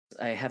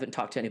I haven't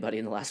talked to anybody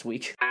in the last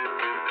week.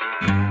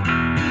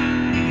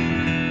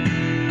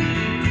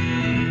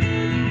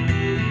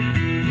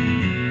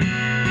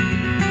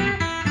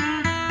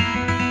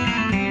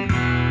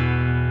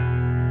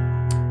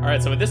 All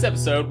right, so with this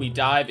episode, we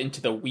dive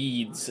into the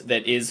weeds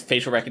that is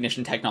facial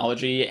recognition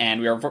technology,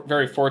 and we are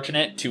very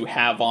fortunate to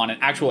have on an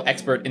actual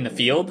expert in the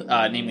field,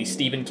 namely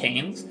Stephen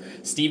Caines.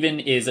 Stephen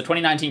is a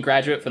 2019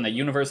 graduate from the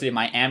University of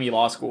Miami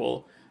Law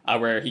School,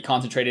 where he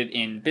concentrated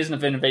in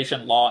business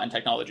innovation, law, and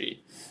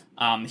technology.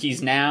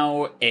 He's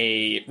now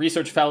a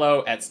research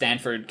fellow at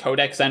Stanford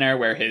Codex Center,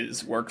 where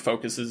his work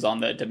focuses on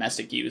the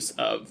domestic use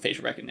of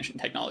facial recognition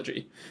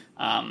technology.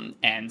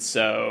 And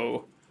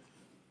so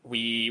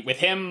with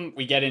him,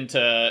 we get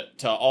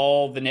into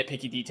all the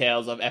nitpicky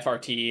details of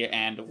FRT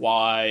and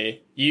why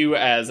you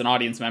as an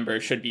audience member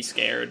should be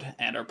scared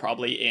and are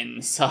probably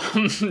in some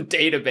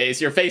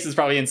database. Your face is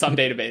probably in some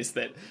database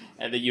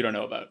that you don't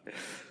know about.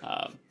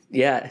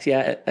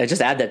 Yeah. I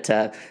just add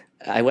that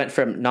I went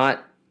from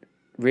not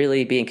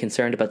really being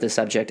concerned about this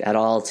subject at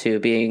all to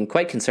being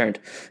quite concerned.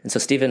 And so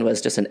Stephen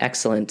was just an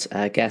excellent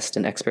guest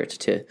and expert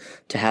to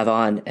have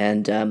on.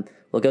 And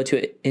we'll go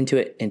into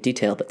it in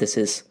detail, but this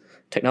is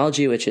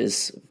technology which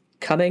is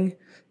coming,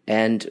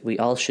 and we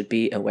all should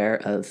be aware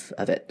of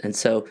it. And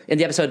so in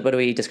the episode, what do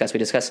we discuss? We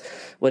discuss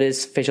what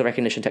is facial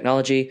recognition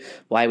technology,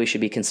 why we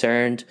should be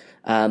concerned,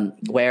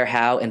 where,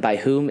 how, and by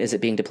whom is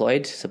it being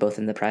deployed, so both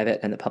in the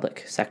private and the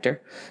public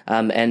sector.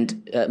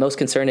 And most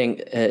concerning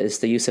is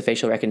the use of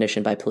facial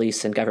recognition by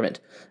police and government,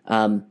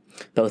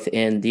 both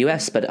in the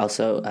US, but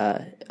also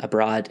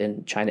abroad,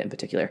 in China in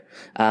particular.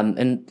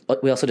 And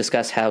we also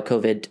discuss how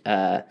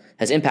COVID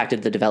has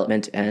impacted the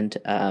development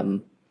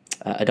and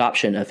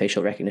adoption of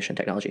facial recognition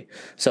technology.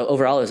 So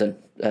overall, it was an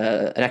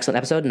excellent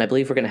episode, and I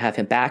believe we're going to have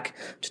him back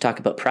to talk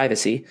about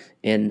privacy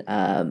in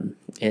a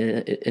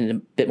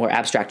bit more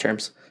abstract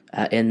terms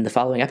in the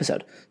following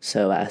episode.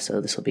 So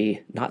this will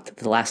be not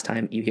the last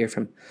time you hear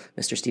from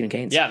Mr. Stephen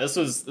Caines. Yeah, this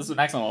was an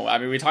excellent one. I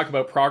mean, we talk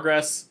about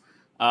progress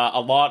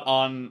a lot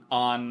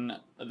on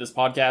this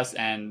podcast,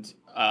 and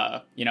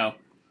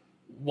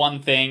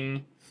one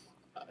thing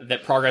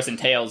that progress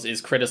entails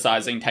is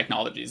criticizing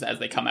technologies as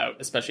they come out,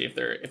 especially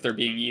if they're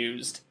being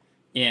used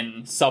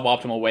in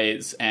suboptimal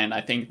ways. And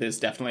I think this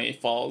definitely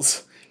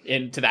falls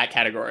into that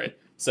category.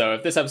 So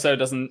if this episode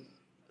doesn't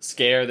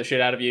scare the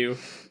shit out of you,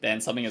 then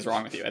something is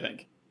wrong with you, I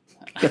think.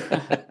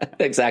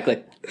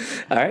 Exactly.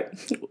 All right.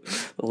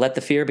 Let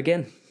the fear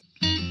begin.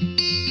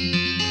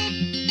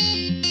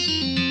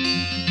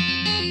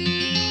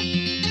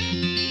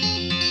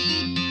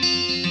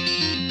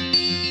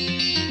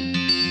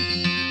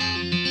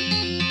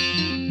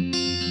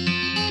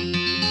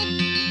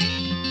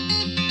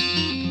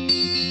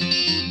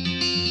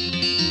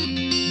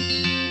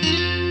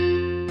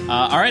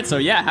 All right, so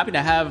yeah, happy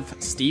to have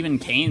Stephen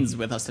Caines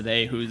with us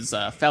today, who's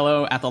a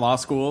fellow at the law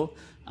school,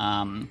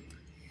 and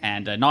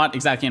not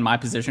exactly in my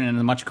position, in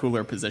a much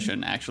cooler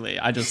position, actually.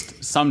 I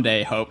just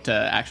someday hope to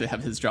actually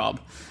have his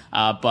job.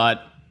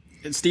 But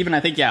Stephen,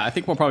 I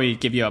think we'll probably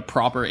give you a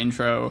proper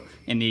intro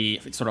in the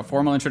sort of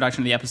formal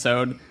introduction to the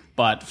episode.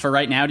 But for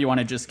right now, do you want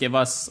to just give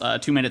us a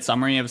 2-minute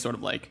summary of sort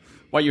of like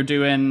what you're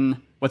doing,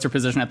 what's your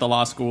position at the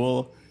law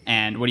school,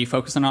 and what are you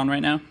focusing on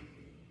right now?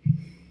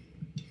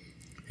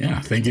 Yeah,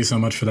 thank you so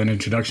much for that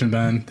introduction,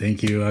 Ben.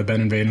 Thank you,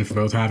 Ben and Vaden, for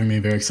both having me.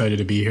 Very excited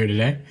to be here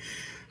today.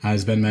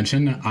 As Ben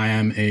mentioned, I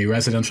am a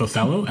residential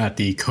fellow at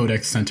the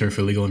Codex Center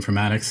for Legal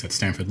Informatics at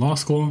Stanford Law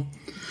School.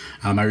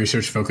 My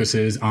research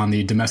focuses on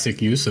the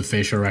domestic use of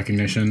facial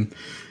recognition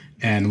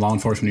and law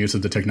enforcement use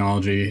of the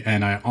technology.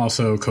 And I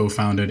also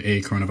co-founded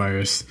a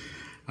coronavirus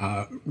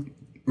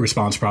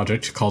response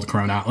project called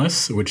Corona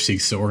Atlas, which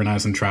seeks to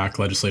organize and track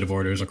legislative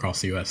orders across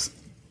the U.S.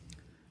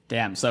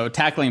 Damn, so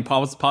tackling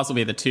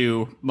possibly the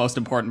two most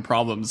important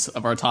problems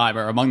of our time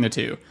are among the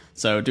two.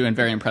 So doing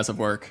very impressive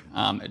work.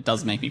 It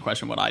does make me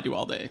question what I do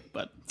all day.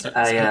 But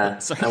I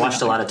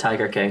watched a lot of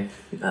Tiger King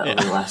over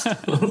the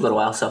last little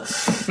while, so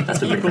that's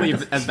been equally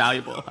as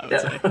valuable, I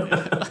would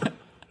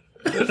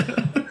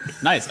say.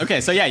 Nice. Okay,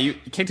 so yeah, you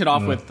kicked it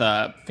off with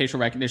facial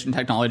recognition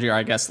technology, or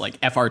I guess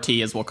like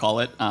FRT as we'll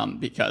call it,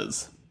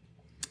 because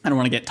I don't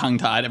want to get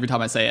tongue-tied every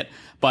time I say it.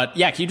 But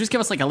yeah, can you just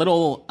give us like a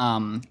little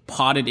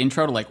potted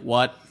intro to like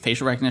what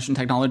facial recognition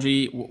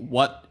technology,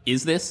 what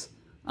is this?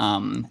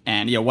 And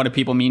what do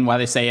people mean, why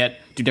they say it?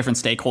 Do different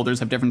stakeholders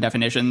have different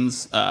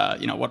definitions? What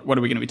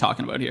are we going to be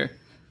talking about here?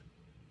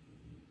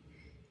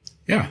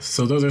 Yeah,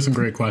 so those are some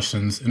great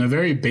questions. In a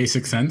very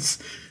basic sense,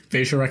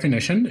 facial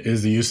recognition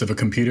is the use of a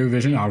computer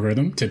vision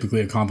algorithm, typically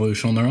a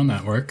convolutional neural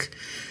network,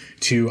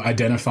 to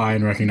identify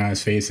and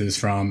recognize faces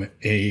from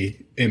a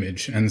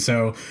image. And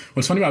so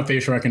what's funny about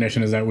facial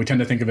recognition is that we tend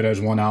to think of it as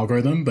one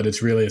algorithm, but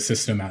it's really a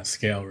system at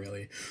scale,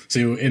 really.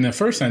 So in the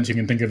first sense, you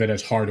can think of it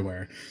as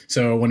hardware.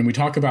 So when we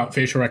talk about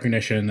facial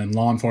recognition and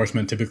law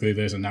enforcement, typically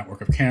there's a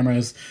network of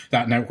cameras.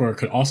 That network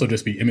could also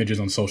just be images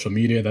on social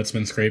media that's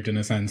been scraped in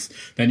a sense.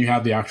 Then you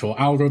have the actual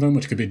algorithm,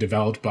 which could be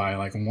developed by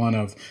like one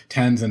of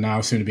tens and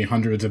now soon to be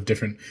hundreds of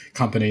different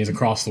companies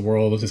across the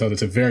world. So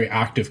it's a very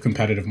active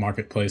competitive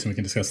marketplace, and we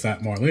can discuss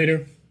that more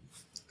later.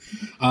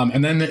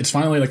 And then it's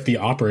finally like the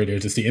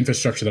operators, it's the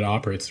infrastructure that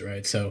operates,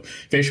 right? So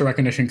facial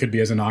recognition could be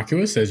as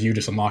innocuous as you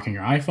just unlocking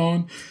your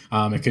iPhone.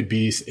 It could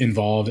be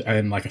involved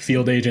in like a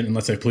field agent and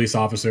let's say a police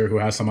officer who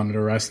has someone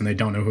under arrest and they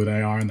don't know who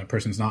they are and the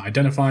person's not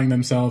identifying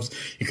themselves.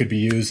 It could be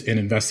used in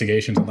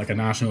investigations on like a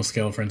national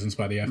scale, for instance,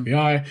 by the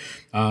FBI.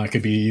 It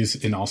could be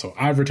used in also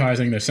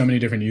advertising. There's so many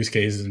different use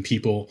cases and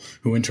people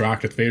who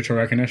interact with facial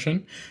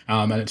recognition.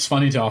 And it's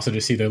funny to also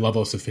just see their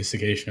level of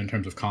sophistication in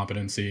terms of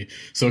competency.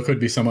 So it could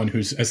be someone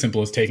who's as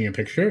simple as taking a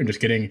picture and just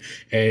getting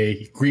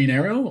a green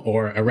arrow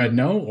or a red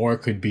no, or it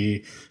could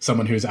be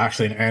someone who's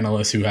actually an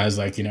analyst who has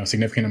like,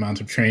 significant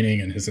amounts of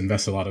training and has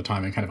invested a lot of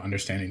time in kind of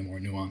understanding the more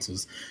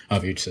nuances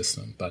of each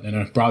system. But in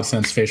a broad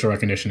sense, facial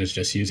recognition is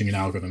just using an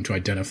algorithm to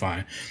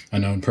identify a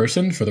known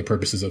person for the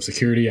purposes of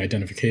security,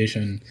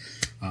 identification,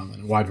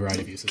 and a wide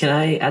variety of uses. Can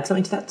I add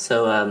something to that?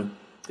 So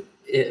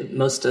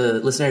most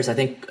listeners, I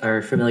think,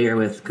 are familiar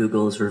with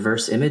Google's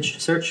reverse image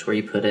search, where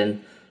you put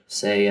in,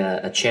 say,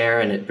 a chair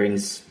and it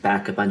brings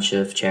back a bunch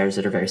of chairs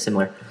that are very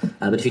similar.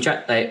 But if you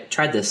I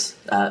tried this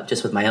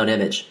just with my own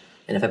image,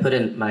 and if I put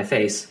in my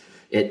face,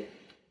 it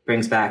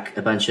brings back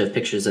a bunch of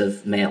pictures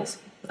of males.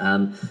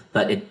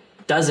 But it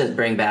doesn't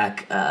bring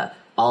back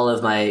all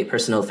of my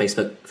personal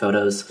Facebook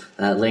photos,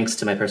 links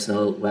to my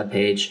personal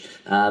webpage,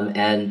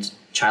 and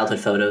childhood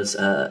photos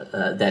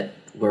that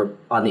were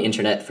on the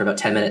internet for about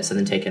 10 minutes and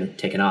then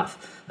taken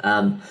off.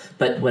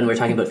 But when we're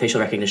talking about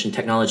facial recognition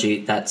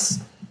technology, that's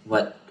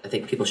what I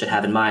think people should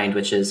have in mind,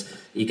 which is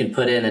you can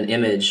put in an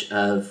image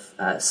of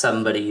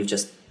somebody you've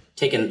just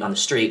taken on the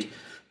street,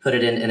 put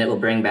it in, and it will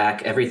bring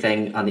back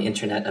everything on the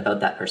internet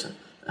about that person.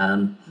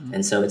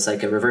 And so it's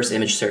like a reverse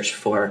image search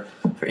for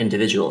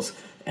individuals.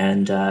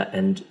 And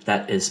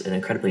that is an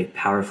incredibly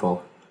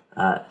powerful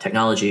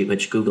technology,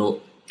 which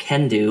Google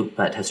can do,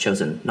 but has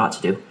chosen not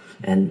to do.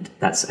 And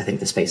that's, I think,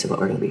 the space of what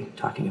we're going to be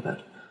talking about.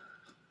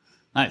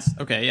 Nice.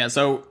 Okay. Yeah.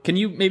 So can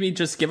you maybe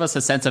just give us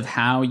a sense of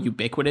how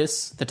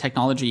ubiquitous the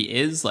technology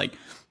is? Like,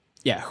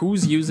 yeah,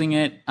 who's using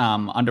it?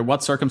 Under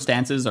what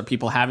circumstances are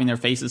people having their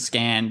faces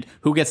scanned?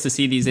 Who gets to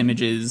see these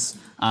images?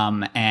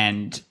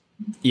 And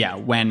yeah,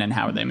 when and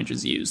how are the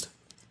images used?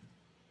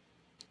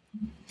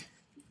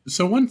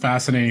 So one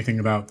fascinating thing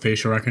about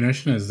facial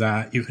recognition is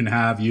that you can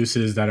have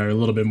uses that are a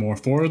little bit more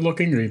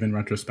forward-looking or even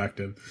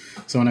retrospective.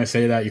 So when I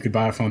say that, you could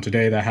buy a phone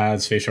today that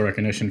has facial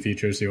recognition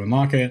features to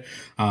unlock it.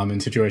 In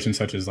situations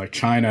such as like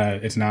China,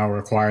 it's now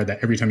required that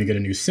every time you get a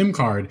new SIM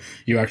card,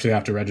 you actually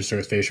have to register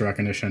with facial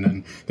recognition.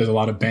 And there's a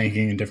lot of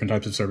banking and different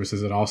types of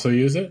services that also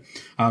use it.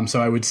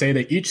 So I would say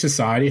that each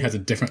society has a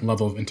different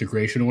level of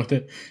integration with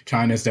it.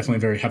 China is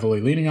definitely very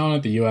heavily leaning on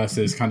it. The US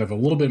is kind of a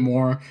little bit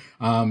more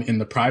in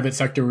the private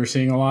sector. We're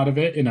seeing a lot of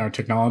it in our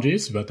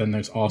technologies, but then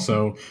there's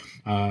also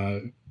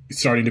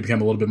starting to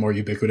become a little bit more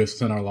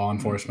ubiquitous in our law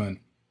enforcement.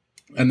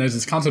 And there's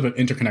this concept of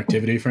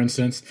interconnectivity, for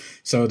instance.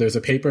 So there's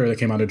a paper that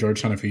came out of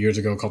Georgetown a few years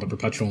ago called the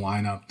Perpetual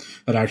Lineup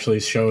that actually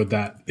showed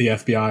that the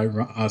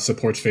FBI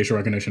supports facial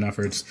recognition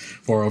efforts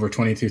for over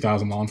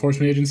 22,000 law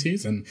enforcement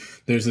agencies. And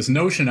there's this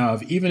notion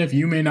of, even if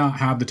you may not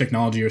have the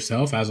technology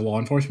yourself as a law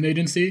enforcement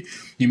agency,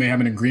 you may have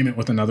an agreement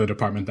with another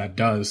department that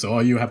does. So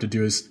all you have to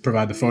do is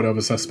provide the photo of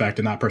a suspect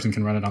and that person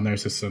can run it on their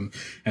system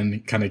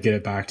and kind of get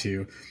it back to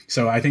you.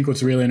 So I think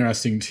what's really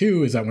interesting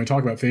too is that when we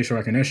talk about facial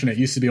recognition, it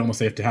used to be almost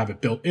safe to have it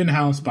built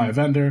in-house by a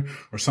vendor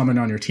or someone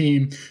on your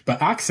team,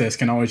 but access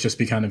can always just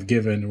be kind of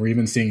given. We're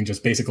even seeing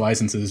just basic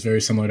licenses,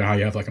 very similar to how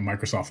you have like a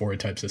Microsoft Word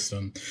type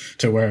system,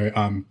 to where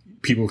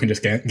people can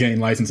just gain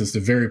licenses to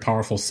very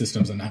powerful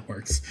systems and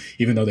networks,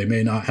 even though they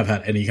may not have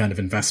had any kind of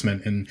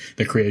investment in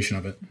the creation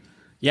of it.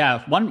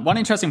 Yeah, one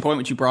interesting point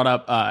which you brought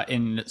up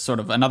in sort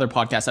of another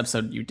podcast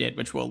episode you did,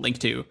 which we'll link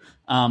to,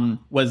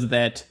 was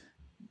that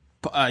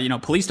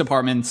police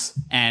departments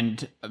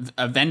and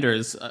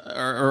vendors,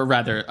 or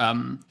rather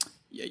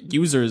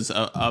users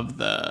of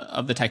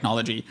the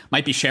technology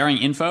might be sharing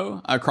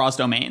info across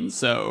domains.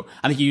 So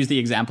I think you used the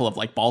example of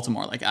like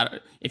Baltimore. Like,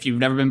 if you've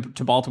never been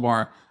to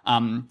Baltimore,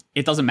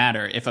 it doesn't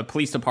matter if a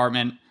police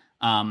department,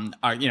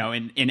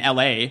 in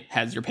LA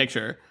has your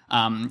picture.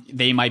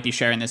 They might be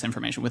sharing this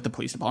information with the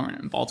police department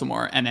in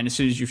Baltimore. And then as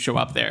soon as you show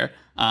up there,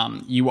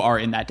 you are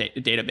in that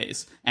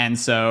database. And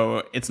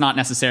so it's not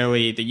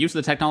necessarily, the use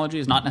of the technology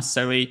is not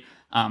necessarily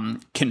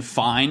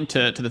confined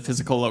to the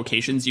physical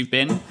locations you've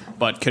been,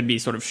 but could be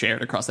sort of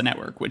shared across the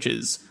network, which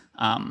is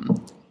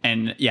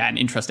an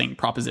interesting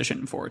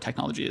proposition for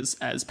technology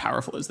as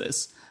powerful as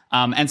this.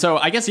 And so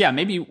I guess,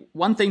 maybe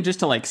one thing just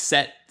to like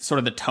set sort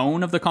of the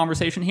tone of the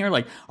conversation here,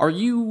 like, are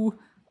you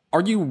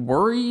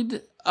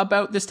worried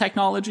about this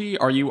technology?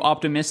 Are you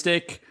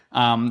optimistic?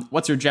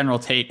 What's your general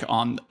take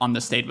on the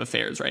state of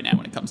affairs right now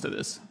when it comes to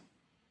this?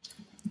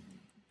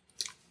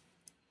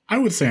 I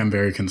would say I'm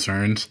very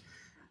concerned.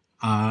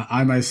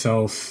 I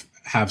myself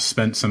have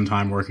spent some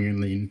time working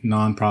in the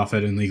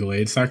nonprofit and legal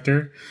aid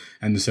sector.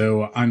 And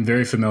so I'm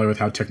very familiar with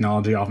how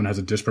technology often has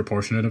a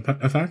disproportionate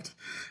effect.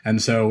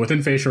 And so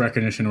within facial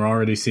recognition, we're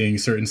already seeing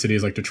certain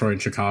cities like Detroit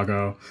and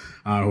Chicago,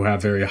 who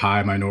have very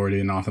high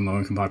minority and often low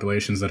income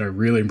populations that are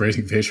really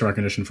embracing facial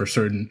recognition for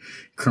certain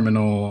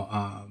criminal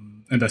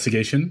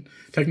investigation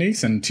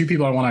techniques. And two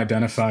people I want to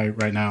identify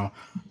right now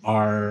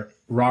are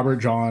Robert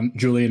John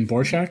Julian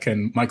Borshak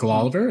and Michael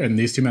Oliver. And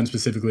these two men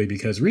specifically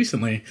because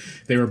recently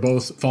they were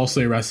both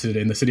falsely arrested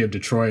in the city of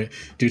Detroit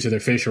due to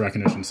their facial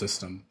recognition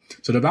system.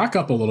 So to back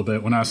up a little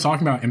bit, when I was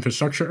talking about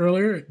infrastructure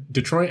earlier,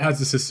 Detroit has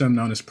a system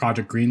known as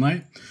Project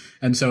Greenlight.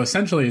 And so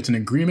essentially it's an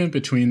agreement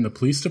between the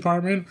police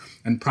department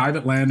and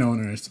private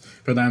landowners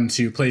for them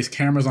to place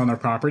cameras on their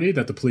property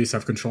that the police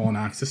have control and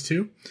access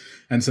to.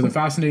 And so the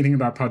fascinating thing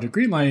about Project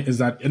Greenlight is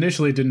that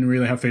initially it didn't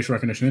really have facial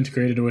recognition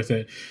integrated with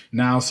it.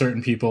 Now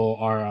certain people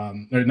are,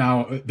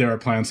 there are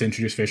plans to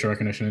introduce facial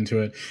recognition into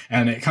it.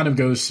 And it kind of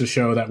goes to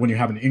show that when you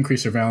have an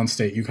increased surveillance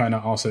state, you kind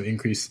of also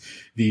increase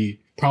the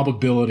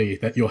probability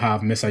that you'll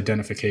have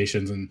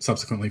misidentifications and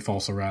subsequently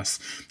false arrests.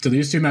 So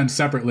these two men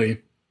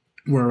separately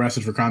were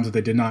arrested for crimes that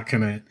they did not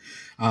commit.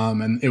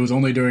 And it was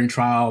only during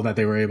trial that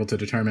they were able to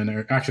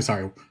determine,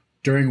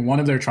 during one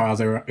of their trials,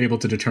 they were able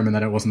to determine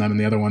that it wasn't them. And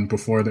the other one,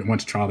 before they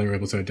went to trial, they were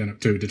able to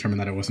determine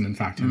that it wasn't in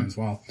fact him as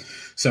well.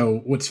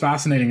 So what's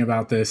fascinating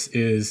about this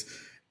is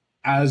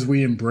as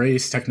we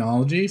embrace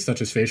technology,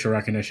 such as facial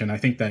recognition, I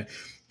think that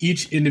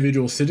each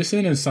individual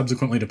citizen and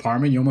subsequently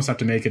department, you almost have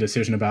to make a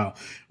decision about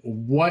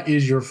what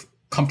is your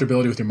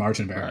comfortability with your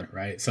margin of error,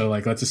 right? So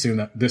like, let's assume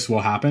that this will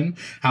happen.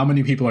 How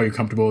many people are you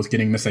comfortable with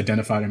getting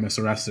misidentified or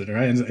misarrested,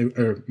 right?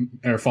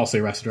 Or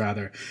falsely arrested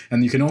rather.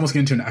 And you can almost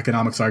get into an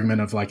economics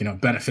argument of like,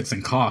 benefits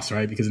and costs,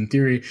 right? Because in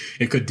theory,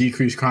 it could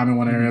decrease crime in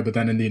one area, but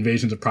then in the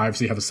invasions of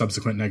privacy have a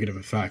subsequent negative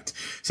effect.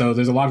 So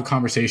there's a lot of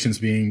conversations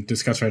being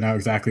discussed right now.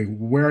 Exactly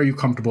where are you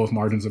comfortable with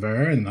margins of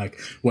error and like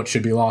what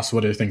should be lost?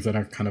 What are things that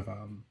are kind of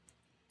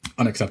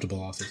unacceptable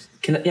losses?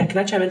 Can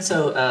I chime in?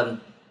 So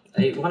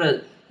I want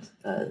to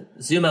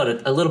zoom out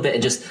a little bit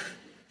and just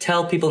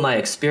tell people my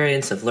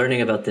experience of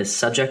learning about this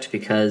subject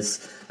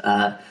because,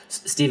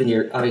 Stephen,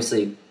 you're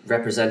obviously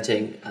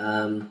representing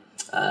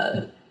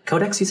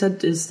Codex, you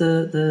said, is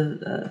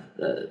the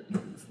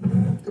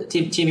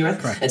team you're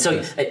with? Correct. And so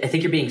I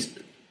think you're being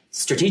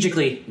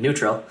strategically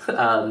neutral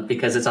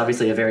because it's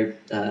obviously a very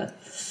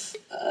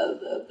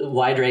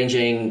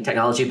wide-ranging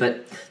technology,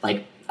 but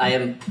like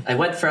I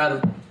went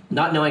from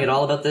not knowing at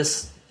all about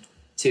this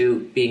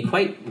to being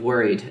quite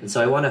worried. And so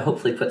I want to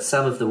hopefully put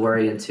some of the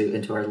worry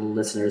into our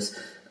listeners.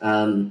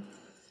 And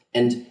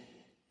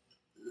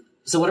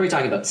so what are we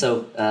talking about?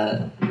 So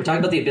we're talking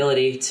about the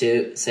ability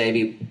to, say,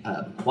 be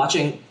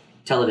watching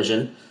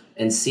television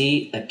and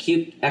see a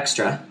cute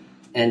extra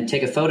and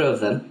take a photo of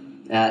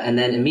them and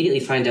then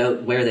immediately find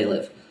out where they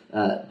live.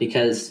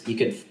 Because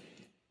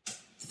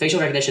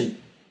facial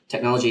recognition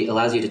technology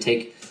allows you to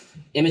take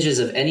images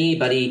of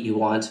anybody you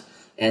want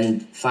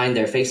and find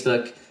their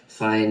Facebook,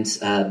 find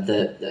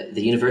the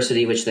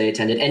university which they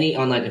attended, any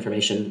online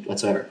information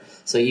whatsoever.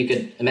 So you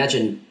could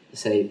imagine,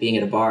 say, being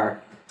at a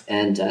bar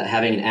and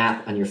having an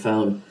app on your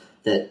phone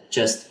that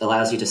just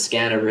allows you to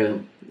scan a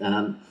room.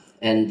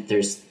 And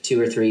there's 2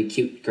 or 3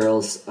 cute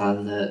girls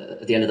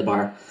at the end of the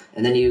bar.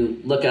 And then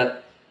you look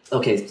up,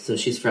 okay, so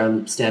she's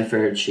from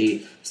Stanford.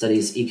 She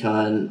studies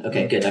econ.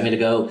 Okay, good. I'm going to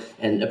go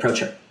and approach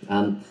her.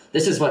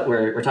 This is what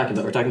we're talking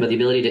about. We're talking about the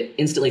ability to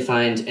instantly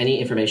find any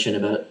information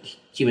about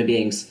human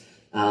beings.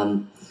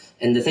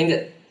 And the thing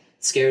that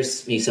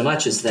scares me so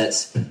much is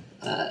that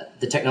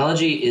the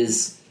technology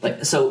is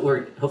like, so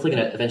we're hopefully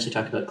going to eventually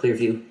talk about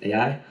Clearview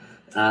AI.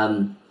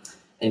 And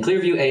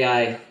Clearview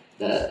AI,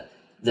 the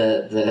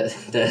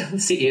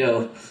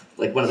CEO,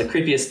 like one of the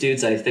creepiest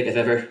dudes I think I've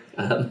ever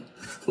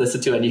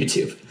listened to on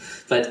YouTube.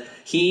 But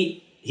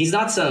he's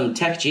not some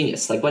tech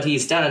genius. Like what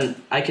he's done,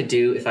 I could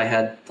do if I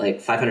had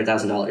like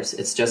 $500,000.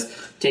 It's just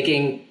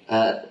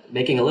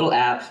making a little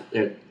app,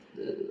 a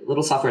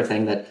little software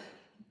thing that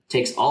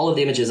takes all of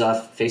the images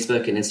off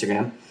Facebook and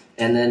Instagram,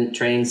 and then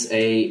trains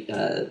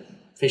a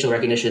facial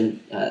recognition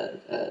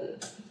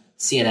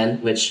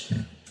CNN, which,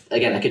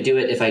 again, I could do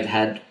it if I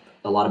had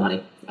a lot of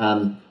money.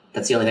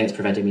 That's the only thing that's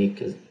preventing me,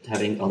 because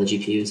having all the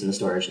GPUs and the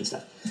storage and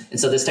stuff. And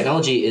so this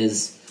technology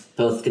is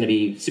both going to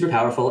be super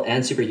powerful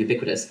and super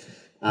ubiquitous.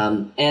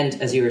 And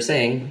as you were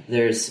saying,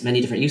 there's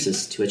many different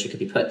uses to which it could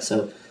be put.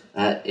 So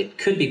it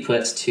could be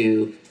put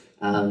to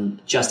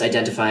just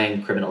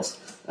identifying criminals,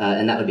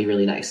 and that would be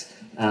really nice.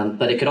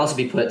 But it could also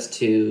be put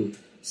to,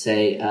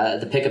 say,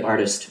 the pickup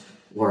artist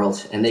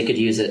world, and they could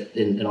use it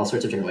in all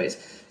sorts of different ways.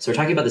 So we're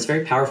talking about this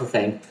very powerful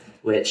thing,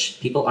 which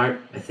people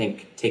aren't, I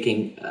think,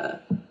 taking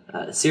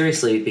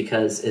seriously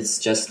because it's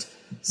just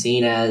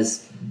seen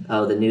as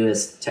the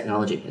newest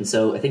technology. And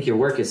so I think your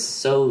work is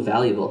so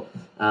valuable.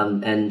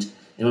 And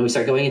when we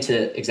start going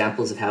into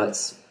examples of how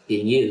it's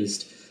being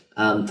used,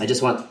 I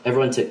just want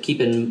everyone to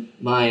keep in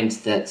mind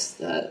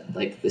that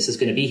like this is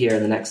going to be here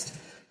in the next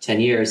 10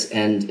 years.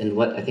 And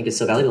what I think is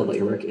so valuable about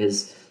your work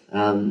is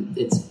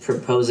it's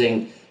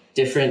proposing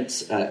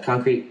different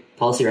concrete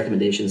policy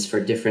recommendations for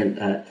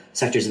different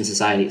sectors in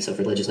society. So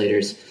for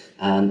legislators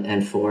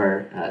and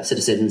for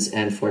citizens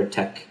and for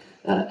tech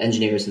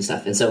engineers and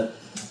stuff. And so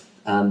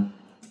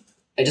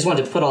I just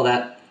wanted to put all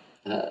that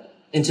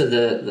into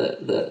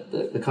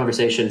the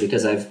conversation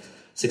because I've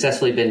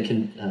successfully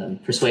been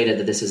persuaded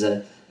that this is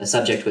a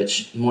subject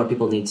which more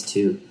people need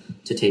to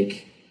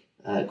take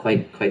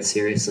quite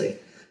seriously.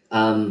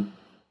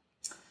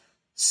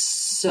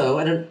 So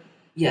I don't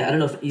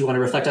know if you want to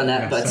reflect on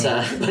that, but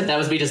that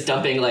was me just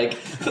dumping like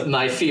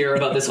my fear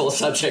about this whole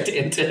subject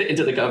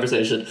into the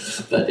conversation.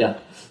 But yeah.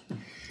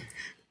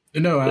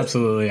 No,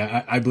 absolutely.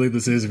 I believe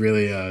this is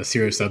really a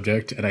serious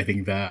subject, and I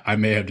think that I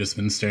may have just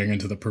been staring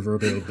into the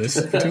proverbial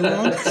abyss for too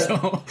long,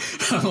 so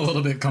I'm a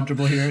little bit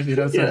comfortable here,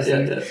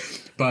 Yeah.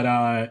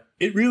 But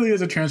it really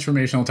is a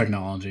transformational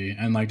technology,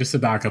 and like just to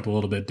back up a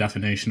little bit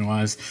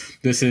definition-wise,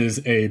 this is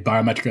a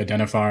biometric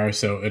identifier,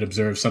 so it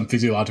observes some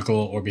physiological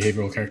or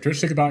behavioral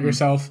characteristic about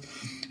yourself,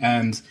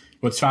 and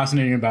what's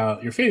fascinating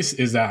about your face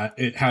is that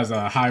it has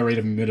a high rate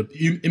of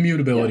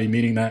immutability,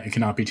 meaning that it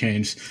cannot be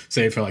changed,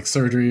 say, for like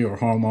surgery or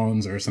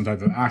hormones or some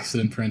type of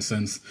accident, for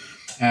instance.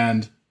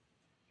 And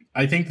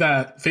I think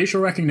that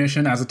facial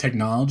recognition as a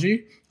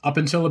technology, up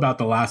until about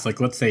the last, like,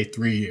 let's say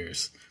 3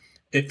 years,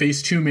 it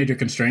faced two major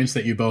constraints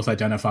that you both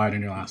identified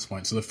in your last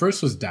point. So the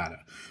first was data.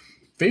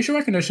 Facial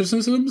recognition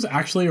systems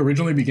actually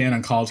originally began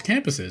on college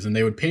campuses, and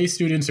they would pay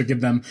students or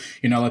give them,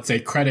 let's say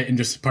credit in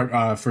just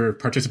for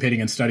participating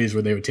in studies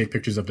where they would take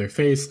pictures of their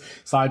face,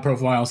 side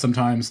profiles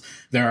sometimes.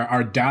 There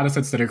are data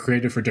sets that are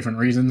created for different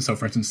reasons. So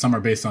for instance, some are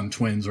based on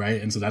twins,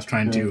 right? And so that's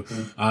trying to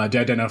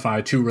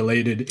identify two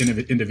related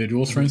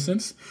individuals, for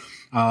instance.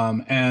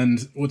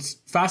 And what's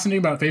fascinating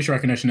about facial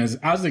recognition is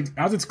as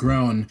it's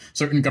grown,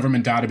 certain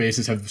government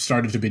databases have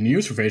started to be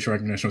used for facial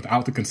recognition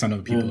without the consent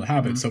of the people that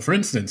have it. So for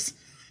instance,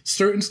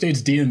 certain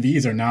states'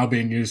 DMVs are now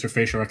being used for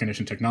facial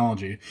recognition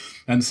technology.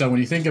 And so when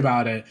you think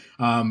about it,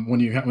 when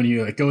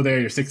you like go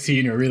there, you're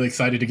 16, you're really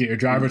excited to get your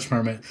driver's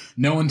permit.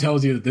 No one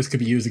tells you that this could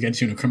be used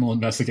against you in a criminal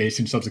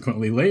investigation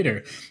subsequently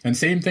later. And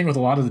same thing with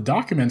a lot of the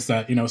documents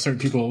that, certain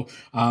people,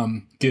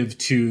 give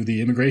to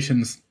the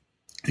immigrations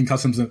and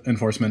customs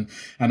enforcement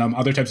and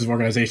other types of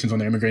organizations when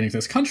they're immigrating to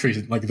this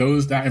country, like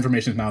that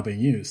information is now being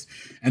used.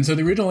 And so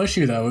the original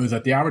issue, though, is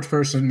that the average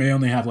person may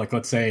only have, like,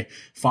 let's say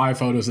 5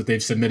 photos that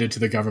they've submitted to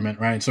the government,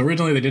 right? So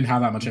originally they didn't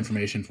have that much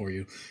information for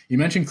you. You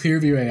mentioned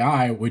Clearview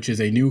AI, which is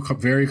a new,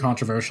 very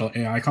controversial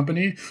AI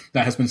company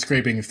that has been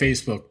scraping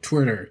Facebook,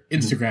 Twitter,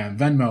 Instagram,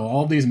 Venmo,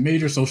 all these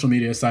major social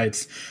media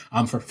sites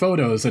for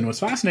photos. And what's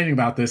fascinating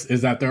about this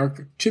is that there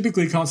are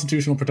typically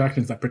constitutional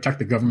protections that protect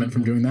the government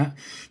from doing that.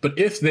 But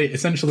if they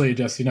essentially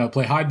just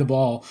play hide the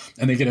ball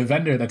and they get a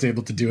vendor that's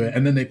able to do it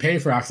and then they pay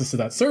for access to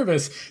that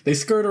service, they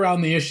skirt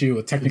around the issue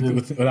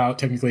without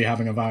technically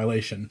having a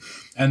violation.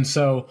 And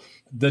so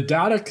the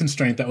data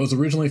constraint that was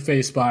originally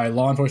faced by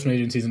law enforcement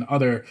agencies and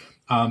other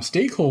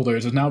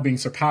stakeholders is now being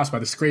surpassed by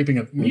the scraping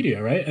of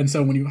media, right? And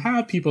so when you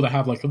have people that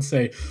have, like, let's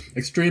say,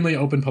 extremely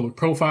open public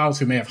profiles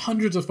who may have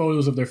hundreds of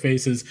photos of their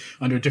faces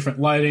under different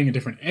lighting and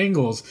different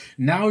angles,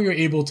 now you're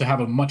able to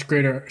have a much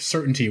greater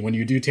certainty when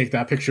you do take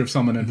that picture of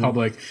someone in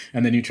public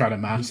and then you try to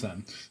match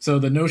them. So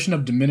the notion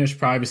of diminished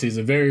privacy is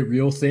a very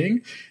real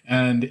thing,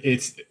 and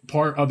it's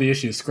part of the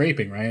issue of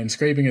scraping, right? And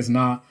scraping is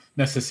not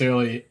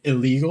necessarily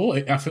illegal.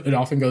 It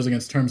often goes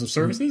against terms of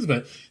services,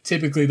 but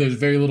typically there's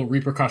very little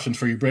repercussions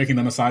for you breaking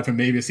them, aside from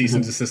maybe a cease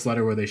and desist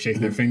letter where they shake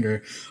their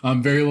finger.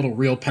 Very little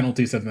real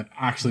penalties have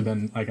actually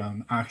been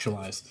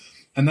actualized.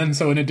 And then,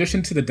 so in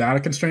addition to the data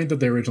constraint that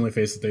they originally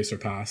faced that they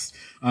surpassed,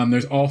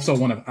 there's also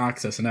one of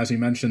access. And as you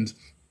mentioned,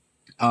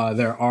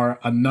 there are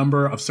a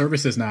number of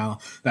services now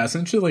that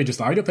essentially just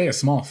allow you to pay a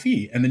small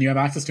fee, and then you have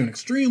access to an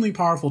extremely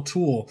powerful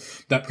tool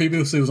that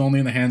previously was only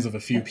in the hands of a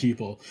few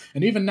people.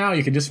 And even now,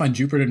 you can just find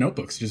Jupyter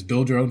notebooks, just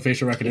build your own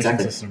facial recognition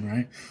system,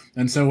 right?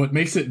 And so what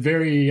makes it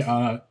very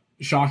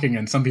shocking,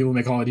 and some people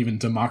may call it even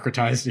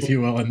democratized, if you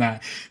will, and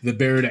that the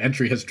barrier to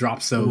entry has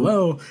dropped so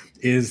low,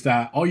 is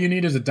that all you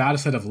need is a data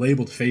set of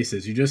labeled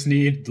faces. You just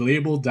need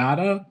labeled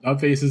data of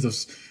faces of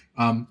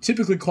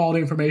typically quality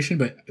information,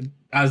 but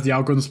as the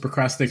algorithms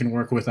progress, they can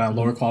work with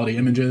lower quality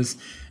images.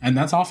 And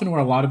that's often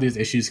where a lot of these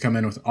issues come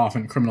in with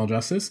often criminal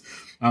justice.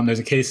 There's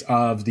a case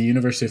of the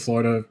University of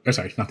Florida, or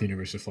sorry, not the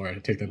University of Florida,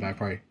 take that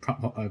back, I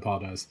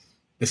apologize.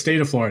 The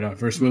state of Florida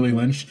versus Willie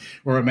Lynch,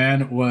 where a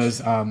man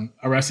was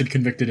arrested,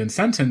 convicted, and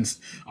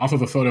sentenced off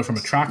of a photo from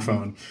a track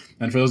phone.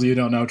 And for those of you who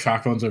don't know,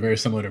 track phones are very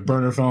similar to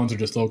burner phones, or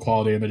just low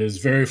quality images,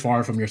 very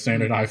far from your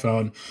standard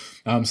iPhone.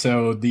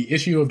 So the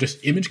issue of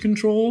just image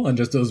control and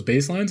just those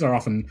baselines are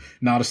often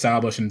not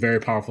established in very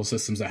powerful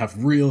systems that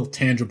have real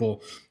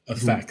tangible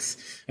effects.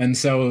 And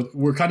so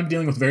we're kind of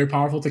dealing with very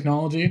powerful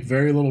technology,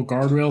 very little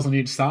guardrails on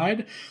each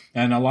side,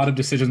 and a lot of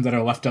decisions that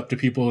are left up to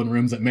people in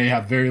rooms that may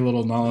have very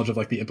little knowledge of,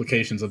 like, the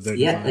implications of their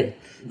design.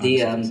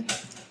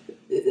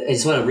 I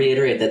just want to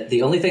reiterate that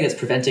the only thing that's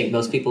preventing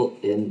most people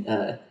in,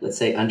 let's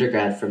say,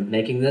 undergrad from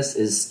making this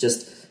is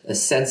just a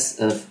sense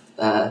of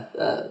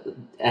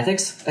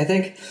ethics, I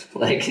think.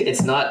 Like,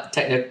 it's not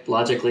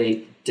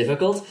technologically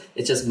difficult.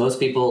 It's just most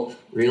people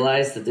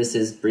realize that this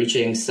is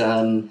breaching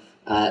some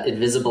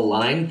invisible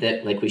line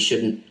that, like, we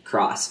shouldn't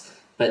cross.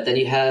 But then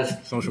you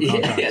have social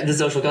contract. Yeah, the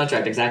social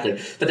contract, exactly.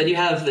 But then you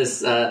have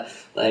this Juan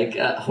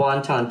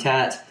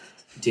Tontat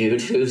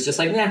dude who's just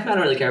like, nah, I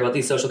don't really care about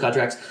these social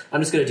contracts. I'm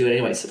just going to do it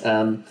anyways.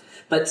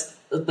 But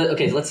But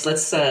okay, let's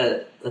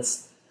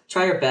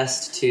try our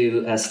best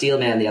to steel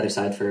man the other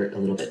side for a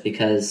little bit,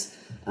 because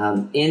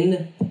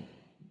in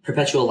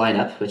Perpetual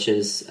Lineup, which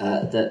is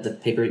the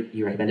paper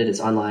you recommended, is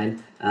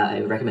online.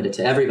 I recommend it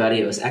to everybody.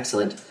 It was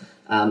excellent,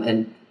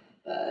 and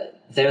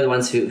they're the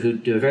ones who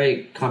do a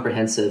very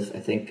comprehensive, I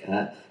think,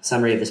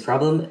 summary of this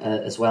problem,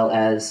 as well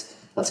as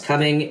what's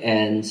coming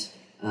and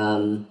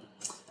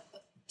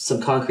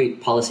some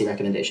concrete policy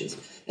recommendations.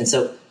 And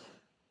so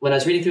when I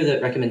was reading through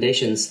the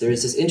recommendations, there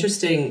is this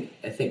interesting,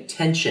 I think,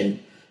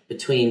 tension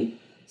between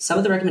some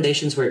of the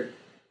recommendations were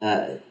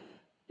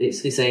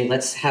basically saying,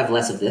 let's have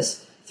less of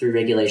this through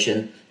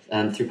regulation,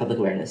 through public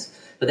awareness.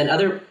 But then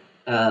other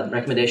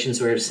recommendations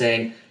were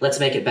saying, let's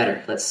make it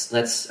better. Let's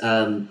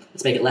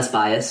make it less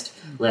biased.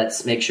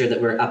 Let's make sure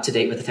that we're up to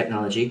date with the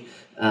technology.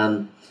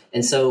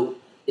 And so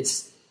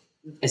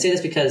I say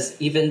this because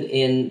even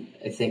in,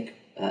 I think,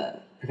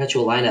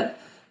 Perpetual Lineup,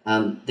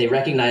 they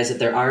recognize that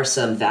there are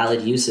some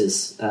valid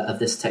uses of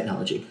this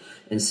technology.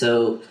 And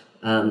so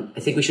I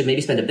think we should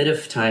maybe spend a bit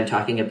of time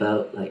talking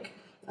about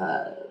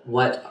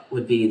what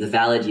would be the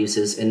valid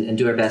uses, and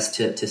do our best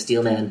to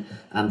steelman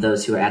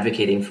those who are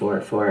advocating for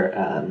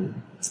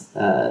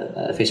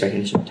face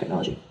recognition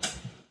technology.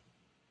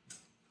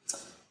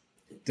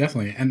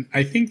 Definitely. And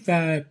I think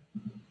that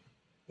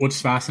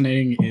what's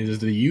fascinating is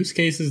the use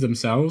cases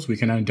themselves. We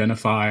can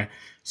identify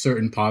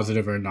certain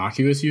positive or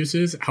innocuous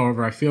uses.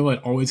 However, I feel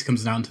it always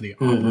comes down to the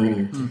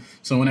operator. Mm-hmm.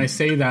 So when I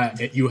say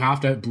that, you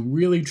have to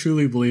really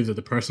truly believe that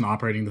the person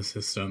operating the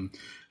system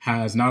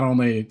has not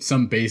only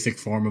some basic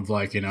form of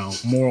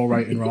moral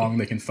right and wrong,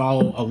 they can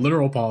follow a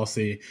literal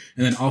policy,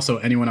 and then also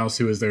anyone else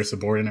who is their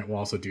subordinate will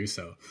also do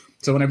so.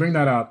 So when I bring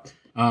that up,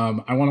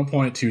 I want to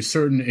point to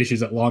certain issues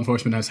that law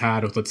enforcement has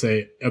had with, let's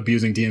say,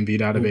 abusing DMV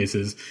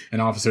databases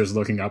and officers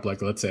looking up,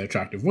 let's say,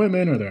 attractive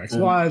women or their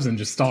ex-wives and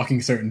just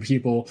stalking certain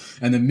people,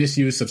 and the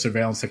misuse of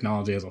surveillance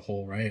technology as a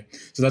whole, right?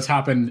 So that's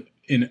happened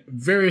in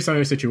various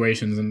other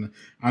situations, and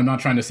I'm not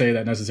trying to say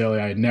that necessarily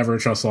I never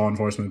trust law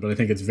enforcement, but I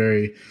think it's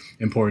very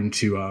important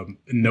to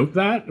note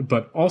that.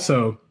 But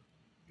also,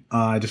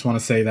 I just want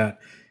to say that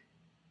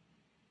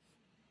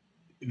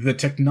the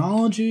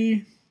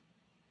technology...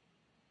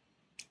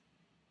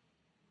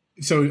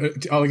 So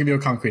I'll give you a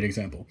concrete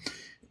example.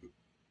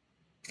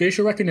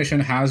 Facial recognition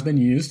has been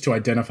used to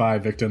identify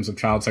victims of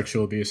child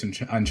sexual abuse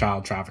and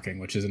child trafficking,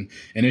 which is an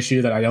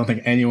issue that I don't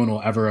think anyone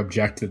will ever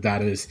object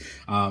that is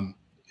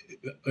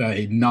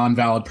a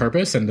non-valid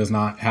purpose and does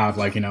not have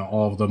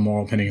all of the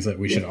moral opinions that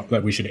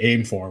we should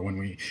aim for when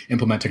we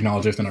implement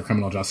technology within our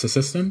criminal justice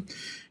system.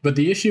 But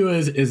the issue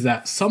is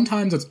that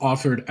sometimes it's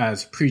offered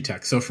as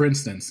pretext. So for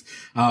instance,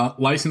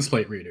 license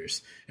plate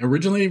readers.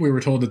 Originally, we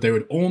were told that they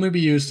would only be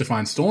used to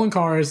find stolen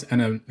cars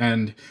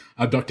and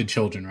abducted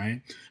children,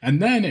 right?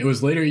 And then it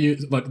was later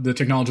used, the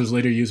technology was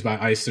later used by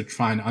ICE to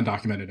find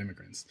undocumented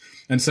immigrants.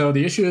 And so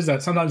the issue is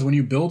that sometimes when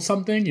you build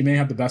something, you may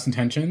have the best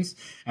intentions,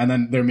 and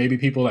then there may be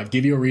people that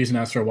give you a reason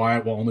as to why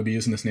it will only be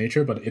used in this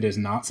nature, but it is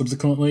not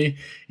subsequently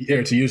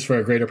to use for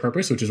a greater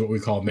purpose, which is what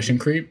we call mission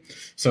creep.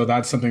 So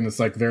that's something that's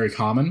very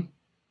common.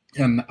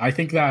 And I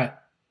think that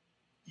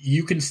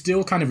you can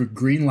still kind of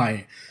green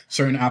light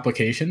certain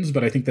applications,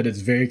 but I think that it's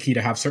very key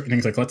to have certain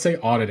things let's say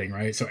auditing,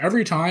 right? So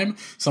every time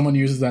someone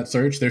uses that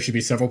search, there should be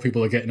several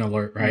people that get an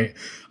alert, right?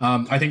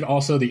 I think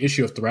also the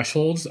issue of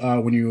thresholds,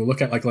 when you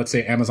look at let's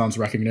say Amazon's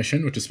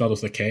Recognition, which is spelled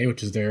with a K,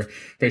 which is their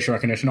facial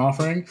recognition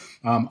offering,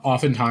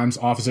 oftentimes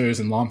officers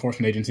and law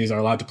enforcement agencies are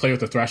allowed to play with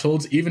the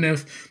thresholds, even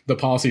if the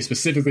policy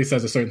specifically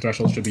says a certain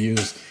threshold should be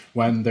used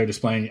when they're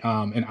displaying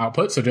an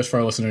output. So just for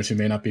our listeners who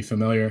may not be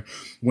familiar,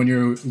 when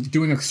you're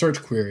doing a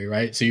search query,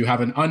 right? So you have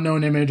an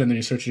unknown image and then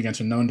you search it against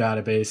a known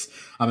database,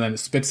 and then it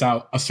spits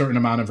out a certain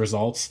amount of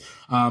results.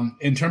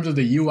 In terms of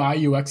the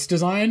UI UX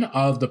design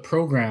of the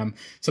program,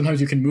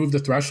 sometimes you can move the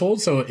threshold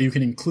so you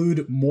can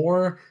include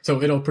more,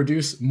 so it'll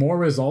produce more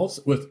results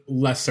with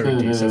less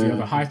certainty. Mm-hmm. So if you have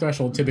a high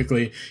threshold,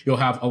 typically you'll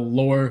have a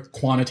lower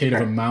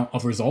quantitative amount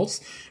of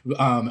results.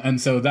 And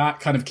so that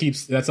kind of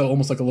that's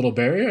almost like a little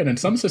barrier. And in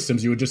some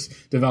systems, you would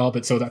just develop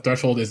it so that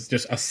threshold is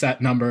just a set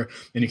number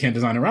and you can't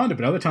design around it.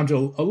 But other times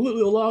you'll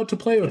allow it to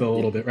play with it a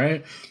little bit,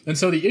 right? And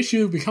so the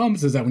issue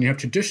becomes is that when you have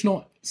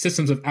traditional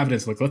systems of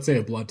evidence, let's say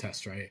a blood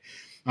test, right?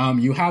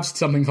 You have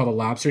something called a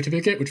lab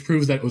certificate, which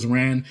proves that it was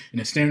ran in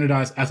a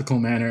standardized, ethical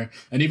manner.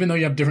 And even though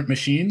you have different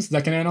machines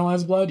that can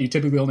analyze blood, you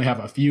typically only have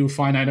a few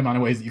finite amount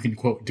of ways that you can,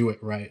 quote, do it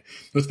right.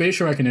 With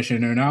facial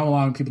recognition, they're now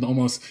allowing people to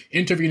almost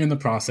intervene in the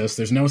process.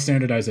 There's no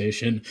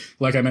standardization.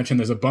 Like I mentioned,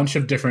 there's a bunch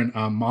of different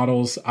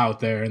models out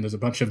there, and there's a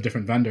bunch of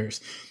different vendors.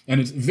 And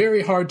it's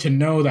very hard to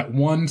know that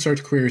one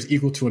search query is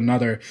equal to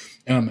another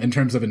in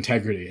terms of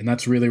integrity. And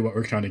that's really what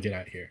we're trying to get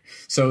at here.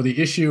 So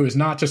the issue is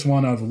not just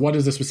one of what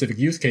is the specific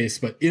use case,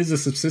 but is the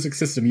specific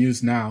system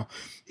used now?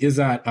 Is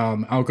that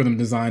algorithm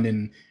designed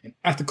in an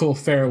ethical,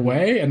 fair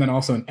way? And then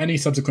also in any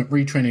subsequent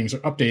retrainings or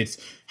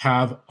updates,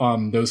 have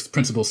those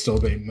principles still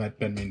been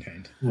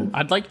maintained?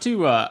 I'd like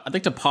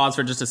to pause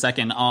for just a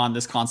second on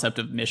this concept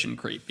of mission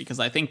creep, because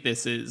I think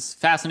this is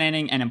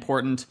fascinating and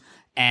important,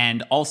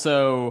 and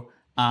also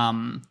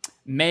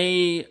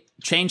may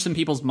change some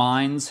people's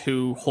minds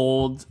who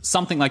hold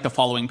something like the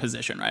following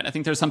position, right? I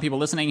think there's some people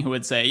listening who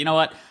would say, you know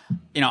what,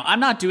 I'm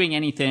not doing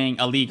anything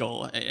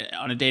illegal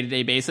on a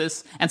day-to-day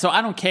basis, and so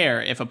I don't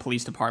care if a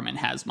police department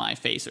has my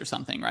face or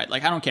something, right?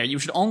 Like, I don't care. You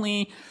should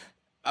only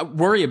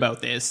worry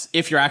about this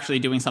if you're actually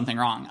doing something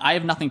wrong. I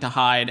have nothing to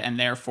hide, and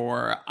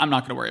therefore I'm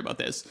not going to worry about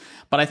this.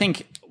 But I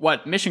think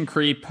what mission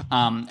creep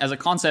as a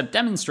concept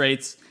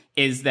demonstrates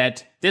is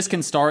that this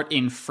can start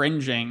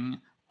infringing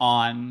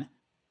on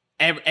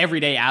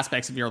everyday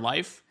aspects of your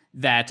life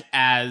that,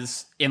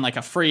 as in like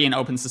a free and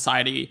open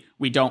society,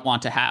 we don't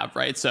want to have,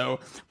 right? So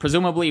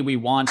presumably we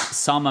want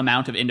some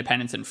amount of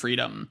independence and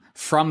freedom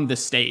from the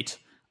state,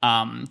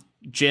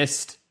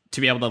 just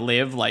to be able to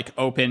live like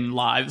open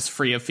lives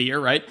free of fear,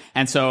 right?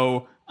 And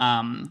so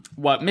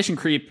what mission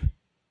creep,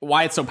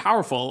 why it's so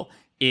powerful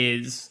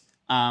is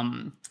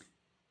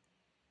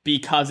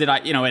because it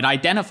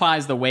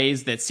identifies the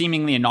ways that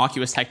seemingly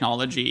innocuous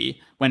technology,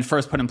 when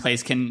first put in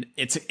place,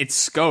 its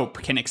scope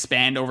can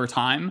expand over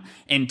time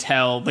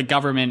until the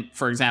government,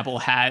 for example,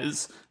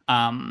 has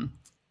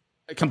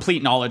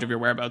complete knowledge of your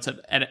whereabouts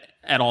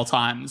at all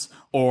times,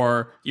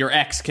 or your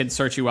ex can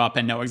search you up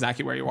and know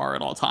exactly where you are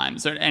at all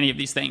times, or any of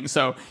these things.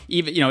 So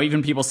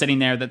even people sitting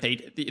there that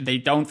they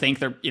don't think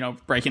they're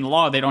breaking the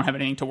law, they don't have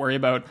anything to worry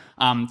about,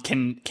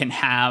 can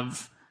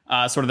have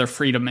sort of their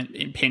freedom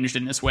impinged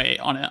in this way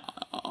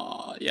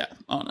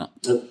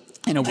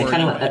in a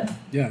worrying way.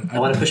 I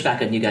want to push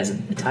back on you guys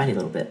a tiny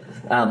little bit,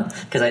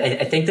 because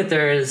I think that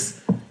there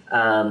is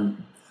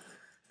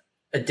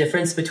a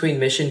difference between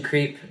mission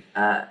creep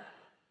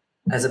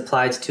as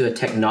applied to a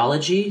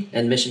technology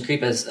and mission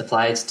creep as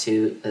applied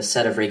to a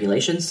set of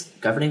regulations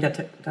governing that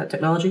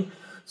technology.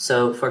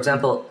 So, for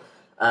example,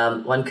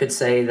 one could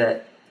say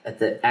that at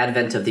the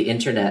advent of the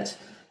internet,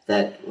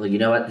 that, well, you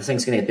know what, this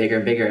thing's going to get bigger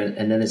and bigger,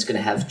 and then it's going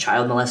to have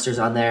child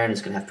molesters on there, and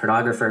it's going to have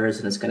pornographers,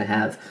 and it's going to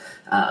have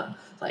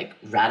like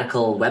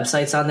radical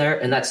websites on there.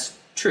 And that's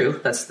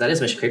true. That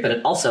is mission creep, but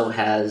it also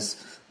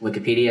has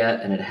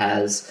Wikipedia, and it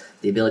has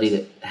the ability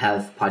to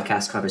have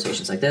podcast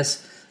conversations like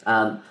this.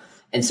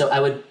 And so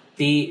I would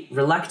be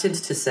reluctant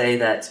to say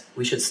that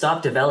we should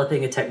stop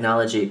developing a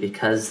technology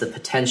because the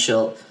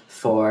potential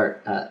for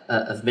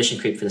of mission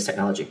creep for this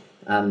technology.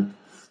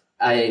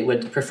 I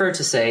would prefer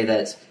to say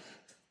that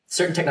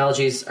certain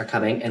technologies are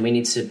coming, and we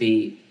need to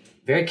be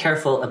very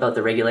careful about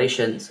the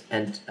regulations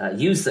and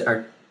use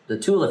the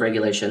tool of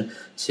regulation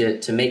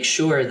to make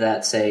sure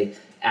that, say,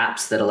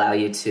 apps that allow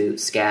you to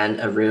scan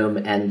a room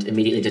and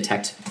immediately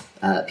detect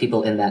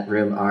people in that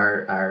room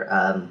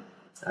are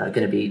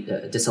going to be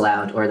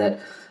disallowed, or that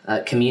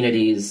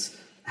communities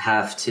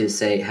have to,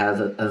 say, have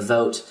a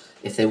vote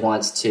if they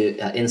want to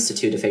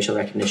institute a facial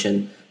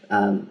recognition,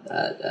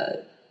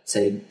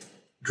 say,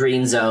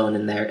 green zone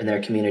in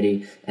their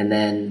community, and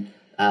then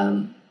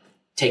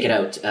take it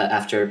out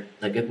after,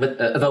 like,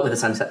 a vote with a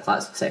sunset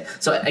clause, say.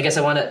 So I guess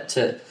I wanted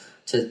to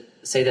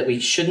say that we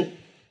shouldn't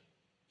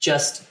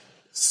just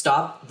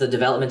stop the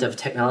development of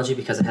technology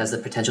because it has the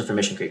potential for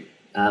mission creep.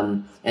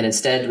 And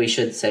instead, we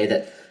should say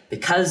that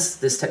because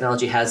this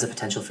technology has the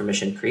potential for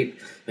mission creep,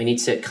 we need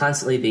to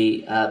constantly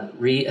be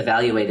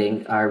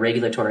re-evaluating our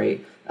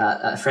regulatory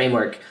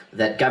framework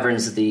that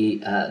governs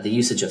the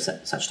usage of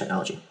such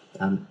technology.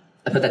 I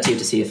put that to you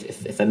to see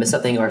if I missed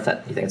something, or if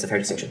you think it's a fair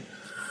distinction.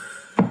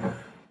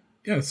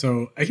 Yeah,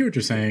 so I hear what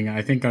you're saying.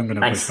 I think I'm going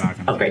to push back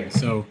on that. Great.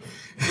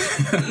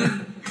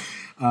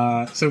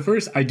 So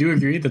first, I do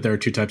agree that there are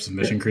two types of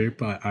mission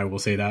creep. I will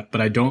say that, but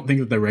I don't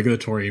think that the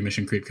regulatory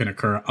mission creep can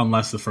occur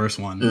unless the first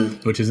one,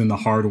 which is in the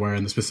hardware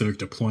and the specific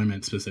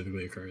deployment,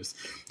 specifically occurs.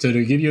 So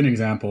to give you an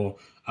example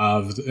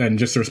of, and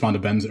just to respond to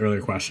Ben's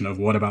earlier question of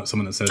what about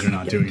someone that says you're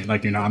not doing it,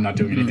 like, I'm not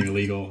doing anything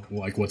illegal,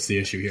 like, what's the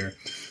issue here?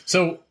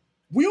 So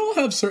we all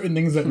have certain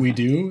things that we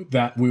do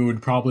that we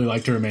would probably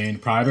like to remain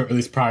private, or at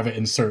least private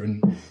in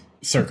certain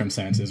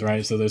circumstances,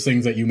 right? So there's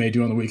things that you may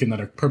do on the weekend that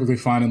are perfectly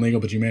fine and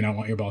legal, but you may not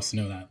want your boss to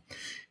know that.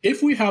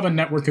 If we have a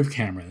network of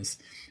cameras,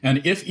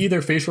 and if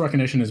either facial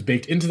recognition is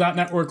baked into that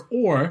network,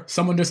 or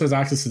someone just has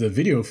access to the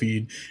video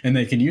feed and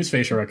they can use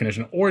facial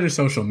recognition, or to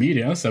social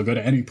media, so go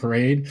to any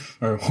parade,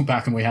 or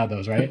back when we had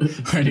those, right?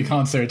 Or any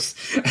concerts,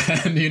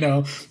 and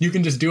you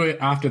can just do it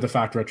after the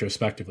fact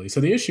retrospectively.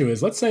 So the issue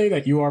is, let's say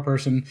that you are a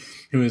person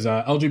who is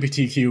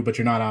LGBTQ, but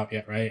you're not out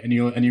yet, right? And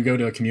you go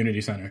to a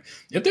community center.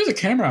 If there's a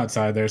camera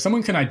outside there,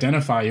 someone can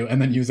identify you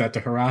and then use that to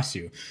harass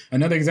you.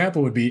 Another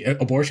example would be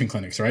abortion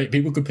clinics, right?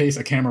 People could place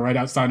a camera right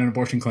outside an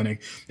abortion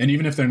clinic, and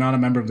even if they're not a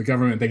member of the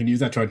government, they can use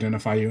that to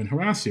identify you and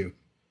harass you.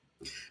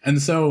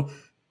 And so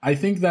I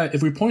think that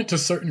if we point to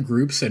certain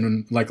groups,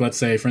 and, like, let's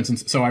say, for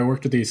instance, so I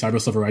worked at the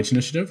Cyber Civil Rights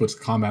Initiative, which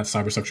combats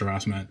cyber sexual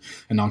harassment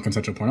and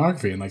non-consensual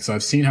pornography. And, like, so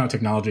I've seen how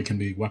technology can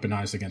be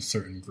weaponized against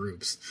certain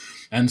groups.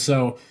 And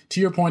so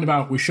to your point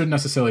about we shouldn't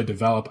necessarily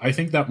develop, I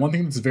think that one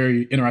thing that's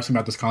very interesting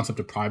about this concept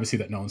of privacy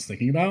that no one's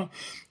thinking about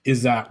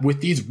is that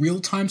with these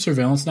real-time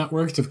surveillance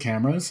networks of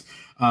cameras,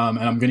 and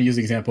I'm going to use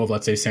the example of,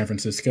 let's say, San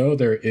Francisco,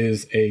 there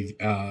is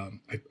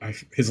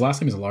his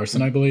last name is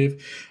Larson, I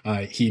believe.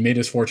 He made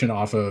his fortune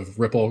off of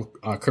Ripple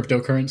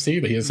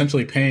cryptocurrency, but he's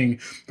essentially paying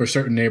for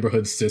certain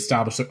neighborhoods to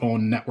establish their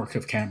own network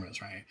of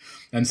cameras, right?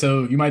 And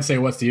so you might say,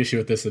 what's the issue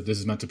with this? If this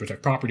is meant to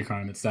protect property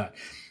crime, it's that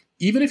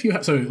even if you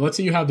have, so let's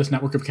say you have this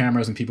network of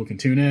cameras and people can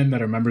tune in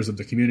that are members of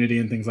the community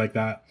and things like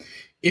that.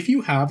 If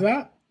you have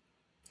that,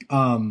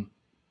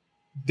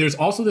 there's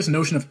also this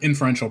notion of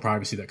inferential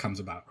privacy that comes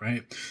about,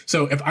 right?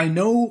 So if I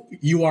know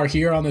you are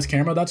here on this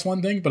camera, that's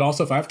one thing. But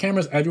also if I have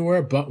cameras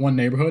everywhere but one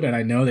neighborhood and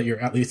I know that you're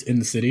at least in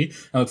the city,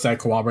 let's say I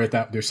corroborate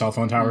that with your cell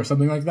phone tower or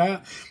something like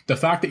that, the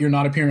fact that you're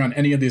not appearing on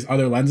any of these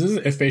other lenses,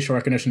 if facial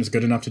recognition is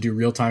good enough to do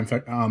real time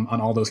on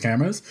all those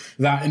cameras,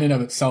 that in and of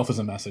itself is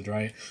a message,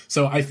 right?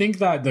 So I think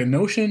that the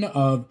notion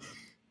of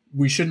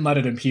we shouldn't let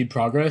it impede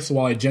progress.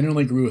 While I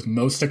genuinely agree with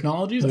most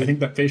technologies, I think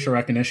that facial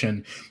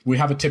recognition, we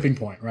have a tipping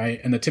point, right?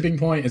 And the tipping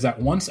point is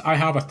that once I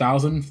have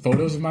 1,000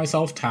 photos of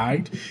myself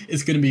tagged,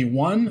 it's going to be,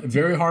 one,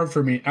 very hard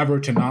for me ever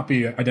to not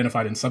be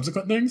identified in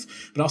subsequent things.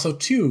 But also,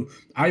 two,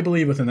 I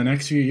believe within the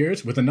next few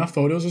years, with enough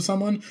photos of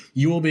someone,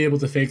 you will be able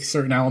to fake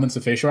certain elements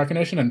of facial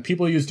recognition. And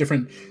people use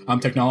different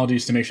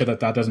technologies to make sure that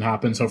that doesn't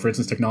happen. So for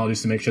instance,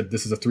 technologies to make sure that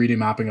this is a 3D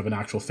mapping of an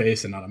actual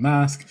face and not a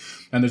mask.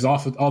 And there's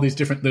also all these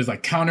different, there's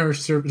like counter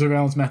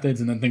surveillance methods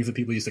and then things that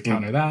people use to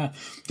counter that.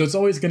 So it's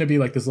always going to be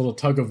like this little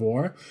tug of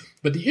war.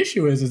 But the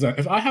issue is that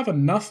if I have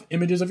enough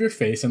images of your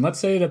face, and let's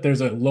say that there's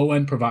a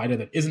low-end provider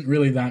that isn't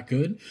really that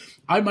good,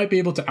 I might be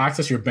able to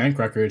access your bank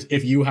records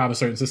if you have a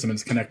certain system and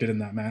it's connected in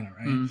that manner,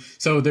 right?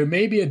 So there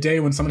may be a day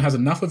when someone has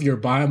enough of your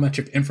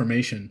biometric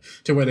information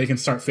to where they can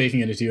start faking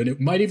it as you. And it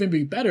might even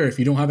be better if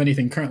you don't have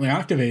anything currently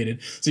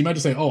activated. So you might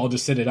just say, oh, I'll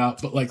just sit it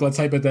out. But like, let's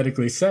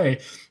hypothetically say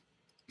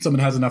someone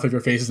has enough of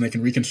your faces and they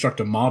can reconstruct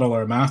a model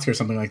or a mask or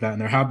something like that.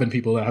 And there have been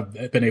people that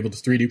have been able to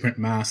 3D print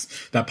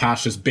masks that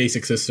pass just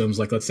basic systems,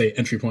 like let's say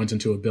entry points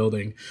into a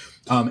building.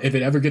 If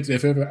it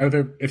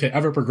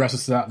ever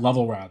progresses to that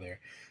level,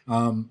 rather,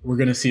 we're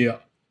going to see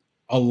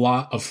a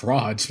lot of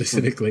fraud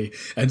specifically.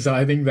 And so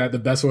I think that the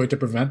best way to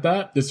prevent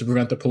that is to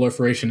prevent the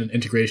proliferation and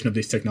integration of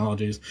these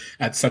technologies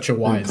at such a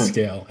wide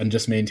scale and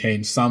just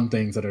maintain some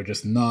things that are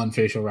just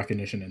non-facial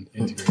recognition and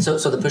integration.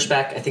 So the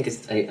pushback, I think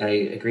I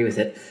agree with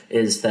it,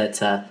 is that,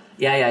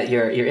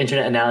 your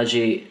internet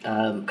analogy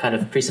kind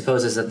of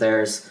presupposes that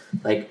there's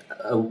like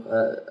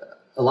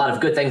a lot of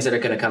good things that are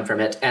going to come from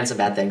it and some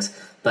bad things.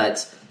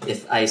 But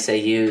if I say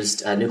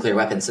used nuclear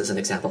weapons as an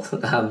example,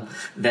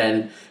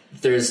 then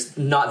there's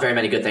not very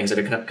many good things that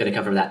are going to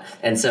come from that.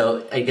 And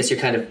so I guess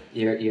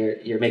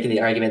you're making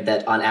the argument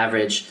that on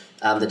average,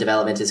 the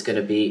development is going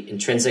to be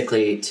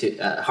intrinsically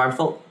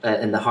harmful,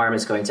 and the harm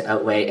is going to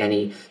outweigh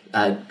any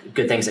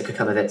good things that could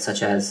come of it,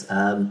 such as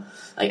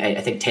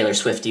I think Taylor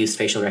Swift used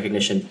facial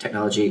recognition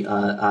technology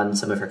on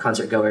some of her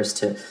concert goers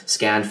to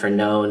scan for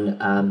known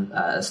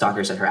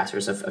stalkers and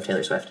harassers of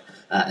Taylor Swift.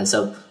 And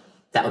so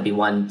that would be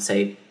one,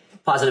 say,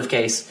 positive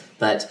case,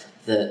 but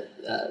the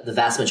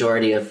vast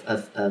majority of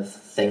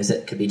things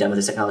that could be done with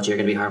this technology are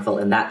going to be harmful,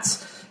 and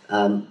that's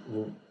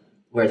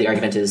where the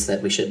argument is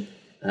that we should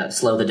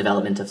slow the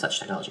development of such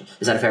technology.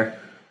 Is that a fair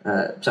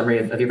summary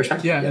of your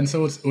perspective? Yeah, and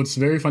so what's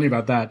very funny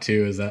about that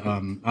too is that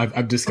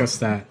I've discussed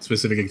that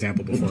specific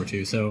example before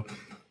too. So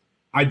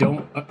I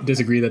don't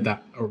disagree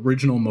that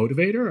original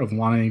motivator of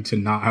wanting to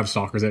not have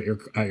stalkers at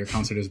your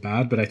concert is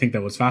bad, but I think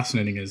that what's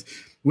fascinating is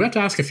we have to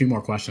ask a few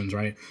more questions,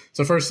 right?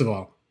 So first of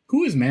all,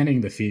 who is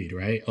manning the feed,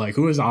 right? Like,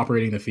 who is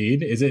operating the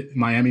feed? Is it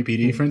Miami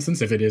PD, for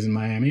instance, if it is in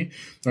Miami,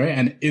 right?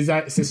 And is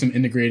that system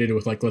integrated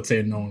with, like, let's say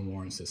a known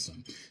warrant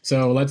system?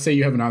 So let's say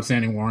you have an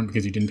outstanding warrant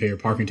because you didn't pay your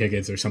parking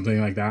tickets or something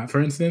like that, for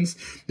instance.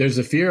 There's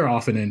a fear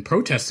often in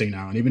protesting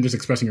now, and even just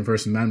expressing your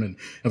First Amendment,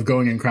 of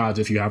going in crowds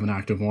if you have an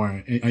active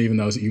warrant, even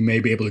though you may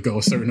be able to go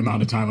a certain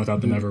amount of time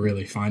without them ever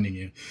really finding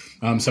you.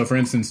 So, for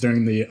instance,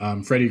 during the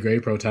Freddie Gray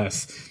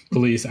protests,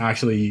 police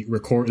actually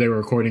they were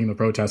recording the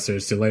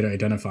protesters to later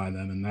identify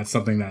them, and that's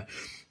something that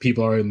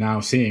people are now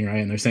seeing, right?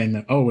 And they're saying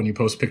that, when you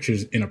post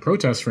pictures in a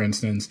protest, for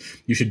instance,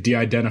 you should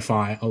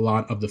de-identify a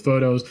lot of the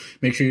photos.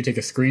 Make sure you take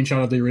a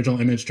screenshot of the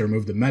original image to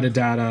remove the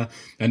metadata,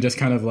 and just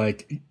kind of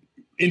like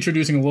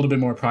introducing a little bit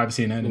more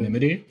privacy and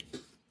anonymity.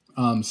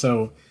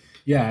 So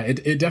yeah,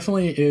 it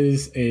definitely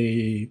is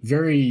a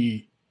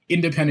very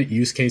independent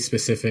use case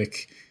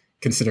specific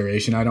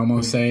consideration. I'd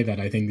almost say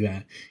that I think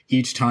that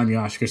each time you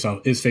ask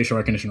yourself, is facial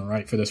recognition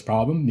right for this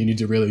problem? You need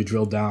to really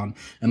drill down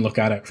and look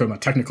at it from a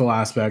technical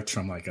aspect,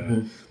 from like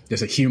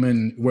there's a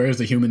human, where's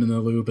the human in the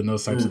loop, and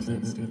those types of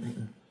things.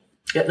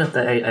 Yeah, no,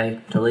 I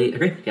totally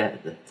agree. Yeah,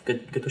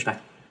 good pushback.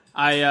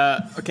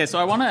 Okay, so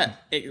I want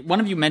to. One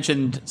of you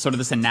mentioned sort of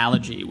this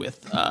analogy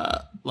with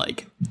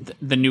like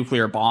the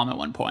nuclear bomb at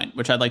one point,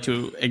 which I'd like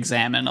to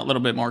examine a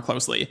little bit more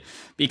closely,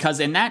 because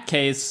in that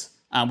case,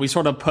 we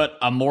sort of put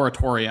a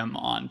moratorium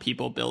on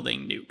people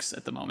building nukes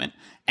at the moment.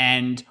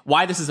 And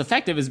why this is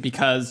effective is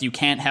because you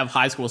can't have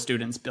high school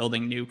students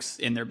building nukes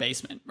in their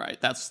basement, right?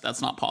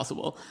 That's not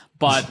possible.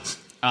 But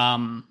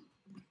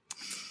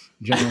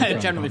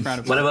Generally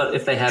frowned upon. What about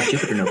if they have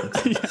Jupyter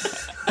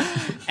notebooks?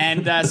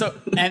 And so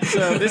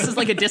this is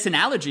like a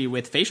disanalogy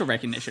with facial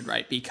recognition,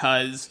 right?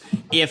 Because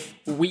if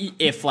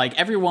like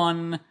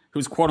everyone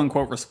who's quote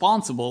unquote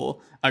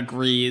responsible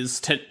agrees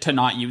to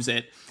not use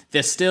it,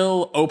 this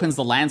still opens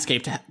the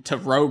landscape to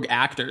rogue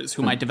actors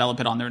who might develop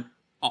it on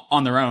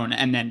their own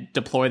and then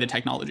deploy the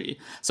technology.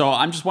 So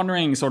I'm just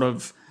wondering, sort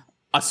of,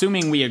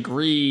 assuming we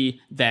agree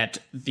that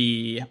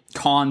the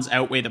cons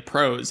outweigh the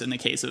pros in the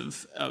case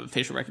of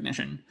facial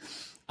recognition,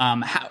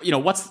 how,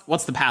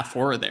 what's the path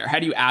forward there? How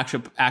do you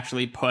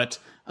actually put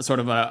a sort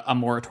of a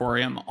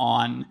moratorium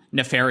on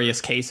nefarious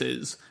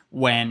cases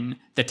when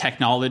the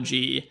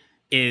technology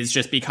is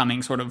just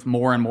becoming sort of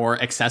more and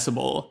more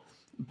accessible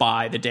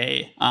by the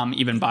day,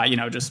 even by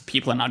just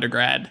people in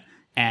undergrad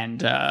and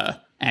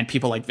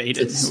people like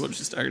Vaden who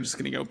are just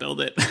going to go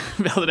build it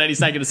any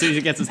second as soon as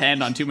he gets his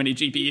hand on too many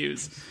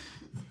GPUs.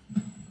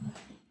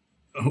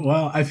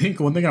 Well, I think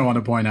one thing I want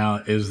to point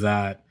out is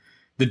that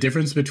the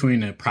difference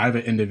between a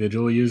private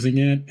individual using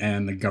it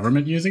and the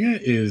government using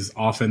it is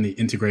often the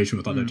integration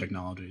with other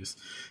technologies.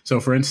 So,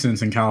 for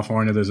instance, in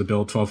California, there's a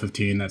Bill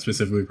 1215 that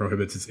specifically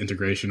prohibits its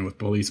integration with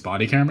police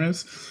body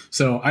cameras.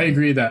 So I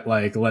agree that,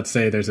 like, let's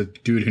say there's a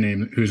dude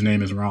whose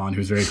name is Ron,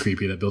 who's very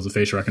creepy, that builds a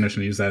facial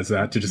recognition and uses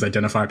that to just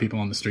identify people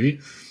on the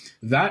street.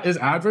 That is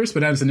adverse,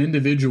 but as an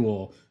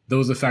individual,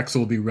 those effects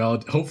will be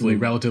hopefully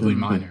relatively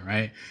minor,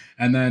 right?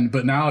 And then,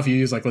 but now if you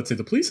use, like, let's say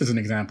the police as an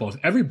example, if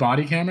every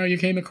body camera you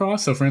came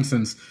across, so for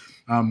instance,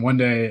 one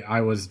day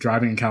I was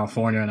driving in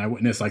California and I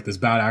witnessed like this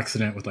bad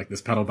accident with like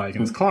this pedal bike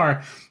in his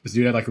car. This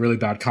dude had like a really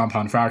bad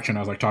compound fracture. And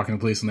I was like talking to the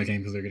police when they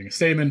came because they're getting a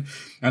statement.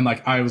 And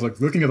like, I was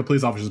like looking at the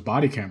police officer's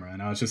body camera and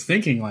I was just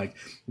thinking like,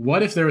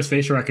 what if there was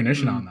facial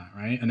recognition on that?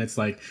 Right. And it's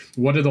like,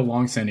 what are the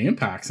long-standing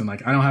impacts? And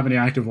like, I don't have any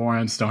active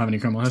warrants, don't have any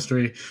criminal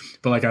history,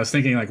 but like, I was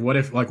thinking like, what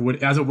if like,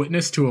 as a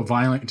witness to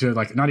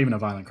not even a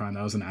violent crime,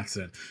 that was an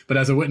accident, but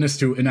as a witness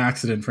to an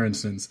accident, for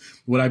instance,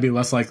 would I be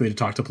less likely to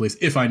talk to police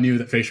if I knew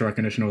that facial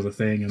recognition was a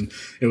thing and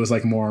it was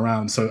like more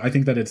around? So I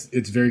think that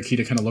it's very key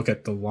to kind of look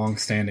at the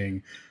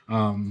long-standing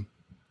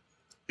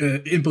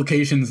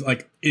implications,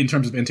 like in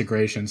terms of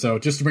integration. So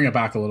just to bring it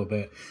back a little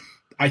bit,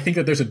 I think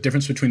that there's a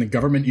difference between the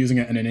government using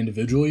it and an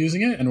individual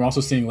using it. And we're also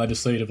seeing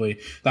legislatively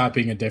that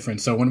being a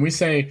difference. So when we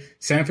say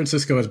San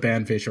Francisco has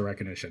banned facial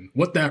recognition,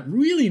 what that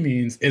really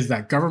means is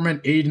that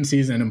government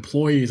agencies and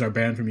employees are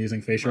banned from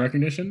using facial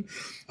recognition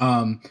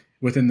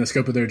within the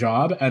scope of their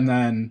job. And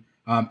then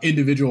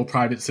individual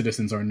private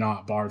citizens are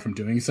not barred from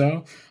doing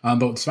so. But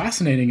what's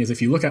fascinating is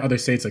if you look at other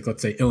states, like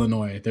let's say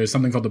Illinois, there's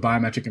something called the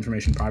Biometric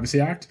Information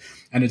Privacy Act,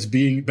 and it's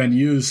been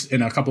used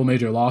in a couple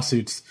major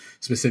lawsuits,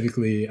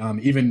 specifically,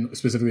 even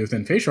specifically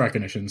within facial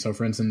recognition. So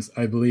for instance,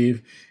 I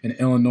believe in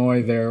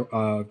Illinois,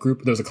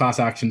 there's a class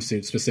action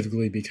suit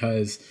specifically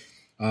because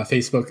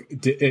Facebook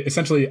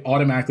essentially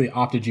automatically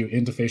opted you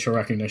into facial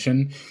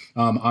recognition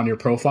on your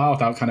profile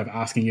without kind of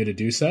asking you to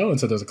do so. And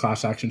so there's a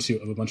class action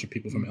suit of a bunch of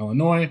people from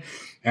Illinois.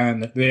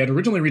 And they had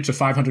originally reached a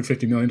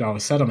 $550 million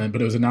settlement,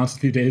 but it was announced a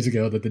few days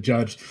ago that the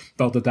judge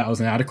felt that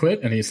was inadequate,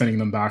 and he's sending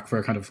them back for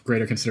a kind of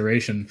greater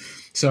consideration.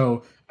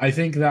 So I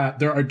think that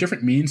there are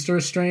different means to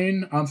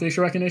restrain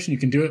facial recognition. You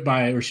can do it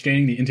by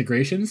restraining the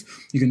integrations.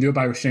 You can do it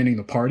by restraining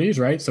the parties,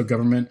 right? So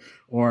government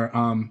or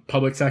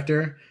public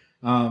sector.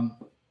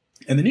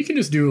 And then you can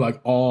just do like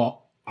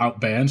all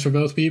out bans for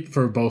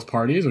both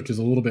parties, which is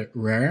a little bit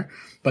rare.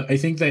 But I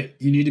think that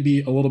you need to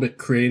be a little bit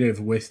creative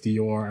with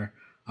your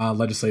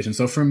legislation.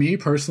 So for me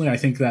personally, I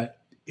think that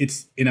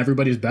it's in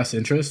everybody's best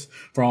interest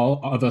for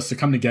all of us to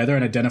come together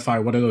and identify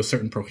what are those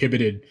certain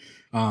prohibited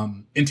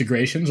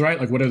integrations, right?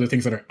 Like what are the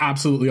things that are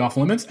absolutely off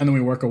limits? And then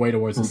we work our way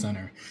towards the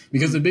center.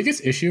 Because the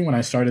biggest issue when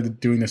I started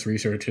doing this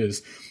research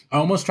is I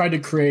almost tried to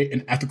create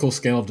an ethical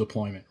scale of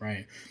deployment,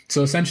 right?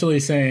 So essentially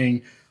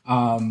saying,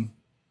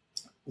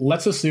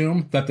 let's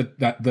assume that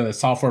the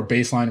software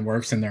baseline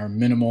works and there are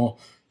minimal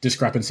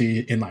discrepancy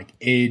in like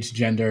age,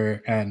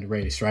 gender, and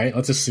race, right?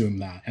 Let's assume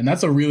that. And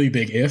that's a really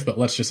big if, but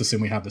let's just assume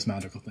we have this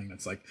magical thing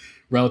that's like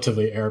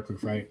relatively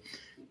error-proof, right?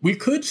 We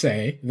could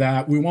say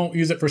that we won't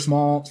use it for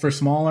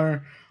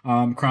smaller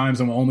crimes,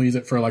 and we'll only use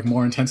it for like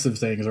more intensive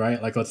things,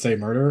 right? Like let's say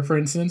murder, for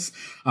instance,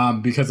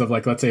 because of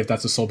like, let's say if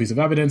that's a sole piece of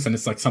evidence and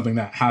it's like something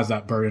that has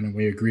that burden and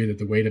we agree that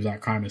the weight of that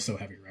crime is so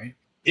heavy, right?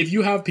 If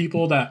you have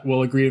people that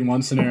will agree in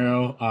one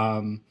scenario,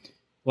 so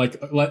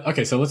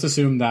let's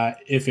assume that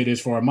if it is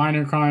for a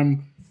minor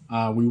crime,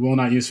 we will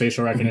not use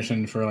facial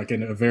recognition. For like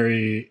in a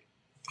very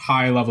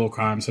high level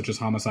crime such as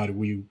homicide,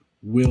 we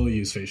will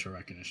use facial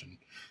recognition.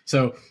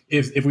 So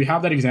if we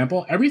have that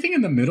example, everything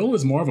in the middle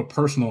is more of a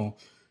personal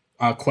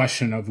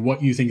question of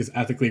what you think is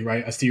ethically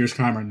right, a serious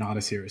crime or not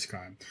a serious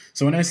crime.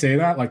 So when I say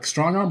that, like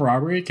strong arm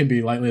robbery can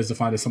be lightly as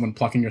defined as someone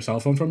plucking your cell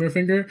phone from your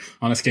finger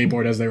on a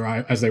skateboard as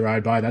they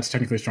ride by. That's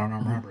technically strong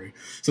arm robbery.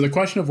 So the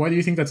question of whether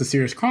you think that's a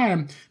serious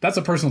crime, that's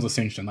a personal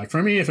distinction. Like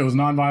for me, if it was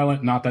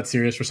nonviolent, not that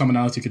serious. For someone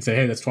else, you could say,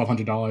 hey, that's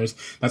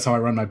 $1,200. That's how I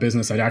run my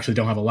business. I actually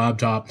don't have a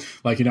laptop.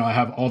 Like, you know, I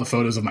have all the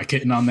photos of my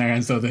kitten on there,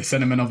 and so the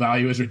sentimental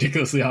value is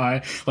ridiculously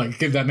high. Like,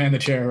 give that man the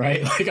chair,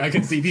 right? Like, I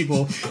could see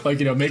people, like,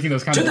 you know, making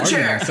those kind of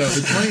arguments. So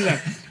it's funny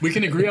that we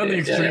can agree on the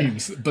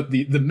extremes, but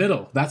the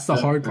middle, that's the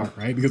hard part,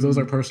 right? Because those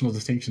are personal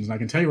distinctions. And I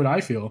can tell you what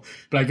I feel,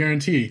 but I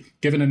guarantee,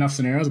 given enough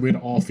scenarios, we'd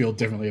all feel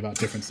differently about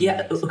different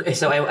scenarios. Yeah, okay,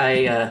 so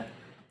I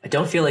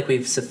don't feel like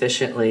we've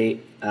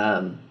sufficiently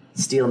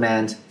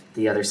steel-manned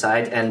the other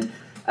side, and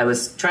I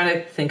was trying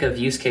to think of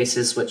use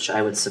cases which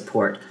I would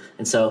support.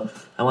 And so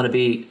I want to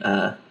be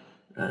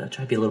try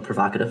to be a little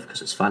provocative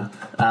because it's fun.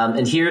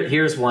 And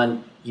here's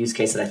one use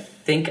case that I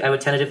think I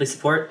would tentatively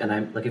support, and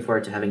I'm looking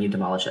forward to having you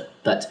demolish it.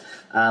 But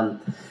I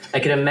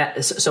could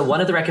imagine. So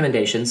one of the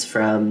recommendations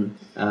from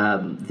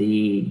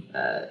the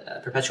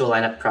Perpetual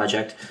Lineup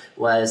project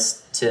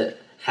was to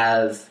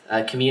have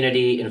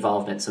community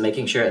involvement. So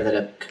making sure that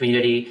a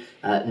community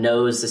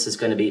knows this is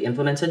going to be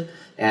implemented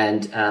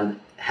and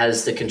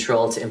has the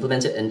control to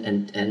implement it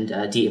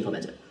and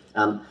de-implement it.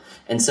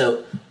 And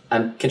so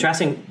I'm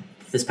contrasting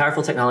this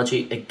powerful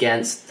technology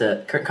against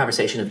the current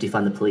conversation of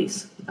defund the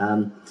police.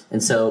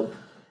 And so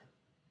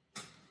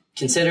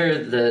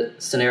consider the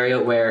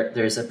scenario where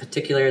there's a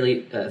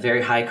particularly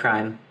very high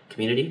crime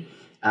community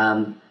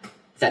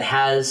that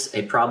has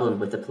a problem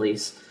with the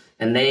police,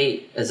 and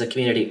they, as a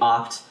community,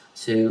 opt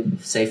to,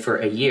 say, for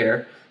a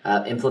year,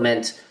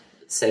 implement,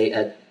 say,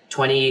 a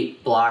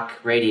 20-block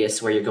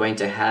radius where you're going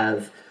to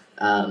have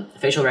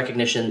facial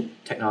recognition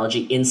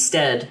technology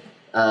instead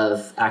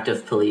of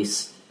active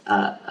police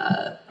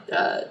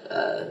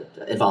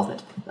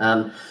involvement.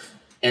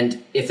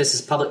 And if this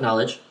is public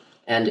knowledge,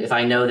 and if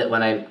I know that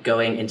when I'm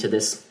going into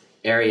this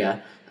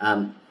area,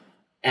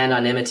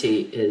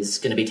 anonymity is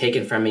going to be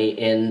taken from me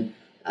in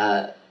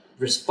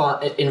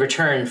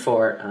return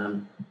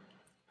for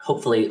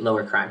hopefully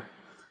lower crime,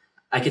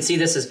 I could see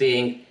this as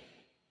being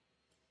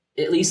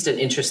at least an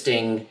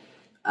interesting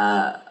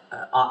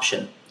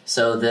option.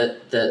 So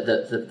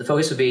the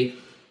focus would be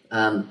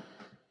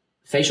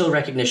facial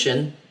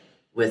recognition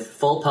with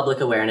full public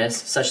awareness,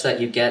 such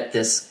that you get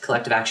this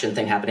collective action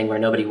thing happening where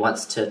nobody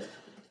wants to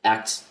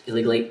act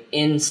illegally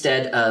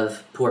instead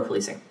of poor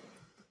policing.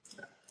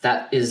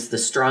 That is the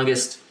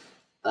strongest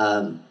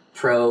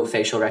pro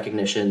facial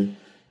recognition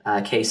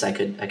case I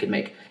could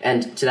make.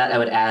 And to that, I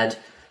would add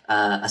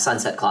a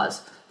sunset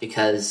clause,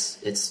 because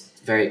it's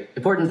very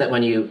important that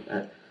when you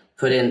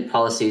put in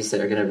policies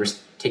that are going to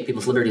take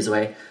people's liberties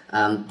away,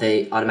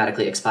 they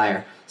automatically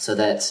expire, so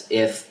that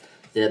if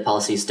the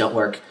policies don't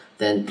work,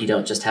 then you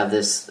don't just have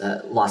this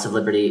loss of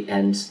liberty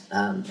and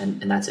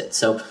that's it.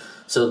 So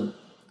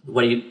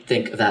what do you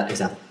think of that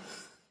example?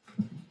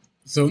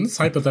 So in this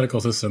hypothetical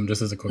system,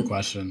 just as a quick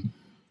question,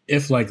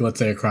 if, like, let's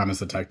say a crime is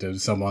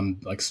detected, someone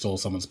like stole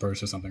someone's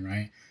purse or something,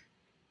 right?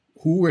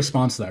 Who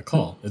responds to that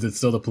call? Is it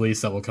still the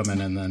police that will come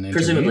in and then intervene?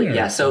 Presumably,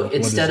 yeah. So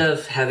instead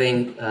of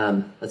having,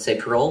 let's say,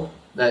 patrol,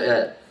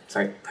 the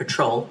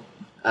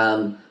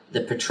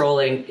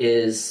patrolling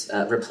is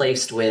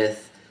replaced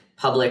with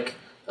public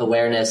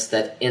awareness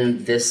that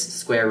in this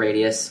square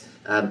radius,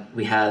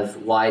 we have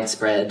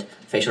widespread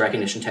facial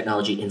recognition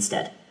technology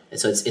instead. And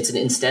so it's an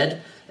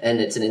instead, and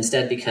it's an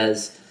instead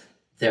because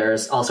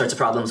there's all sorts of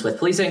problems with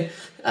policing,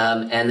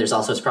 and there's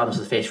all sorts of problems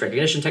with facial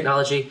recognition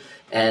technology,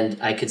 and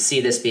I could see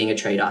this being a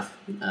trade-off,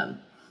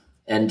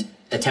 and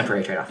a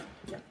temporary trade-off.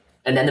 Yeah.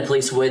 And then the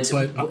police would,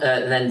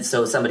 then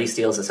so somebody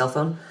steals a cell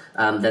phone,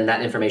 then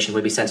that information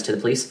would be sent to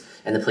the police,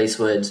 and the police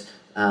would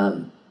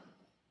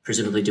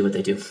presumably do what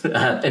they do.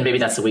 And maybe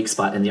that's the weak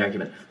spot in the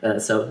argument.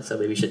 So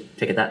maybe we should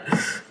pick at that.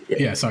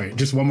 Yeah, sorry.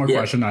 Just one more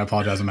question. I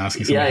apologize. I'm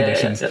asking so many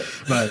conditions.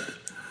 But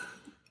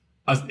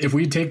if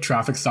we take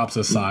traffic stops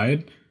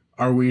aside,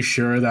 are we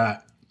sure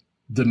that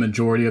the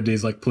majority of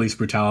these, like, police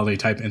brutality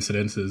type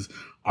incidences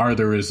are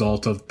the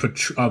result of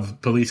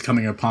police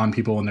coming upon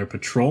people when they're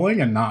patrolling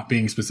and not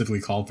being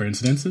specifically called for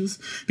incidences?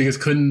 Because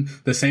couldn't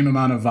the same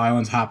amount of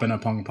violence happen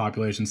upon the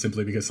population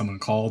simply because someone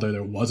called or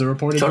there was a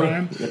reported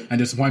crime? And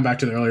just point back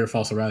to the earlier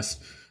false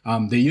arrest,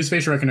 they used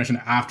facial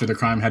recognition after the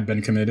crime had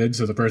been committed.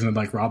 So the person had,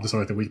 like, robbed the store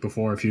like the week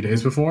before, a few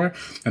days before,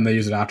 and they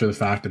used it after the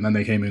fact, and then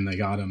they came in and they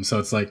got him. So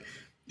it's like,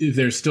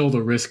 there's still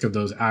the risk of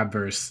those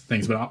adverse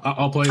things, but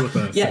I'll play with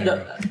the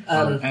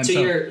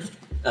scenario.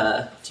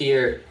 To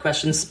your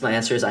questions, my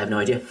answer is I have no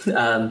idea.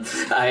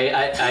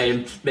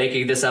 I'm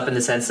making this up in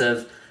the sense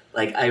of,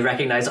 like, I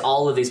recognize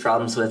all of these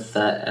problems with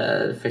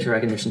facial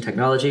recognition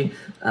technology,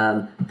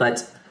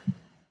 but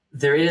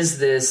there is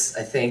this,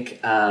 I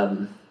think,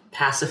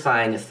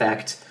 pacifying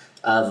effect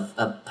of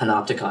a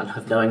panopticon,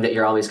 of knowing that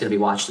you're always going to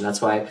be watched, and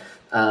that's why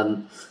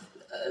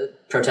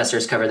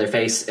protesters cover their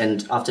face,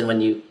 and often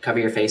when you cover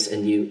your face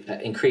and you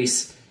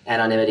increase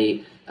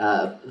anonymity,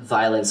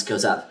 violence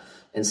goes up.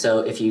 And so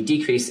if you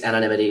decrease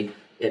anonymity,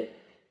 it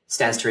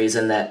stands to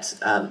reason that,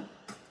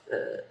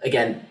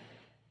 again,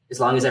 as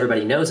long as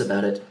everybody knows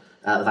about it,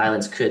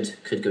 violence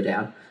could go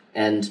down.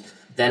 And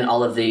then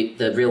all of the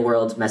real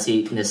world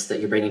messiness that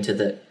you're bringing to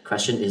the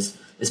question is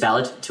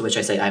valid, to which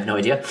I say I have no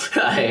idea.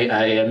 I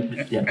am,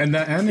 yeah. And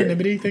the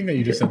anonymity thing that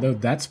you just said, though,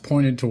 that's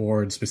pointed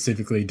towards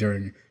specifically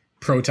during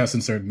protests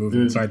and certain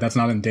movements, right? That's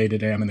not in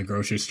day-to-day. I'm in the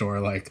grocery store,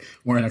 like,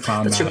 wearing a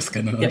clown mask,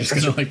 and then I'm just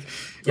gonna,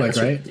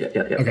 right? Yeah,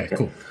 okay,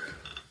 cool.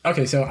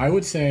 Okay, so I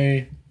would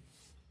say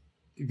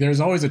there's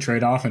always a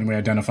trade-off, and we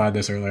identified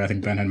this earlier. I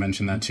think Ben had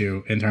mentioned that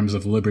too, in terms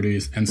of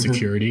liberties and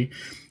security.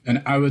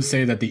 And I would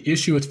say that the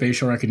issue with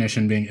facial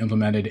recognition being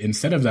implemented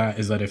instead of that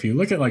is that if you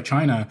look at like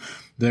China,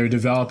 they're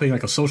developing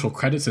like a social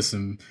credit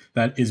system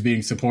that is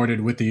being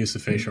supported with the use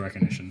of facial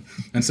recognition.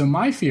 And so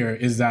my fear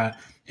is that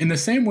in the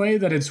same way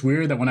that it's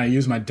weird that when I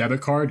use my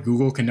debit card,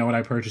 Google can know what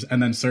I purchased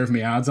and then serve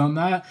me ads on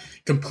that,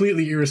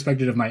 completely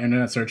irrespective of my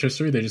internet search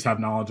history, they just have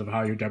knowledge of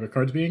how your debit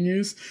card's being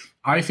used.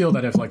 I feel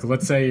that if, like,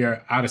 let's say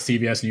you're at a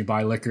CVS and you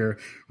buy liquor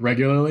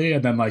regularly,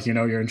 and then, like, you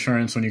know, your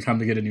insurance, when you come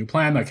to get a new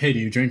plan, like, hey, do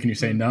you drink? And you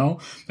say no.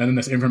 And then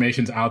this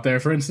information's out there,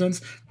 for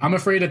instance. I'm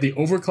afraid that the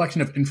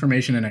overcollection of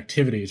information and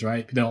activities,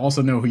 right? They'll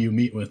also know who you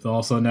meet with. They'll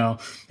also know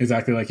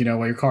exactly, like, you know,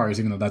 what your car is,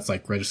 even though that's,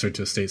 like, registered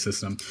to a state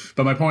system.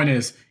 But my point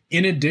is,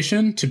 in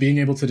addition to being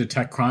able to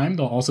detect crime,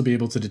 they'll also be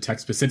able to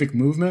detect specific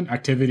movement,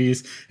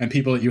 activities, and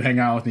people that you hang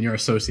out with in your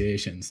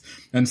associations.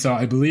 And so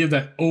I believe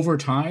that over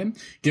time,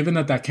 given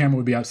that that camera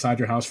would be outside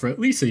your house for at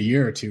least a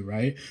year or two,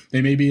 right?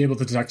 They may be able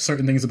to detect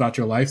certain things about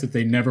your life that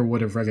they never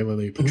would have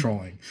regularly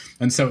patrolling.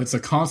 And so it's a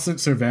constant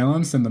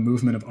surveillance and the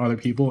movement of other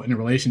people in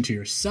relation to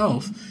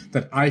yourself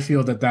that I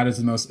feel that that is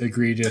the most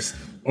egregious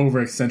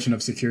overextension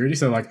of security.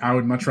 So, like, I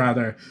would much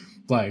rather,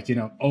 like, you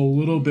know, a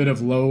little bit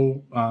of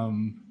low,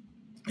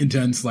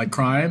 intense, like,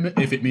 crime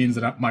if it means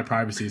that my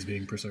privacy is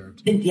being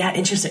preserved. Yeah,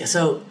 interesting.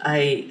 So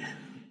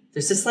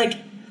there's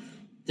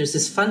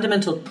this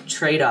fundamental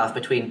trade-off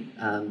between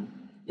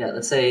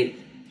let's say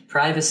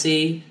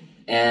privacy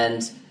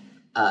and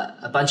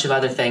a bunch of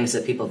other things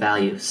that people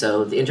value.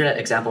 So the internet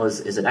example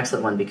is an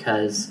excellent one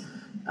because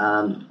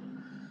of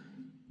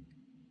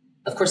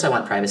course I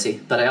want privacy,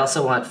 but I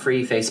also want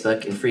free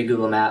Facebook and free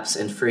Google Maps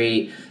and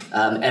free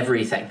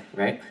everything,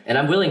 right? And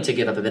I'm willing to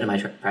give up a bit of my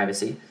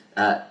privacy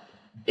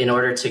in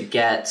order to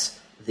get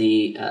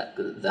the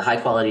high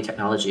quality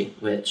technology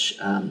which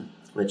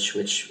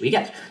we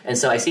get. And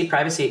so I see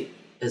privacy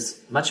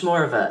as much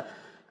more of a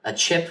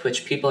chip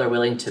which people are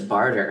willing to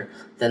barter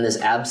than this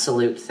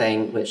absolute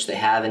thing which they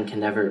have and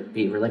can never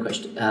be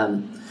relinquished.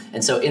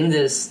 And so in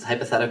this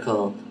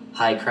hypothetical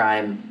high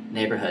crime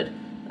neighborhood,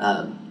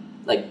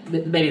 like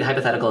maybe the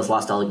hypothetical has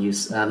lost all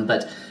use,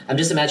 but I'm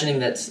just imagining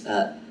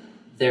that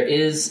there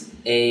is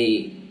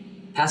a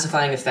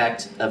pacifying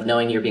effect of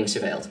knowing you're being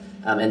surveilled.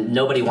 And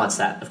nobody wants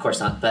that, of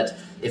course not. But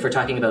if we're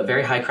talking about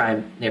very high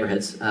crime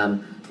neighborhoods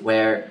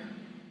where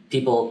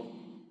people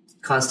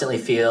constantly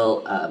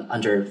feel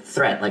under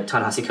threat, like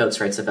Ta-Nehisi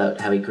Coates writes about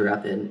how he grew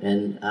up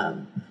in I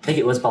think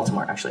it was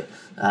Baltimore, actually.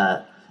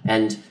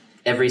 And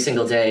every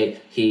single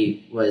day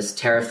he was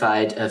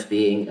terrified of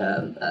being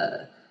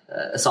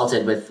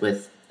assaulted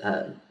with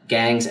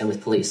gangs and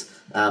with police.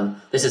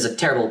 This is a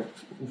terrible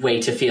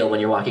way to feel when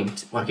you're walking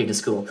to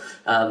school.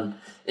 And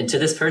to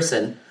this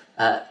person,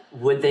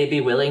 would they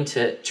be willing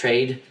to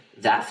trade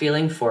that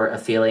feeling for a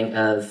feeling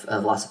of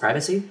loss of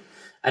privacy?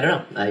 I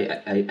don't know.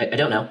 I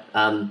don't know.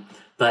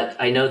 But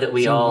I know that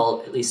we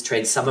all at least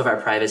trade some of our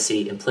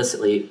privacy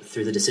implicitly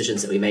through the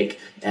decisions that we make,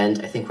 and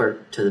I think we're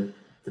to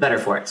the better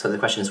for it. So the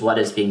question is, what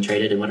is being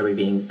traded and what are we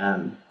being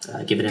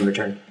given in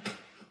return?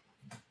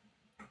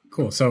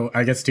 Cool. So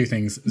I guess two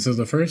things. So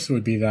the first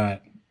would be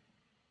that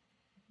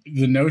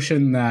the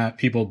notion that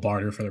people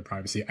barter for their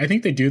privacy. I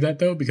think they do that,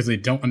 though, because they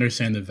don't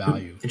understand the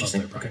value of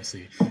their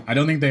privacy. Okay. I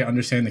don't think they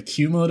understand the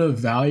cumulative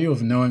value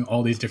of knowing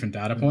all these different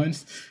data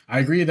points. I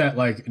agree that,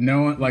 like,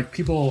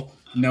 people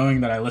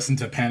knowing that I listened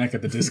to Panic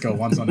at the Disco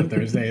once on a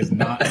Thursday is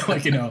not,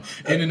 like, you know,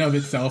 in and of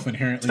itself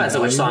inherently depends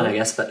on which song, I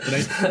guess, but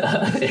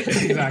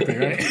exactly,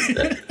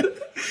 right?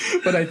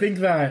 But I think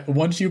that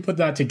once you put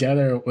that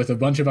together with a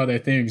bunch of other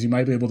things, you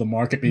might be able to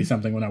market me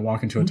something when I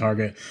walk into a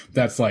Target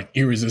that's, like,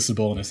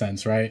 irresistible in a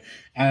sense, right?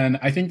 And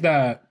I think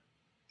that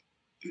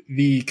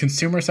the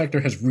consumer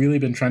sector has really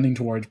been trending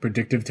towards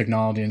predictive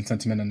technology and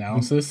sentiment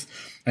analysis.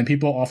 And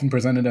people often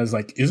present it as,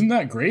 like, isn't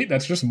that great?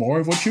 That's just more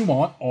of what you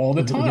want all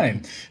the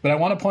time. But I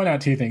want to point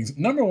out two things.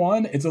 Number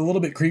one, it's a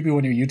little bit creepy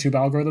when your YouTube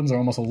algorithms are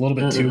almost a little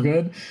bit too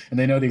good and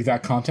they know the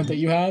exact content that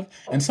you have.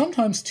 And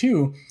sometimes,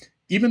 too,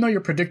 even though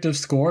your predictive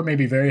score may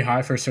be very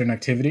high for a certain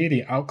activity,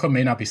 the outcome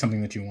may not be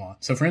something that you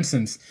want. So, for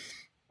instance,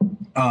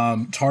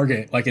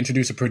 target, like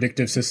introduce a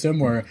predictive system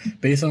where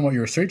based on what you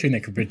were searching, they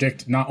could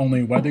predict not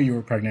only whether you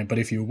were pregnant, but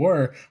if you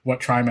were, what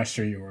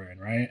trimester you were in,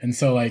 right? And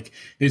so like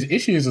there's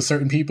issues with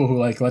certain people who,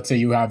 like, let's say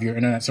you have your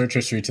internet search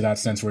history to that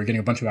sense where you're getting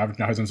a bunch of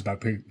advertisements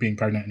about being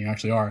pregnant and you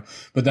actually are,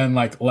 but then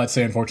like, let's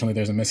say unfortunately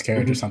there's a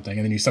miscarriage or something,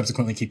 and then you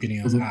subsequently keep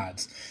getting those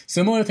ads.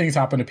 Similar things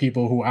happen to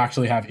people who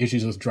actually have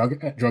issues with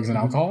drugs and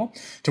alcohol,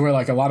 to where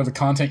like a lot of the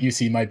content you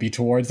see might be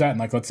towards that. And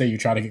like, let's say you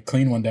try to get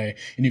clean one day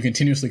and you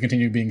continuously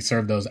continue being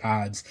served those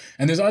ads.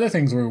 And there's other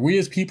things where we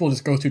as people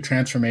just go through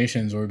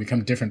transformations where we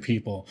become different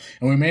people,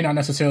 and we may not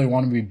necessarily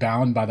want to be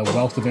bound by the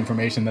wealth of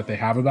information that they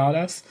have about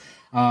us.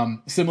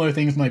 Similar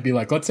things might be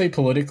like, let's say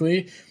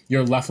politically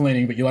you're left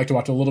leaning, but you like to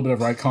watch a little bit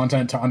of right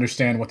content to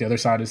understand what the other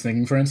side is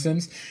thinking, for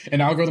instance. An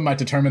algorithm might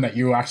determine that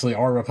you actually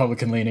are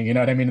Republican leaning, you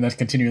know what I mean? And that's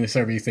continually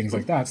serve you things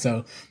like that.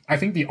 So I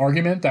think the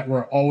argument that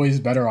we're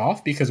always better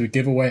off because we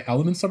give away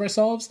elements of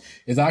ourselves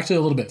is actually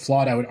a little bit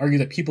flawed. I would argue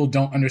that people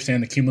don't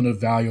understand the cumulative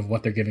value of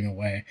what they're giving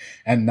away.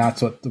 And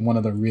that's what one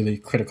of the really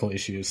critical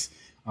issues,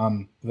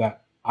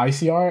 that I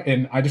see are.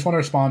 And I just want to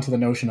respond to the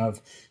notion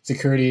of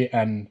security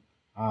and,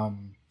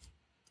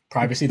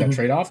 privacy, that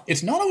trade-off.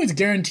 It's not always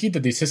guaranteed that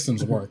these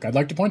systems work. I'd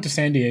like to point to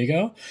San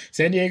Diego.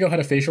 San Diego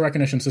had a facial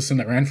recognition system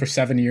that ran for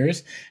 7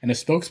 years, and a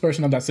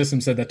spokesperson of that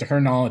system said that to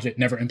her knowledge, it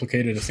never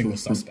implicated a single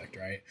suspect,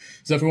 right?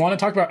 So if we want to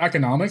talk about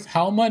economics,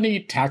 how many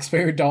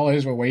taxpayer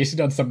dollars were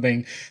wasted on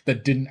something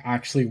that didn't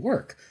actually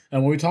work?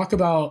 And when we talk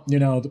about, you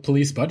know, the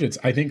police budgets,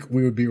 I think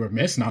we would be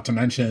remiss not to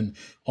mention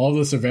all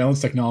the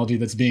surveillance technology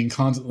that's being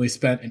constantly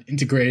spent and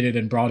integrated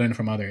and brought in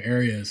from other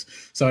areas.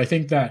 So I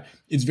think that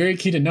it's very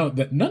key to note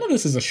that none of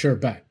this is a sure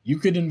bet. You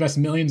could invest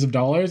millions of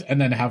dollars and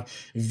then have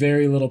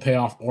very little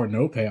payoff or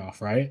no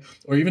payoff, right?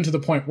 Or even to the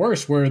point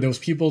worse, where those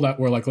people that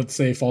were, like, let's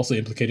say falsely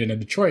implicated in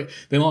Detroit,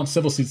 they launched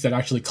civil suits that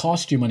actually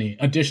cost you money,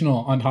 additional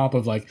on top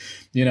of, like,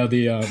 you know,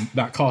 the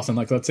that cost. And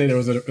like, let's say there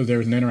was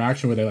an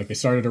interaction where they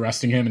started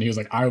arresting him, and he was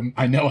like,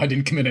 I know I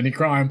didn't commit any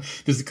crime.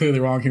 This is clearly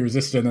wrong. He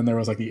resisted, and then there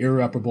was like the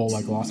irreparable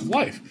like loss of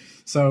life.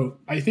 So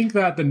I think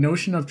that the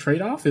notion of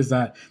trade-off is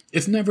that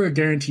it's never a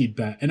guaranteed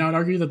bet. And I would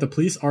argue that the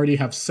police already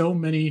have so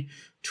many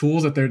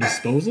tools at their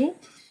disposal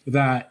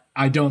that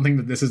I don't think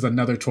that this is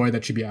another toy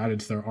that should be added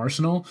to their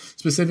arsenal.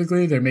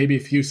 Specifically, there may be a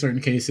few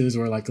certain cases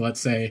where, like, let's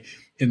say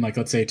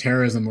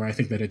terrorism, where I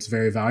think that it's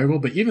very valuable.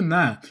 But even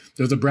that,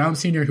 there's a Brown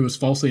senior who was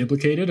falsely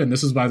implicated, and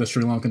this was by the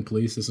Sri Lankan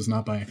police. This is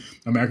not by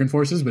American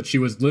forces, but she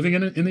was living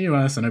in the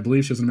U.S., and I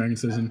believe she was an American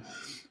citizen,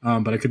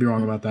 but I could be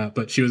wrong about that.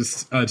 But she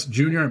was a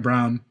junior at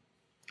Brown,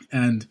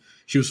 and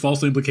she was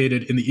falsely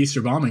implicated in the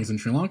Easter bombings in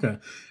Sri Lanka,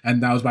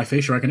 and that was by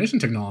facial recognition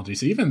technology.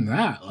 So even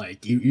that,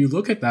 like, you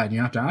look at that and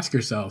you have to ask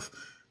yourself,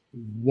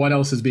 what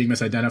else is being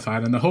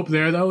misidentified? And the hope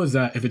there, though, is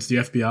that if it's the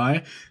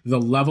FBI, the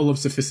level of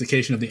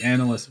sophistication of the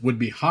analysts would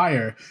be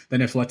higher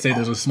than if, let's say,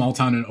 there's a small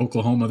town in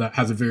Oklahoma that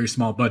has a very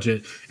small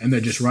budget and they're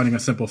just running a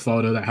simple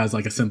photo that has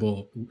like a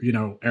simple, you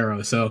know,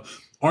 arrow. So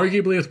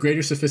arguably with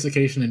greater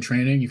sophistication and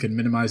training, you can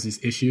minimize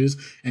these issues.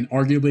 And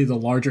arguably the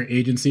larger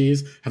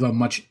agencies have a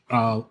much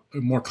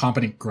more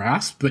competent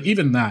grasp. But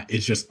even that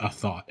is just a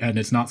thought. And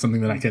it's not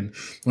something that I can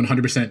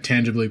 100%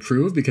 tangibly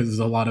prove, because there's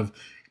a lot of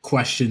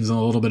questions and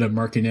a little bit of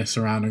murkiness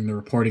surrounding the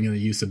reporting and the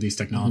use of these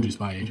technologies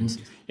by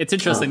agencies. It's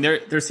interesting.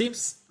 There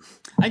seems,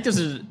 I think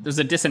there's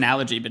a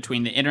disanalogy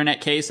between the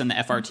internet case and the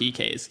FRT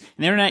case.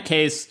 In the internet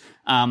case,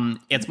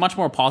 it's much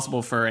more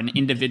possible for an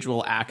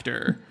individual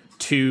actor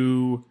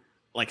to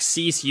like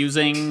cease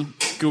using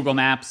Google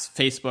Maps,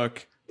 Facebook,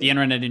 the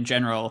internet in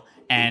general,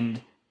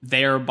 and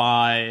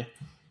thereby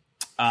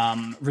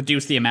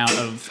reduce the amount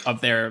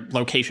of their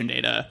location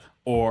data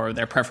or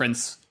their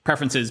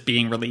preferences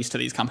being released to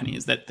these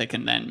companies that they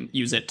can then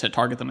use it to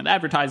target them with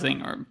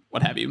advertising or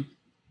what have you.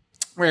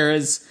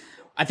 Whereas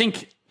I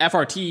think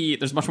FRT,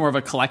 there's much more of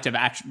a collective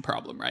action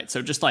problem, right?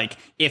 So just like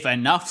if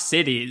enough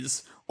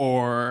cities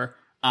or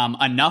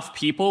enough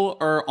people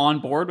are on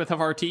board with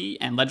FRT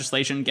and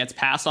legislation gets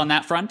passed on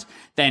that front,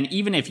 then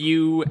even if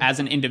you as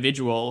an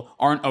individual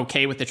aren't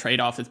okay with the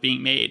trade-off that's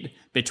being made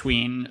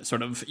between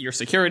sort of your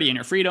security and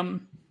your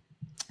freedom,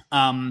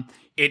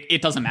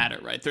 it doesn't matter,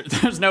 right?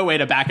 There's no way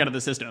to back out of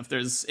the system.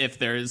 If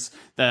there's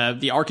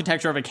the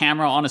architecture of a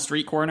camera on a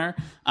street corner,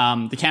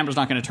 the camera's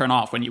not going to turn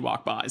off when you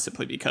walk by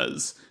simply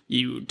because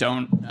you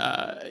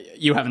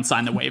haven't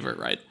signed the waiver,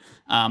 right?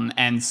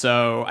 And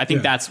so I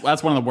think that's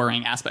one of the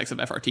worrying aspects of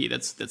FRT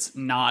that's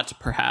not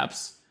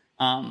perhaps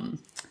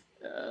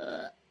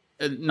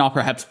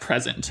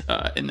present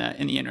in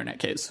the internet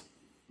case.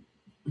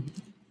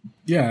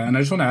 Yeah, and I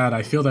just want to add,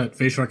 I feel that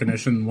facial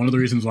recognition, one of the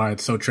reasons why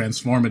it's so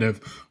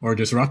transformative or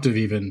disruptive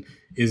even,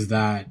 is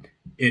that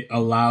it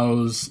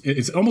almost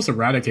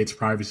eradicates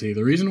privacy.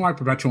 The reason why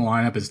perpetual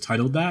lineup is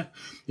titled that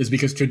is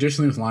because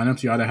traditionally with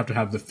lineups, you either have to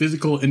have the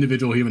physical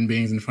individual human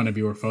beings in front of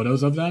you or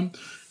photos of them.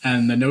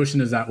 And the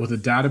notion is that with a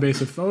database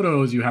of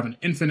photos, you have an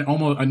infinite,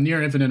 almost a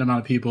near infinite amount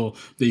of people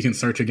that you can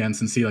search against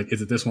and see, like,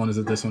 is it this one? Is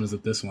it this one? Is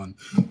it this one?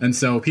 And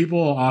so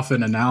people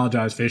often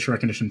analogize facial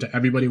recognition to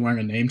everybody wearing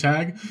a name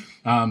tag,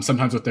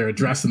 sometimes with their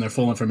address and their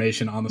full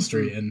information on the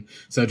street. And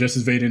so just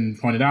as Vaden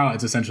pointed out,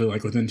 it's essentially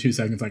like within 2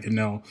 seconds, I can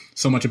know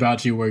so much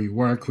about you, where you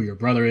work, who your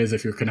brother is,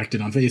 if you're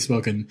connected on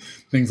Facebook and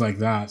things like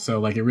that. So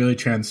like it really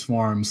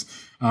transforms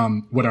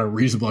what our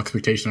reasonable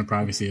expectation of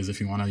privacy is,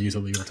 if you want to use a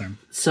legal term.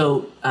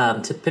 So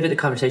to pivot the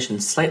conversation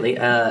slightly,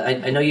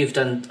 I know you've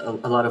done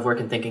a lot of work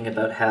in thinking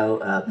about how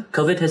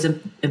COVID has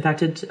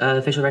impacted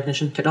facial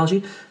recognition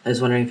technology. I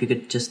was wondering if you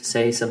could just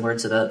say some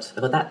words about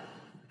that,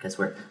 because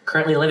we're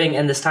currently living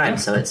in this time,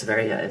 so it's a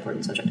very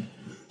important subject.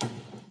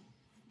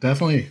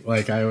 Definitely.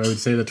 Like I would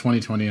say that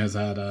 2020 has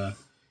had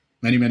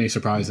many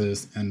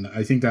surprises, and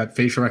I think that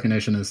facial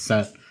recognition is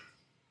set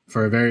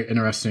for a very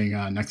interesting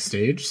next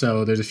stage.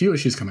 So there's a few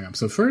issues coming up.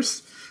 So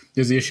first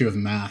is the issue of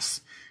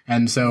masks.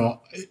 And so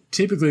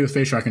typically with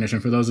facial recognition,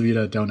 for those of you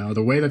that don't know,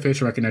 the way that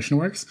facial recognition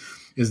works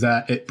is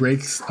that it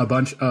breaks a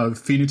bunch of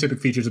phenotypic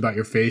features about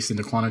your face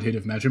into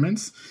quantitative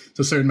measurements.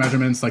 So certain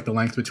measurements like the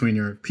length between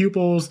your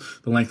pupils,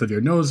 the length of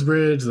your nose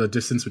bridge, the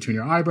distance between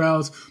your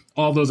eyebrows,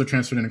 all of those are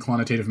transferred into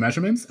quantitative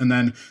measurements. And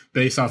then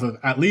based off of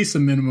at least a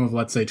minimum of,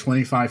 let's say,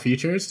 25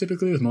 features,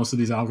 typically with most of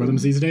these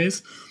algorithms these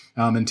days,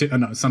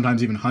 and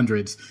sometimes even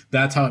hundreds,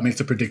 that's how it makes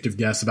a predictive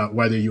guess about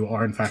whether you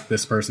are in fact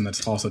this person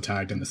that's also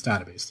tagged in this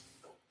database.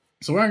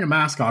 So wearing a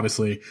mask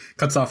obviously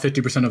cuts off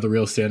 50% of the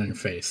real estate on your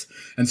face.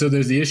 And so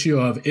there's the issue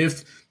of,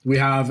 if we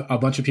have a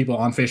bunch of people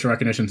on facial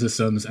recognition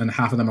systems and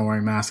half of them are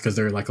wearing masks because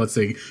they're, like, let's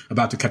say,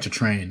 about to catch a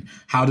train,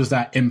 how does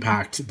that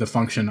impact the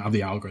function of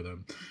the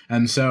algorithm?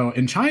 And so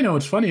in China,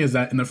 what's funny is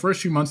that in the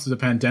first few months of the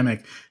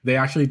pandemic, they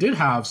actually did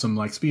have some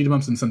like speed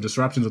bumps and some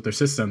disruptions with their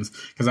systems,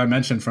 because I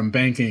mentioned from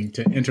banking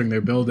to entering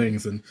their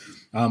buildings and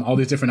all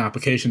these different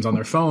applications on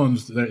their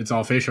phones, it's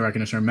all facial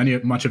recognition, or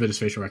much of it is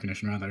facial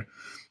recognition rather.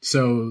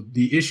 So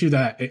the issue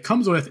that it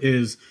comes with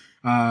is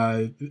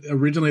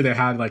originally they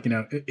had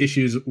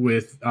issues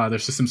with their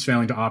systems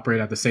failing to operate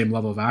at the same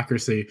level of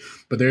accuracy,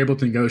 but they're able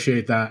to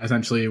negotiate that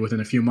essentially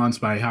within a few months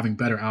by having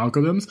better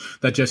algorithms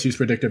that just use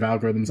predictive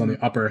algorithms on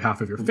the upper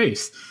half of your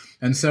face.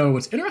 And so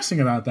what's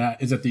interesting about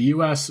that is that the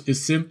US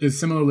is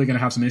similarly going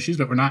to have some issues,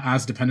 but we're not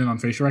as dependent on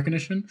facial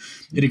recognition.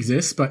 It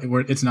exists, but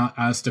it's not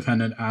as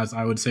dependent as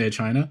I would say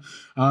China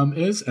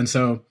is. And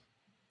so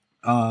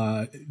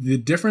the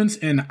difference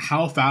in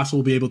how fast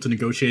we'll be able to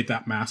negotiate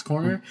that mask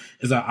corner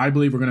is that I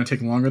believe we're going to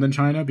take longer than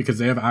China, because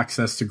they have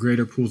access to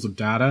greater pools of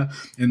data,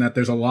 and that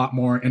there's a lot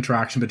more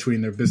interaction between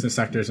their business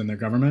sectors and their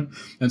government.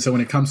 And so when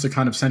it comes to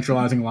kind of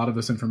centralizing a lot of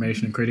this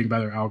information and creating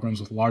better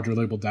algorithms with larger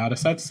labeled data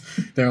sets,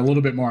 they're a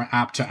little bit more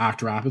apt to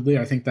act rapidly.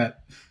 I think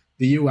that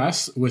the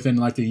US, within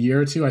like a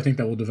year or two, I think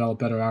that will develop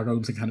better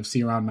algorithms and kind of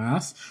see around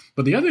masks.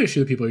 But the other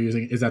issue that people are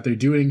using is that they're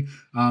doing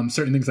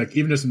certain things, like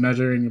even just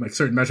measuring like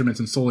certain measurements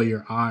in solely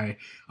your eye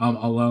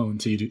alone.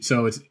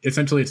 So it's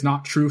essentially, it's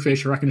not true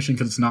facial recognition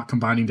because it's not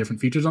combining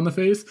different features on the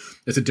face.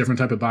 It's a different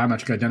type of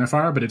biometric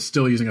identifier, but it's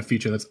still using a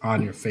feature that's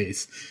on your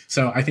face.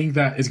 So I think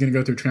that is going to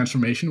go through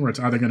transformation where it's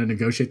either going to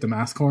negotiate the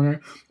mask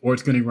corner or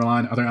it's going to rely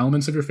on other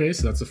elements of your face.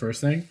 So that's the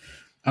first thing.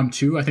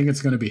 Two, I think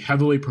it's going to be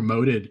heavily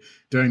promoted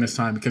during this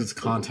time because it's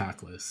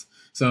contactless.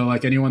 So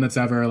like anyone that's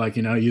ever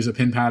use a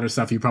pin pad or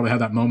stuff, you probably have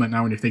that moment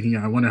now when you're thinking,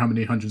 I wonder how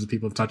many hundreds of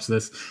people have touched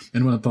this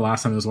and when the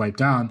last time it was wiped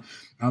down.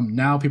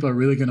 Now people are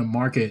really going to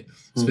market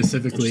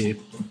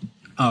specifically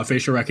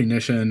facial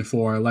recognition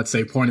for, let's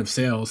say, point of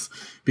sales,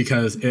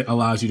 because it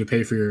allows you to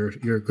pay for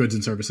your goods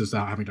and services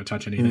without having to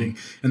touch anything.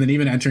 And then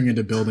even entering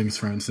into buildings,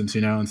 for instance,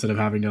 instead of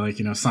having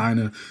to sign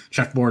a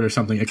checkboard or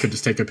something, it could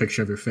just take a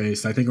picture of your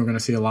face. I think we're going to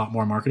see a lot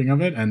more marketing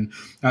of it. And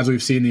as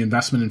we've seen, the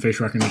investment in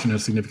facial recognition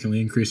has significantly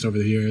increased over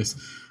the years.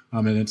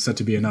 And it's set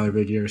to be another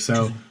big year.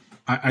 So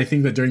I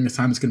think that during this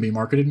time, it's going to be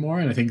marketed more.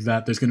 And I think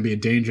that there's going to be a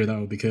danger,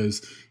 though,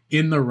 because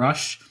in the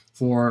rush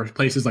for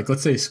places like,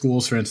 let's say,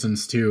 schools, for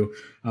instance, to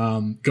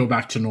go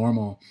back to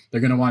normal, they're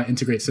going to want to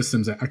integrate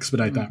systems that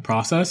expedite that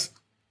process.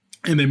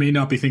 And they may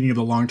not be thinking of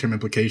the long-term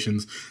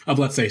implications of,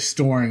 let's say,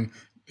 storing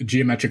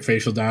geometric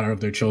facial data of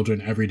their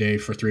children every day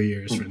for 3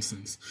 years, for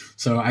instance.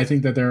 So I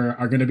think that there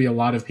are going to be a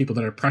lot of people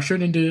that are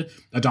pressured into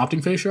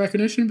adopting facial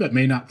recognition, but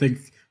may not think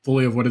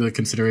fully of what are the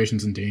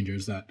considerations and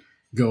dangers that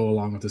go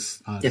along with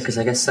this. Because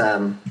I guess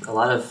a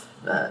lot of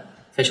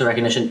facial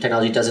recognition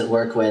technology doesn't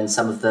work when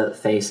some of the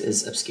face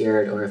is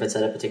obscured or if it's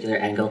at a particular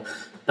angle.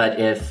 But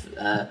if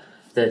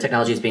the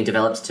technology is being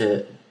developed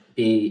to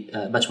be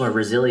much more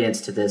resilient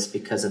to this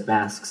because of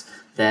masks,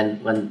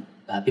 then when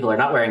people are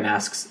not wearing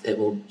masks, it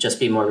will just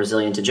be more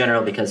resilient in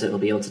general because it will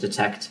be able to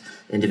detect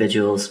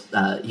individuals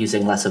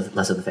using less of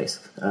the face.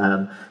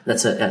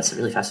 That's a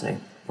really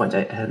fascinating point.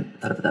 I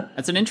hadn't thought about that.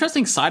 It's an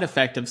interesting side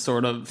effect of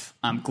sort of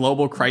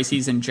global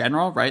crises in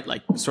general, right?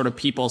 Like sort of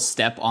people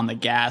step on the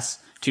gas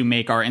to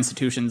make our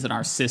institutions and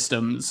our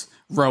systems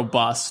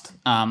robust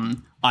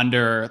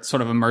under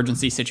sort of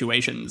emergency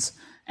situations.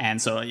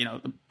 And so,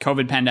 the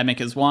COVID pandemic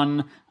is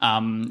one,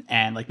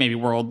 and like maybe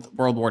World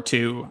War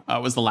II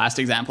was the last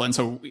example. And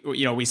so,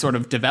 we sort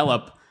of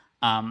develop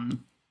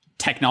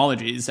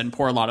technologies and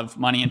pour a lot of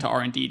money into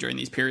R&D during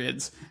these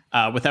periods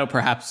without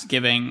perhaps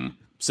giving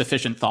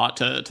sufficient thought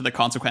to the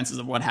consequences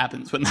of what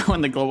happens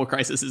when the global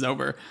crisis is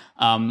over.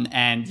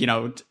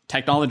 And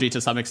technology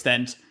to some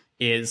extent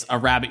is a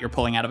rabbit you're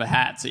pulling out of a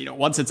hat. So,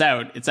 once it's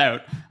out,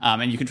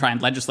 and you can try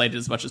and legislate it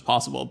as much as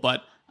possible.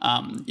 But,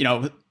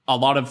 a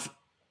lot of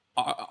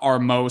our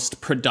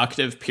most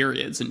productive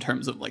periods in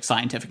terms of like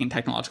scientific and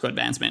technological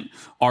advancement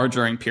are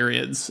during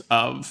periods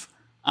of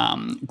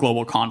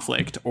global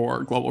conflict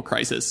or global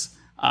crisis.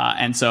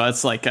 And so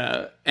it's like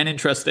an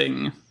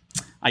interesting,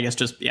 I guess,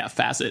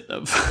 facet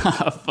of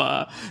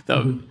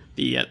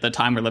the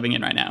time we're living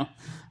in right now.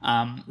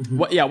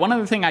 One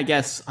other thing I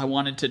guess I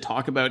wanted to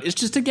talk about is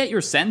just to get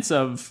your sense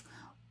of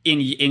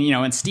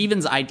in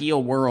Stephen's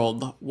ideal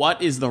world,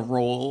 what is the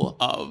role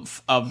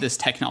of this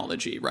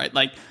technology, right?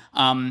 Like,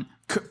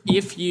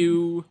 if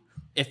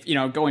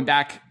going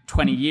back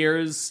 20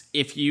 years,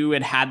 if you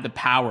had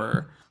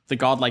the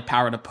godlike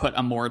power to put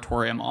a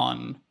moratorium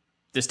on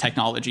this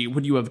technology,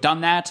 would you have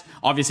done that?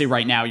 Obviously,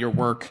 right now, your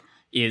work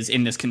is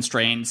in this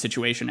constrained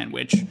situation in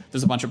which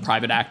there's a bunch of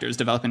private actors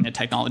developing the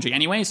technology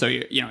anyway. So,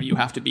 you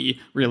have to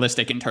be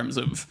realistic in terms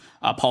of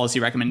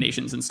policy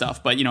recommendations and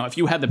stuff. But, if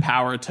you had the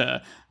power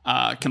to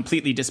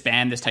completely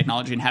disband this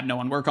technology and have no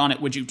one work on it,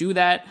 would you do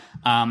that?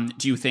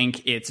 Do you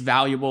think it's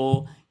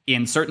valuable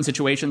in certain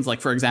situations,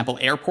 like, for example,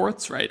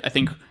 airports, right? I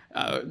think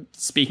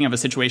speaking of a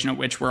situation in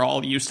which we're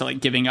all used to like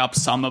giving up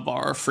some of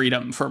our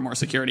freedom for more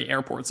security,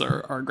 airports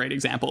are a great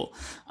example.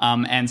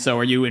 And so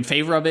are you in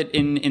favor of it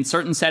in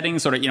certain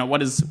settings? Sort of,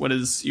 what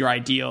is your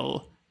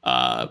ideal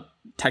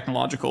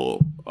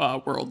technological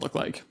world look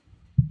like?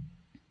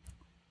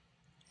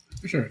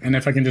 For sure. And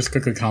if I can just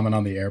quickly comment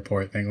on the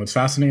airport thing, what's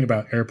fascinating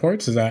about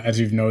airports is that, as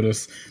you've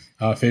noticed,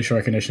 facial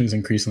recognition is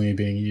increasingly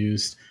being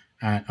used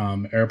at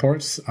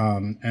airports.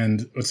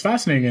 And what's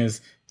fascinating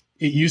is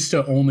it used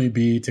to only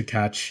be to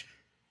catch,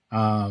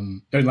 let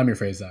me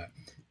rephrase that.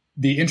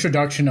 The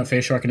introduction of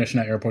facial recognition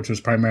at airports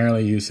was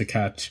primarily used to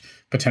catch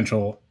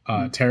potential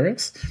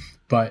terrorists,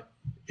 but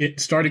it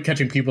started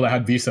catching people that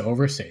had visa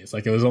overstays.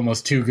 Like, it was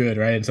almost too good,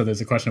 right? And so there's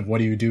a question of, what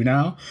do you do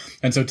now?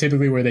 And so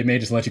typically where they may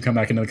just let you come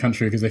back into the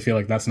country because they feel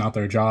like that's not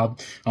their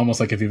job. Almost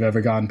like if you've ever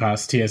gone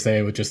past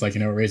TSA with just like,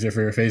 a razor for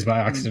your face by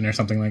accident or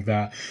something like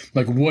that.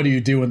 Like, what do you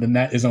do when the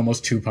net is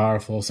almost too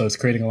powerful? So it's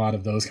creating a lot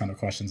of those kind of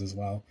questions as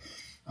well.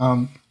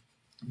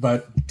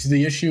 But to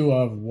the issue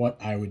of what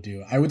I would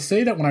do, I would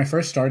say that when I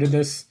first started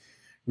this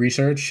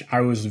research,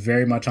 I was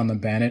very much on the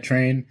ban it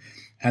train.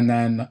 And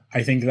then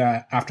I think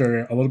that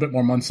after a little bit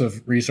more months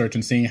of research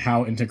and seeing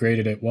how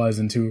integrated it was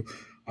into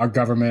our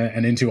government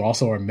and into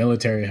also our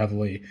military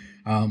heavily,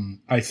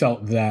 I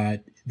felt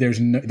that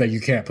that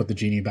you can't put the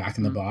genie back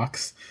in the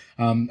box.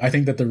 I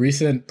think that the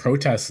recent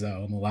protests,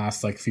 though, in the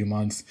last few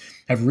months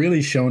have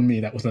really shown me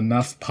that with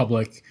enough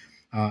public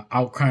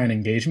outcry and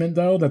engagement,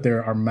 though, that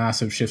there are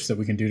massive shifts that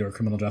we can do to our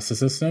criminal justice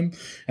system.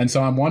 And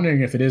so I'm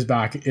wondering if it is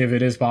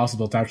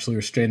possible to actually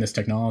restrain this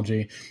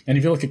technology. And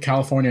if you look at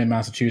California and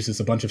Massachusetts,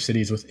 a bunch of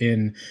cities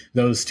within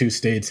those two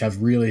states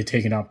have really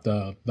taken up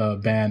the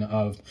ban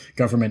of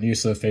government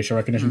use of facial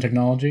recognition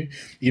technology,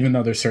 even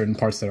though there's certain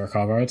parts that are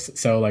coverts.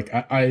 So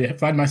I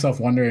find myself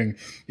wondering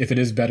if it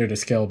is better to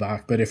scale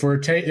back. But if we're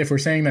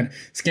saying that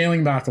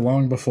scaling back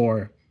long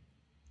before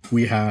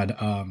we had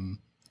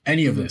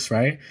any of this,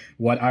 right?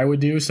 What I would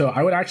do. So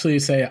I would actually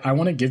say I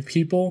want to give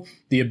people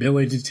the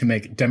ability to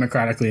make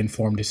democratically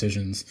informed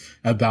decisions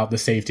about the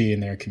safety in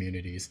their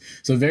communities.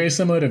 So very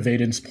similar to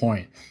Vaden's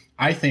point,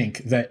 I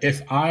think that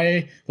if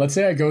let's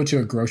say I go to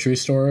a grocery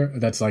store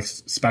that's like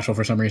special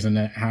for some reason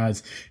that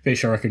has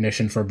facial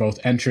recognition for both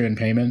entry and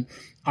payment,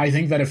 I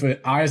think that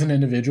I as an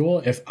individual,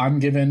 if I'm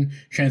given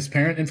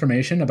transparent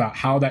information about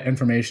how that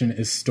information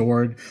is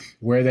stored,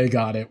 where they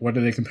got it, what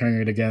are they comparing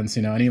it against,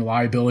 any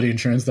liability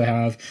insurance they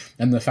have,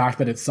 and the fact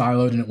that it's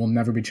siloed and it will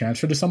never be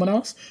transferred to someone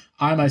else,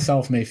 I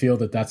myself may feel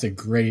that that's a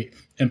great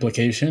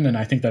implication. And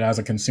I think that as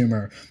a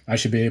consumer, I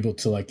should be able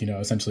to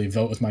essentially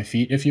vote with my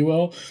feet, if you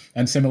will.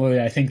 And similarly,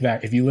 I think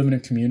that if you live in a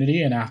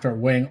community and after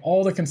weighing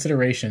all the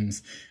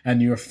considerations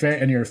and you're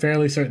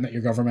fairly certain that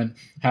your government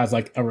has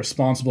a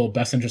responsible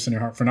best interest in your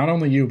heart for not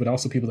only you, but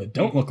also people that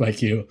don't look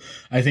like you,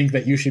 I think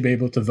that you should be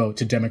able to vote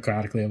to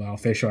democratically allow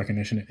facial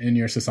recognition in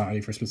your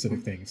society for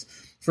specific things.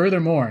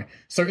 Furthermore,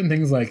 certain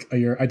things like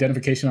your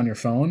identification on your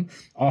phone,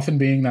 often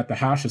being that the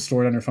hash is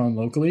stored on your phone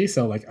locally,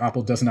 so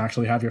Apple doesn't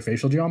actually have your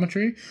facial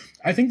geometry,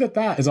 I think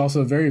that is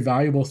also a very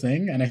valuable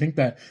thing, and I think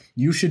that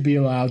you should be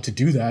allowed to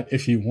do that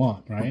if you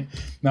want, right?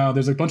 Now,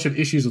 there's a bunch of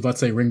issues with, let's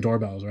say, Ring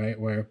doorbells, right,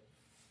 where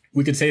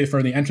we could say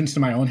for the entrance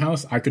to my own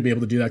house, I could be able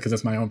to do that because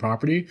that's my own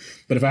property.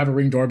 But if I have a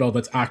Ring doorbell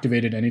that's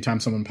activated anytime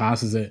someone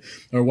passes it,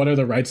 or what are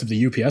the rights of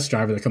the UPS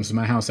driver that comes to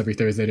my house every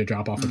Thursday to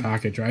drop off a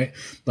package, right?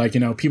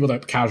 People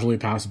that casually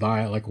pass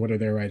by, what are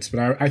their rights?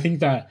 But I think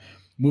that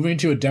moving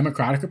to a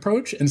democratic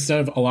approach instead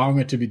of allowing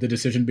it to be the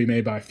decision to be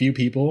made by a few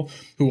people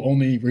who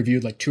only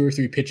reviewed like 2 or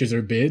 3 pitches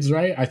or bids,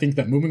 right? I think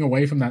that moving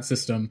away from that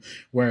system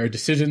where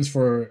decisions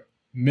for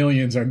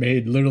millions are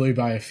made literally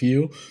by a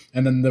few,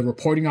 and then the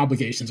reporting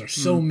obligations are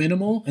so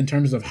minimal in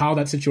terms of how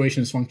that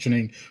situation is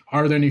functioning.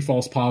 Are there any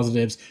false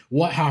positives?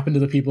 What happened to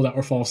the people that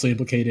were falsely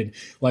implicated?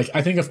 Like,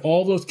 I think if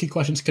all those key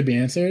questions could be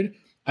answered,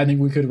 I think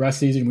we could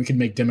rest easy and we could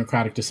make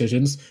democratic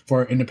decisions for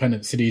our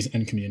independent cities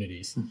and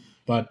communities.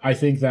 But I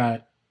think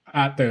that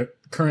at the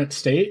current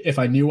state, if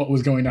I knew what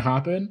was going to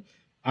happen,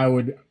 I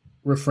would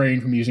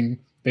refrain from using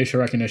facial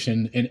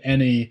recognition in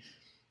any,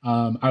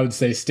 I would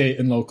say, state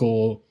and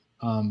local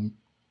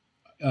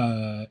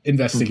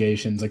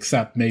investigations,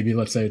 except maybe,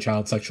 let's say,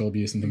 child sexual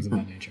abuse and things of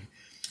that nature.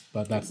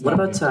 But that's what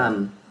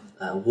about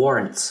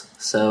warrants?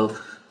 So,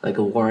 like,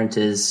 a warrant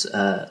is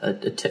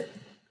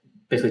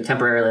basically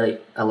temporarily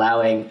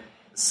allowing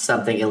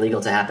something illegal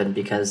to happen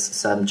because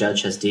some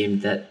judge has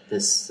deemed that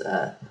this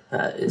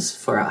is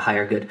for a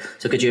higher good.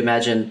 So could you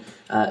imagine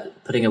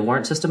putting a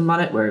warrant system on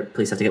it where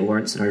police have to get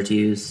warrants in order to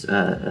use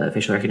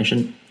facial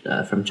recognition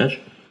from a judge?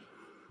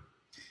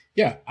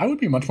 Yeah, I would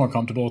be much more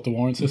comfortable with the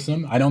warrant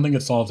system. I don't think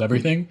it solves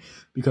everything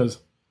because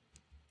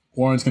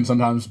warrants can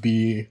sometimes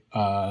be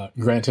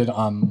granted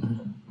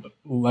on,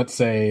 let's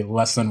say,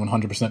 less than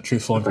 100%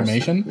 truthful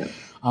information. Yeah.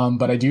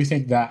 But I do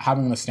think that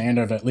having the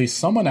standard of at least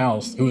someone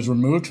else who is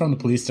removed from the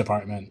police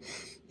department,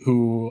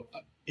 who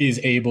is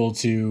able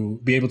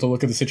to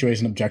look at the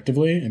situation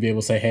objectively and be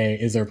able to say, hey,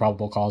 is there a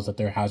probable cause that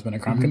there has been a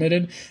crime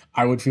committed?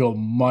 I would feel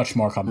much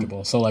more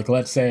comfortable. So, like,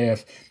 let's say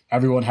if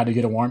everyone had to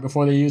get a warrant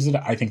before they use it,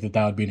 I think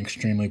that would be an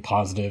extremely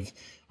positive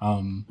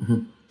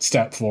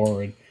step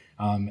forward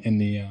in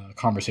the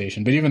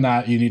conversation. But even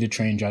that, you need to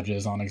train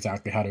judges on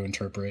exactly how to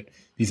interpret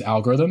these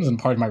algorithms. And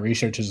part of my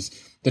research is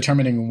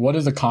determining what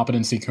is the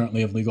competency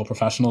currently of legal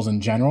professionals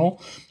in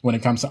general when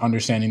it comes to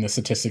understanding the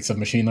statistics of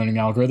machine learning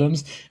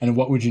algorithms, and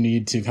what would you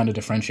need to kind of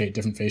differentiate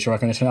different facial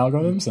recognition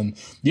algorithms. And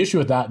the issue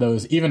with that, though,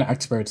 is even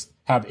experts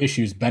have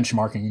issues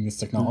benchmarking these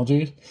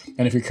technologies.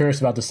 And if you're curious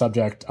about the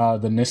subject,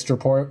 the NIST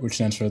report, which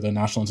stands for the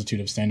National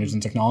Institute of Standards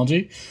and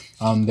Technology,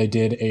 they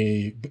did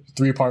a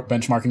 3-part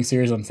benchmarking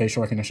series on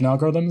facial recognition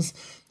algorithms.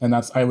 And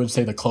that's, I would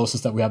say, the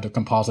closest that we have to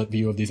composite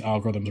view of these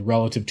algorithms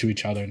relative to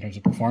each other in terms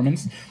of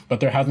performance. But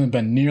there hasn't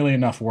been nearly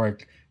enough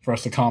work for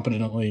us to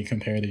competently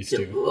compare these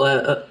two.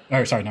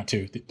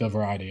 The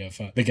variety of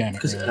the gamut.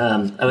 Because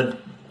I would,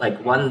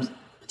 like, one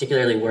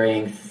particularly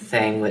worrying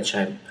thing, which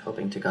I'm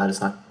hoping to God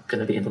is not going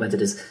to be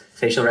implemented, is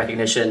facial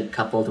recognition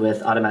coupled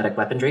with automatic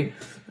weaponry,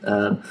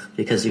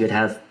 because you could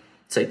have,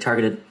 say,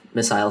 targeted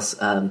missiles.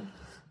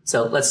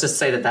 So let's just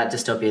say that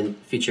dystopian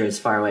future is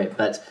far away.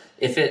 But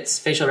if it's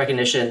facial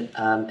recognition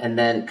and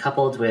then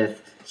coupled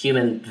with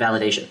human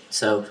validation,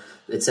 so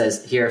it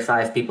says here are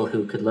 5 people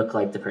who could look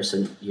like the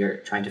person you're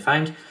trying to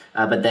find,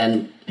 but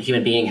then a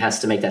human being has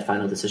to make that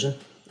final decision,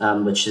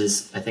 which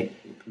is, I think,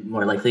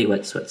 more likely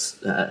what's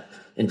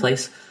in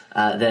place.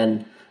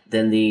 Then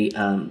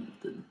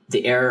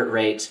the error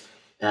rate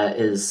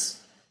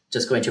is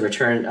just going to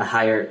return a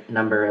higher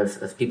number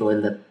of people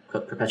in the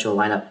perpetual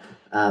lineup,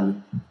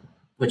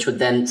 which would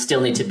then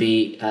still need to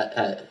be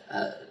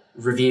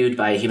reviewed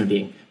by a human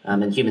being,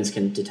 and humans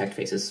can detect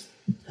faces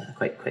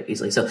quite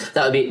easily. So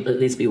that would be at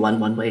least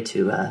one way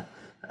to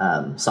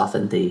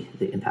soften the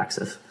impacts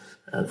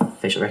of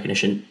facial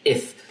recognition.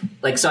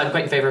 So I'm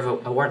quite in favor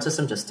of a warrant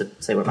system, just to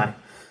say where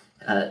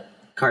my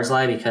cards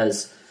lie,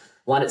 because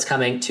 1, it's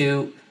coming.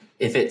 2,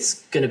 if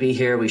it's going to be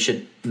here, we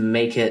should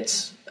make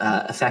it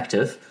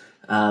effective.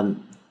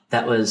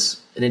 That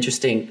was an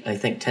interesting, I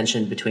think,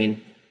 tension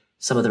between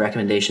some of the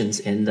recommendations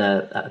in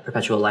the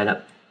perpetual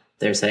lineup.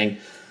 They're saying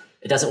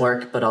it doesn't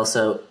work, but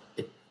also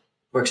it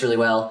works really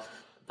well,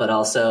 but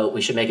also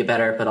we should make it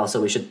better, but also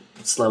we should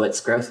slow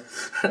its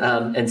growth.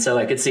 And so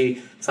I could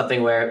see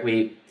something where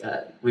we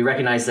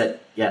recognize that,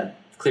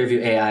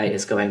 Clearview AI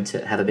is going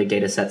to have a big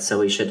data set, so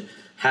we should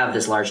have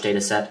this large data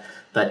set,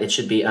 but it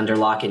should be under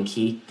lock and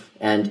key.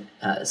 And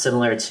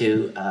similar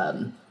to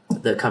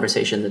the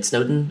conversation that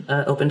Snowden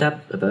opened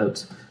up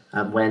about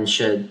when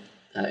should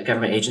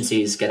government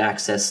agencies get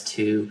access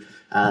to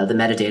the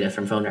metadata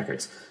from phone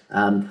records.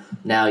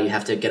 Now you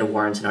have to get a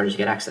warrant in order to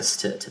get access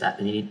to that,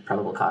 and you need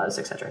probable cause,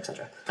 et cetera, et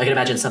cetera. I can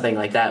imagine something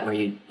like that where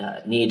you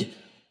need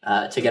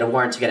to get a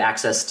warrant to get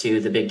access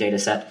to the big data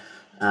set,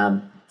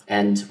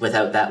 and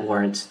without that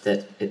warrant,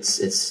 that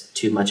it's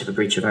too much of a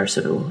breach of our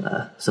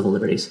civil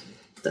liberties.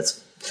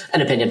 That's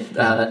an opinion,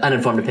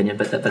 uninformed opinion,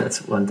 but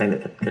that's one thing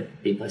that could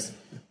be in place.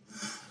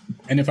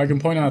 And if I can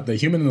point out, the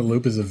human in the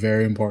loop is a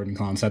very important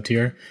concept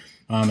here,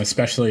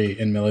 especially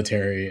in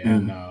military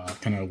and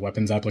kind of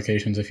weapons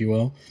applications, if you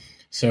will.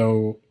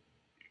 So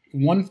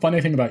one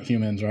funny thing about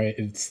humans, right,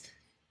 it's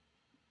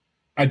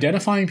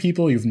identifying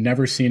people you've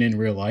never seen in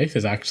real life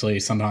is actually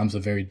sometimes a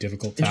very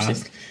difficult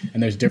task.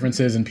 And there's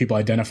differences in people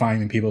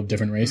identifying people of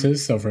different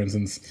races. So for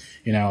instance,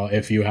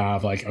 if you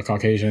have like a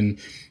Caucasian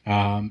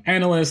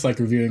analyst, like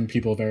reviewing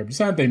people of Arab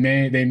descent, they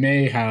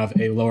may have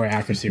a lower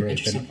accuracy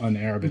rate than an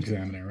Arab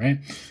examiner, right?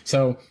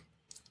 So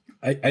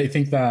I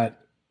think that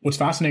what's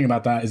fascinating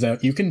about that is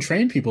that you can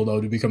train people, though,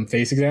 to become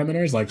face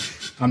examiners. Like,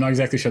 I'm not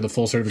exactly sure the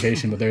full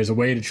certification, but there's a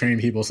way to train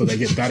people so they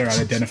get better at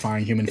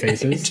identifying human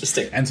faces.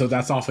 Interesting. And so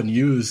that's often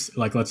used,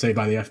 like, let's say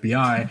by the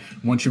FBI.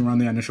 Once you run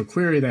the initial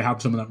query, they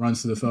have someone that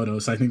runs through the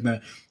photos. So I think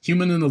that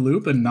human in the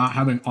loop and not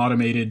having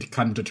automated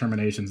kind of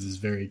determinations is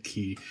very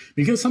key.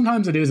 Because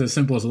sometimes it is as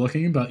simple as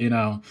looking, but, you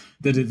know,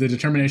 the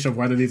determination of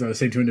whether these are the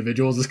same two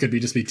individuals, this could be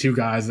just be two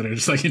guys that are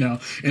just like, you know,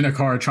 in a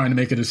car trying to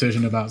make a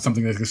decision about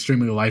something that's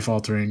extremely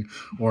life-altering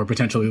or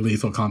potentially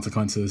lethal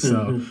consequences.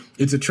 So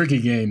it's a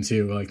tricky game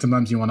too. Like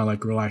sometimes you want to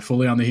like rely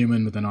fully on the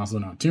human, but then also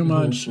not too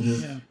much.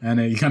 And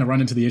you kind of run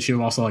into the issue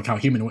of also like how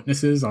human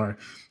witnesses are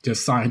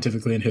just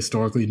scientifically and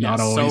historically not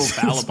always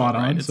so fallible, spot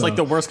on. Right? It's like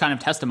the worst kind of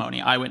testimony,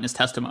 eyewitness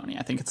testimony.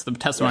 I think it's the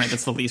testimony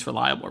that's the least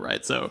reliable,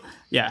 right? So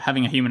yeah,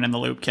 having a human in the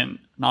loop can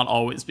not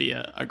always be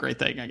a great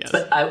thing, I guess.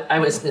 But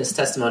eyewitness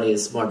testimony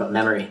is more about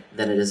memory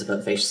than it is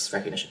about face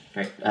recognition,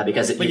 right?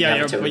 Because you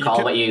have to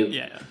recall what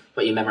you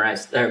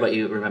memorized or what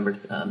you remembered.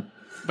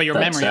 But your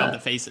memory of the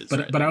faces.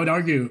 But I would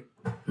argue,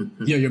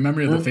 your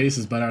memory of the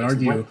faces. But I'd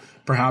argue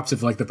perhaps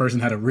if like the person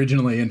had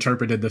originally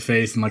interpreted the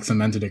face and like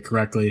cemented it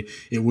correctly,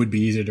 it would be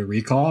easier to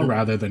recall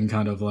rather than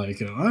kind of like,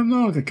 you know, I don't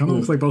know, it kind of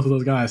looks like both of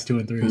those guys, 2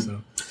 and 3.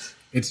 So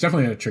it's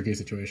definitely a tricky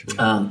situation.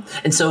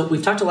 And so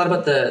we've talked a lot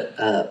about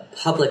the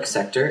public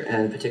sector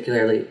and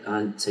particularly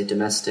on, say,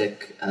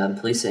 domestic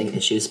policing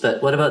issues.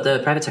 But what about the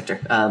private sector?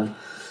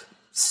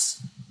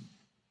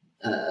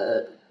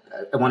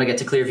 I want to get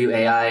to Clearview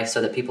AI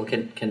so that people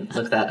can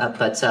look that up.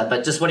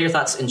 But just what are your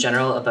thoughts in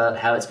general about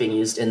how it's being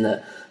used in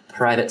the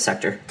private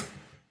sector?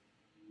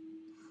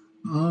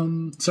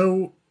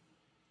 So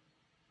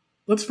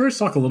let's first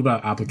talk a little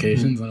about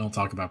applications, and I'll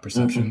talk about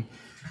perception.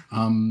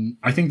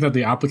 I think that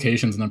the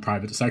applications in the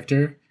private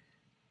sector,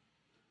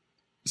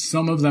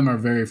 some of them are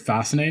very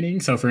fascinating.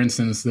 So for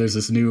instance, there's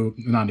this new,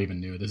 not even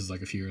new, this is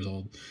like a few years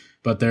old,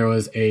 but there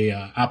was a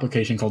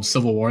application called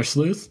Civil War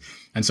Sleuth.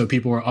 And so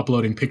people were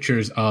uploading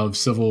pictures of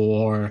Civil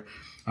War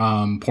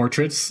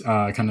portraits,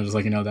 kind of just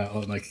like, you know, that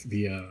like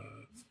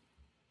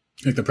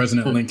the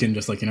President Lincoln,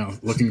 just like, you know,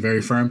 looking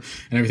very firm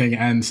and everything.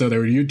 And so they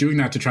were doing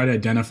that to try to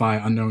identify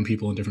unknown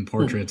people in different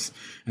portraits.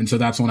 And so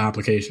that's one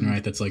application,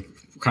 right? That's like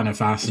kind of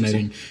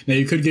fascinating. Now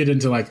you could get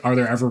into like, are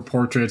there ever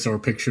portraits or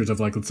pictures of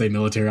like, let's say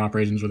military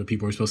operations where the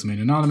people are supposed to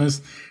remain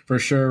anonymous for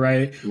sure,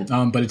 right?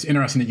 But it's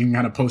interesting that you can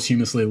kind of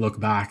posthumously look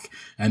back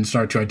and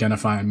start to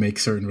identify and make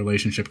certain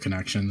relationship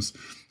connections.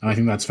 And I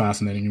think that's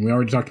fascinating. And we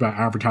already talked about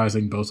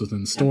advertising both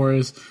within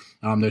stores.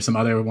 There's some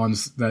other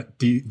ones that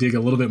dig a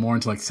little bit more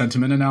into like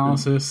sentiment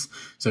analysis.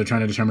 So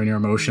trying to determine your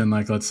emotion,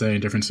 like let's say in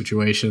different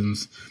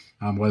situations,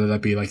 whether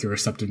that be like your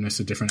receptiveness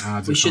to different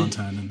ads or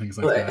content and things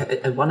like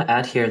that. I want to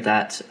add here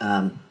that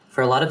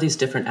for a lot of these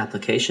different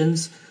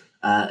applications,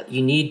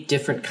 you need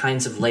different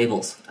kinds of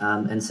labels.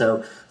 And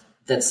so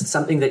that's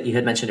something that you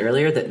had mentioned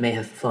earlier that may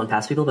have flown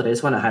past people, but I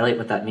just want to highlight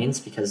what that means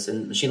because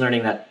in machine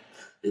learning, that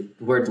the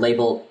word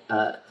label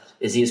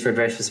is used for a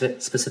very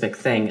specific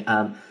thing.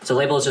 So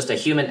label is just a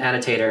human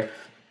annotator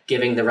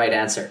giving the right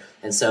answer.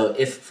 And so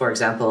if, for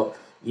example,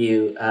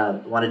 you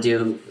want to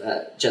do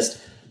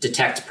just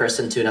detect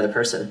person to another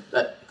person,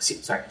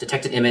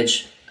 detect an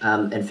image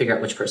and figure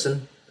out which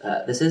person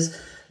this is,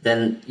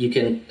 then you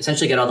can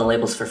essentially get all the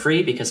labels for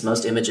free because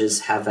most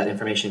images have that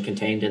information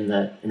contained in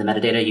the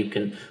metadata. You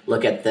can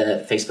look at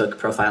the Facebook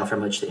profile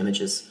from which the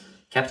image is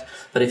kept.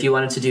 But if you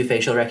wanted to do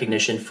facial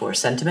recognition for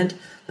sentiment,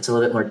 that's a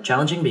little bit more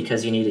challenging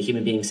because you need a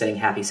human being saying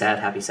happy, sad,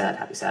 happy, sad,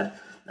 happy, sad.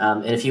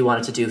 And if you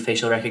wanted to do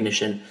facial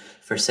recognition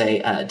for, say,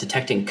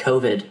 detecting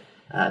COVID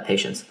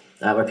patients,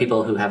 or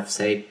people who have,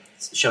 say,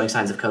 showing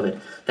signs of COVID,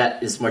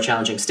 that is more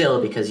challenging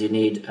still because you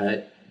need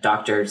a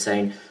doctor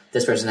saying,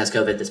 this person has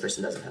COVID, this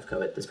person doesn't have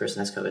COVID, this person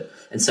has COVID.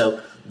 And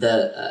so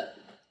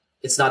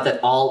it's not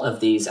that all of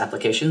these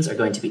applications are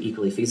going to be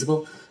equally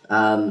feasible.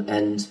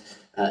 And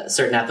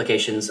certain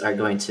applications are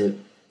going to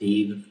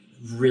be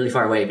really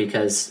far away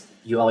because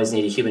you always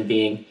need a human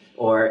being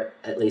or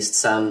at least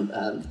some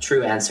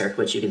true answer,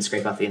 which you can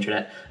scrape off the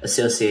internet,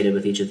 associated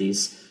with each of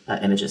these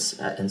images.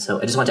 And so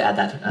I just want to add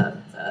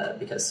that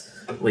because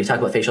we talk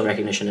about facial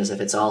recognition as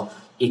if it's all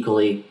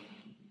equally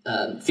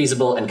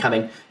feasible and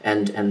coming,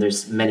 and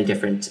there's many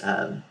different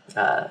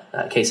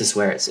cases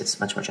where it's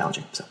much more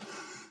challenging. So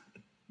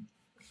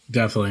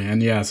definitely.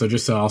 And yeah, so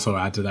just to also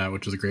add to that,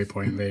 which is a great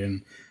point,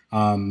 Vaden,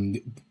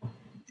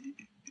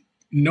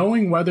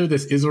 knowing whether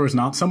this is or is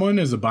not someone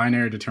is a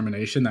binary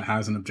determination that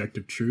has an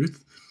objective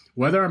truth.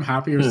 Whether I'm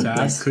happy or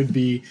sad could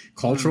be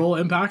cultural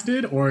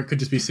impacted, or it could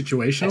just be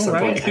situational,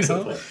 right? You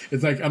know?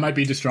 It's like I might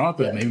be distraught,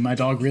 but maybe my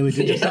dog really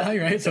did just die,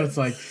 right? So it's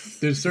like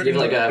there's certain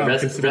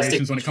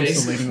considerations when it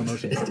comes to labeling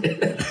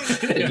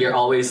emotions. You're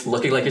always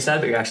looking like you're sad,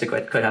 but you're actually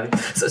quite happy.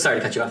 So sorry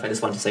to cut you off. I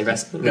just wanted to say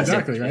rest.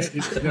 Exactly, right?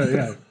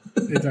 Yeah,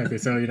 exactly.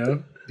 So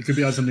It could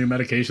be on some new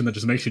medication that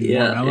just makes you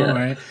more mellow,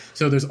 right?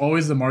 So there's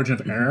always the margin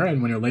of error,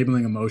 and when you're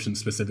labeling emotions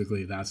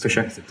specifically, that's what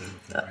makes it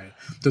difficult, right?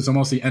 So it's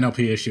almost the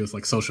NLP issue with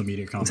like social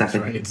media comments,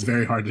 right? It's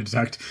very hard to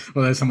detect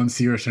whether someone's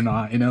serious or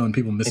not, and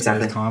people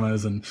misplace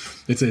commas, and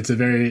it's a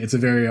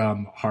very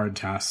hard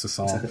task to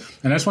solve.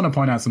 And I just want to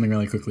point out something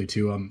really quickly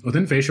too.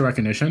 Within facial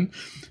recognition,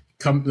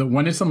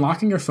 when it's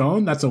unlocking your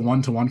phone, that's a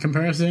one-to-one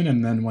comparison,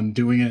 and then when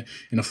doing it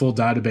in a full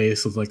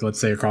database of, like, let's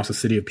say across a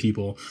city of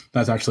people,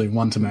 that's actually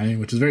one-to-many,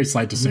 which is a very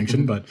slight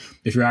distinction. But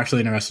if you're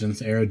actually interested in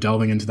this area,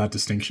 delving into that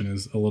distinction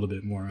is a little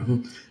bit more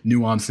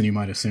nuanced than you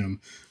might assume.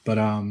 But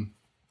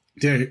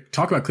to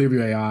talk about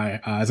Clearview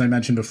AI, as I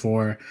mentioned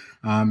before,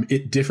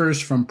 it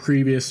differs from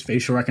previous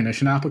facial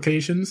recognition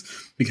applications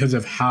because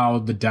of how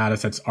the data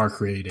sets are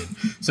created.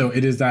 So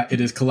it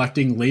is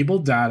collecting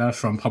labeled data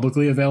from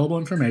publicly available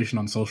information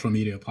on social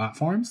media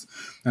platforms.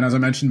 And as I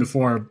mentioned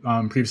before,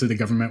 previously the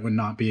government would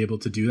not be able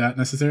to do that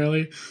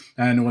necessarily.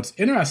 And what's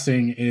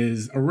interesting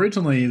is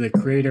originally the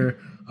creator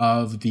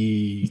of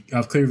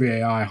Clearview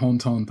AI, Home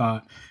Tone,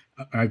 thought,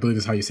 I believe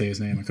is how you say his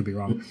name. I could be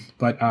wrong.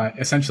 But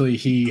essentially,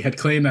 he had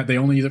claimed that they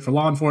only use it for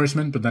law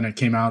enforcement, but then it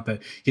came out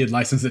that he had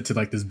licensed it to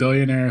like this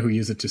billionaire who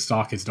used it to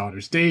stalk his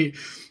daughter's date.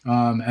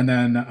 And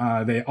then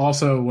they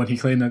also, when he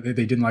claimed that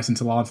they didn't license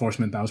to law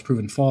enforcement, that was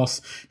proven false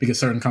because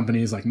certain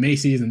companies like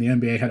Macy's and the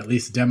NBA had at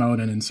least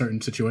demoed and in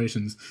certain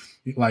situations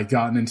like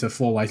gotten into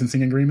full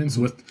licensing agreements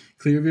with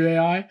Clearview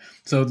AI.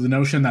 So the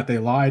notion that they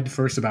lied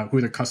first about who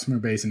their customer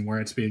base and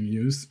where it's being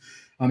used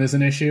is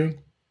an issue.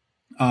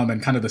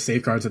 And kind of the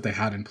safeguards that they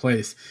had in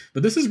place.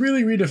 But this is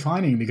really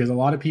redefining because a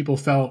lot of people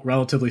felt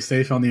relatively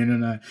safe on the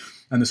internet,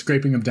 and the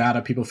scraping of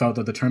data, people felt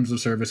that the terms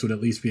of service would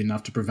at least be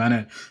enough to prevent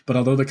it. But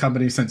although the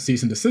company sent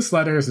cease and desist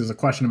letters, there's a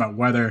question about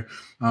whether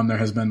there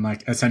has been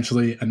like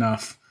essentially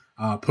enough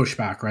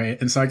pushback,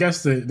 right? And so I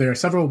guess there are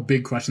several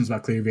big questions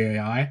about Clearview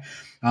AI.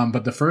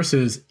 But the first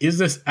is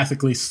this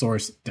ethically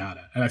sourced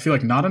data? And I feel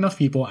like not enough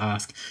people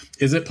ask,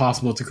 is it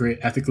possible to create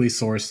ethically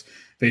sourced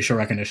facial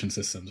recognition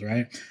systems,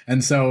 right?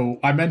 And so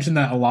I mentioned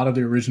that a lot of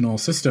the original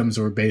systems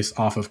were based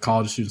off of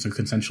college students who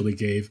consensually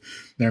gave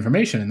their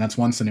information, and that's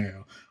one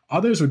scenario.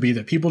 Others would be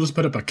that people just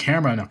put up a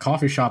camera in a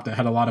coffee shop that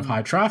had a lot of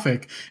high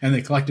traffic, and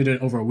they collected it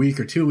over a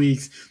week or 2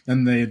 weeks,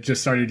 and they just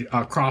started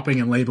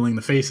cropping and labeling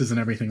the faces and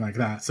everything like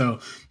that. So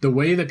the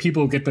way that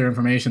people get their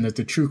information is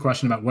the true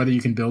question about whether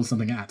you can build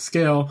something at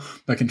scale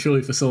that can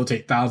truly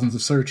facilitate thousands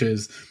of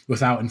searches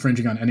without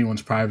infringing on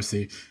anyone's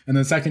privacy. And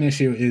the second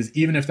issue is,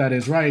 even if that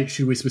is right,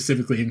 should we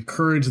specifically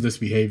encourage this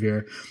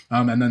behavior?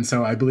 And then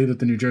so I believe that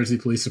the New Jersey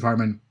Police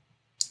Department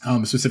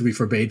specifically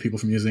forbade people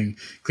from using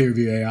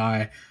Clearview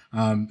AI.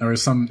 It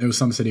was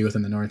some city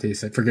within the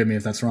Northeast. Forgive me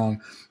if that's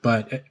wrong,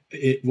 but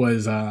it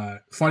was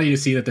funny to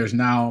see that there's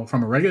now,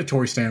 from a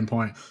regulatory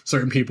standpoint,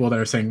 certain people that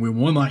are saying we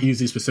will not use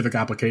these specific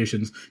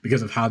applications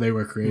because of how they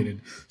were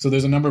created. So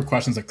there's a number of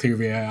questions that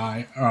Clearview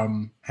AI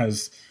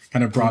has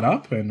kind of brought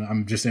up, and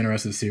I'm just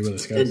interested to see where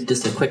this goes.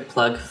 Just a quick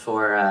plug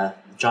for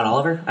John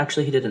Oliver.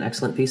 Actually, he did an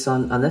excellent piece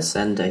on this,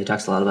 and he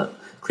talks a lot about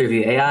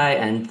Clearview AI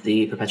and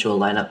the Perpetual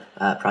Lineup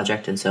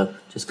project. And so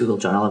just Google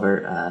John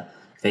Oliver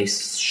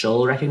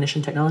facial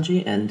recognition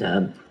technology, and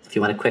if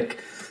you want a quick,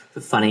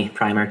 funny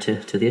primer to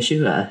the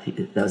issue, that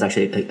was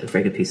actually a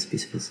very good piece of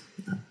his.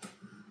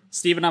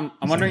 Stephen, I'm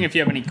wondering if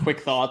you have any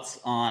quick thoughts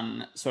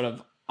on sort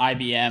of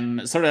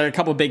IBM, sort of a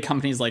couple of big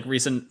companies like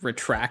recent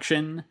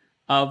retraction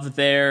of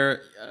the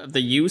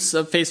use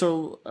of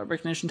facial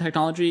recognition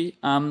technology,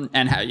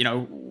 and how,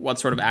 what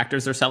sort of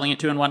actors they're selling it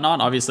to and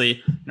whatnot.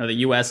 Obviously, the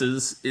U.S.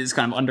 is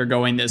kind of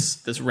undergoing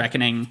this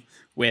reckoning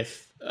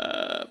with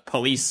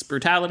police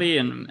brutality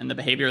and the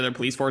behavior of their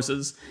police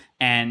forces,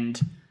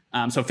 and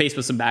so faced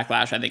with some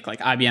backlash, I think like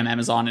IBM,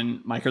 Amazon, and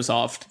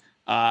Microsoft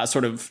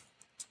sort of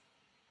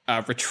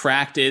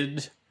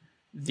retracted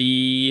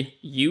the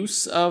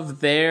use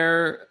of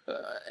their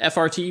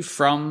FRT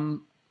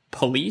from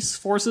police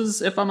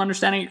forces, if I'm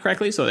understanding it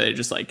correctly. So they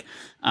just like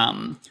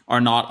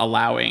are not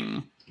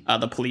allowing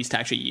the police to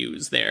actually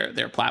use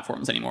their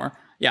platforms anymore.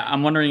 Yeah,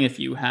 I'm wondering if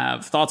you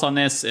have thoughts on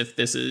this, if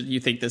you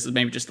think this is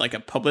maybe just like a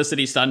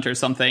publicity stunt or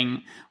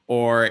something,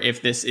 or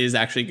if this is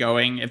actually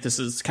if this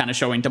is kind of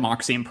showing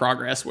democracy in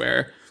progress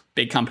where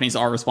big companies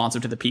are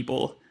responsive to the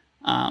people.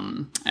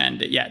 And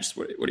yeah, just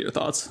what are your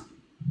thoughts?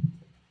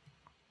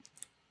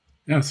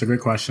 Yeah, it's a great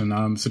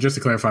question. So just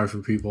to clarify for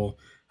people,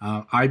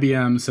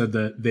 IBM said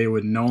that they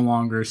would no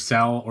longer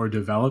sell or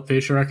develop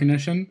facial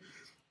recognition.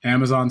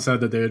 Amazon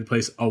said that they would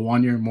place a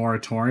 1-year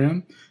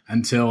moratorium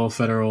until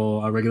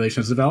federal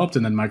regulation is developed.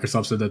 And then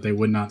Microsoft said that they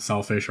would not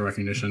sell facial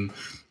recognition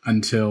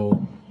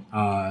until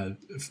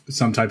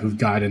some type of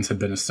guidance had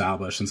been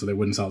established. And so they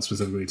wouldn't sell it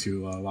specifically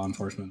to law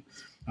enforcement.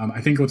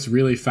 I think what's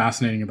really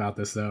fascinating about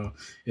this, though,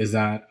 is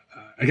that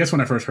I guess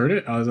when I first heard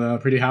it, I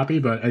was pretty happy.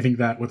 But I think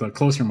that with a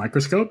closer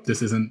microscope,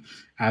 this isn't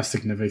as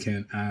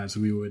significant as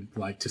we would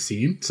like to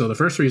see. So the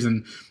first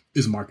reason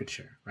is market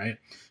share, right?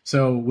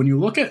 So when you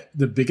look at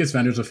the biggest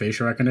vendors of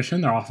facial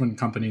recognition, they're often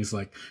companies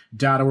like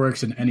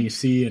DataWorks and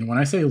NEC. And when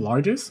I say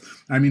largest,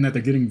 I mean that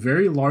they're getting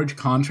very large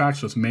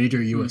contracts with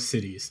major US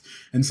cities.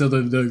 And so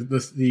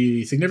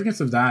the significance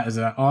of that is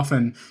that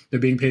often they're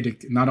being paid to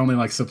not only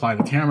like supply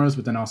the cameras,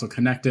 but then also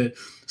connect it,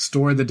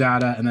 store the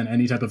data, and then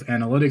any type of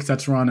analytics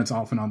that's run, it's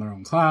often on their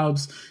own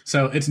clouds.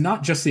 So it's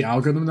not just the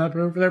algorithm that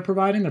they're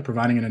providing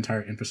an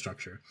entire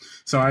infrastructure.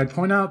 So I'd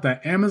point out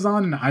that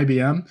Amazon and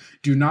IBM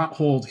do not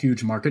hold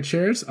huge market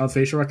shares of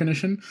facial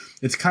recognition.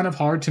 It's kind of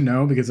hard to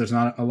know because there's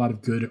not a lot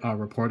of good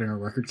reporting or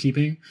record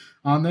keeping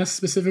on this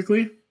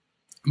specifically.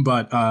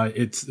 But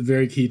it's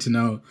very key to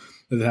know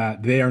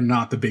that they are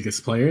not the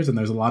biggest players. And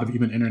there's a lot of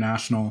even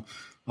international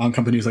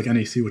companies like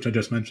NEC, which I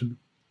just mentioned.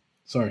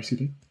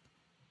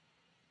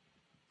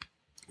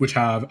 Which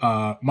have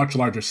a much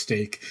larger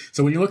stake.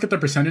 So when you look at the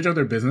percentage of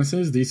their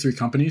businesses, these three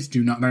companies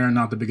they are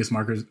not the biggest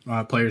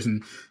players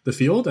in the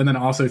field. And then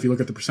also, if you look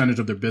at the percentage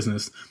of their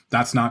business,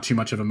 that's not too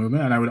much of a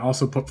movement. And I would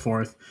also put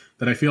forth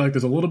that I feel like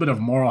there's a little bit of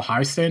moral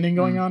high standing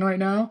going on right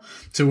now,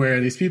 to where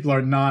these people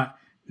are not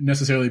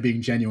necessarily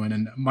being genuine.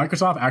 And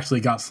Microsoft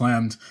actually got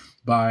slammed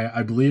by,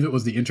 I believe it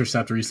was The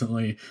Intercept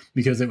recently,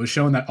 because it was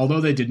shown that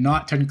although they did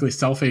not technically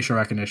sell facial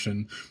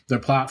recognition, their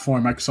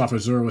platform, Microsoft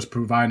Azure, was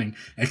providing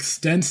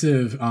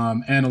extensive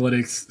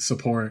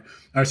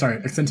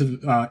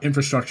extensive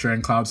infrastructure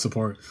and cloud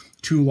support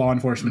to law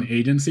enforcement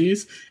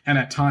agencies. And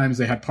at times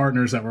they had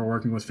partners that were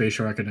working with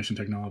facial recognition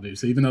technology.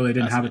 So even though they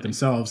didn't have it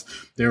themselves,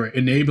 they were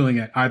enabling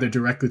it either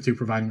directly through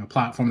providing a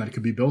platform that it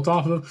could be built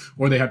off of,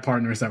 or they had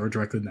partners that were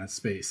directly in that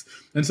space.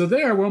 And so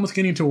there, we're almost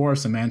getting to war of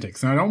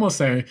semantics. And I'd almost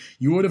say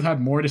you would have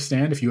had more to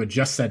stand if you had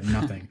just said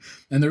nothing.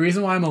 And the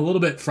reason why I'm a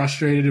little bit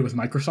frustrated with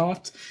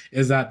Microsoft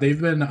is that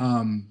they've been,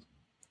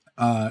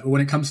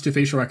 when it comes to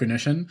facial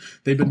recognition,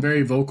 they've been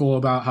very vocal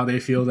about how they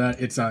feel that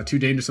it's too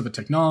dangerous of a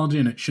technology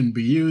and it shouldn't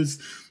be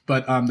used.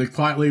 But they've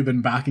quietly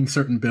been backing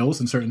certain bills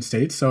in certain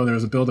states. So there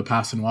was a bill that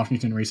passed in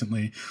Washington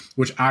recently,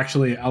 which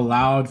actually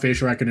allowed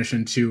facial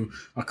recognition to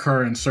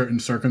occur in certain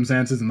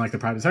circumstances in like the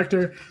private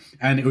sector.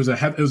 And it was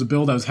a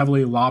bill that was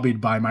heavily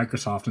lobbied by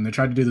Microsoft, and they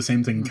tried to do the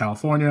same thing in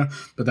California,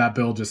 but that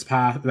bill just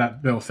passed.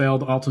 That bill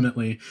failed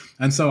ultimately.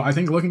 And so I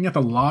think looking at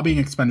the lobbying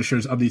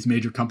expenditures of these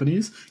major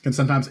companies can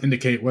sometimes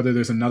indicate whether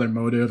there's another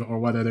motive or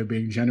whether they're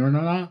being genuine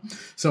or not.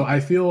 So I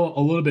feel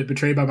a little bit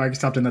betrayed by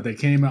Microsoft in that they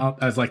came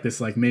out as like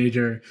this like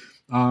major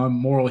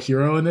moral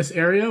hero in this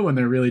area, when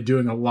they're really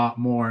doing a lot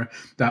more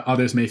that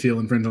others may feel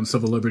infringe on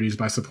civil liberties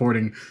by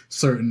supporting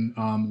certain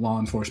law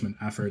enforcement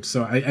efforts.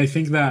 So I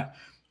think that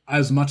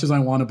as much as I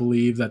want to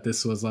believe that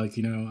this was like,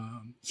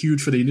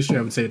 huge for the industry,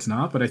 I would say it's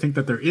not. But I think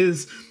that there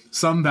is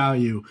some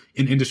value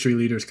in industry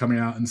leaders coming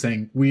out and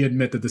saying, we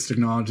admit that this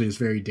technology is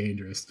very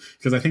dangerous.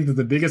 Because I think that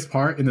the biggest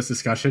part in this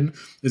discussion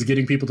is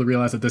getting people to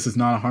realize that this is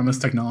not a harmless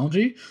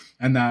technology,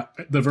 and that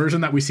the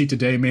version that we see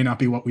today may not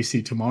be what we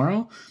see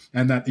tomorrow,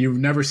 and that you've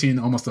never seen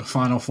almost a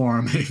final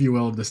form, if you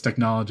will, of this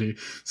technology.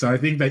 So I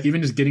think that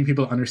even just getting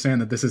people to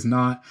understand that this is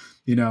not,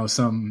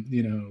 some,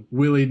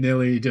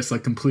 willy-nilly, just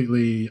like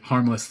completely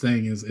harmless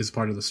thing is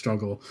part of the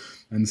struggle.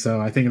 And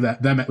so I think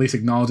that them at least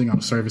acknowledging on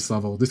a service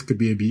level this could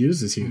be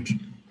abused is huge.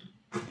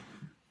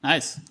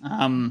 Nice.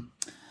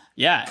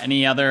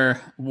 Any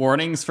other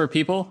warnings for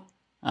people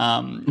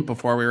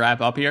before we wrap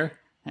up here?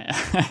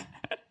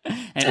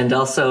 and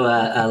also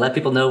let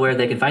people know where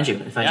they can find you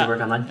and find your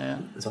work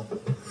online as well.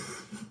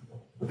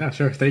 Yeah,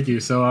 sure. Thank you.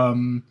 So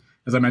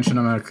as I mentioned,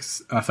 I'm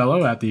a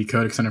fellow at the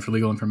Codex Center for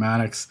Legal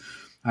Informatics.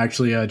 I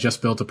actually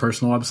just built a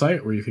personal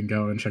website where you can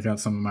go and check out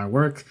some of my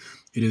work.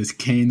 It is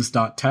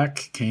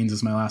caines.tech. Caines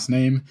is my last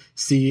name.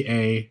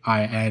 CAINES.tech,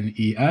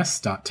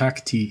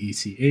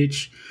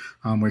 TECH,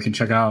 where you can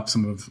check out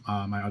some of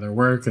my other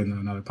work and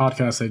another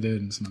podcast I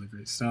did and some other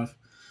great stuff.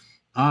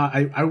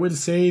 I would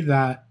say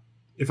that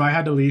if I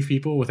had to leave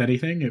people with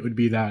anything, it would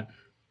be that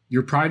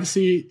your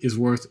privacy is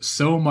worth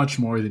so much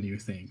more than you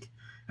think.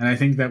 And I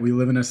think that we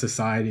live in a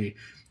society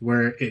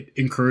where it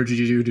encourages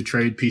you to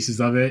trade pieces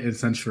of it in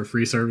exchange for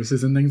free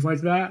services and things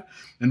like that.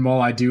 And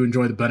while I do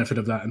enjoy the benefit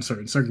of that in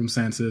certain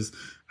circumstances,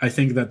 I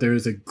think that there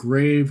is a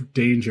grave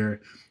danger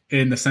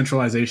in the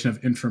centralization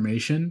of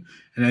information.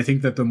 And I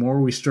think that the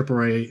more we strip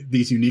away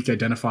these unique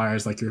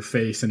identifiers like your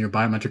face and your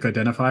biometric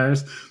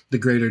identifiers, the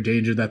greater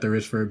danger that there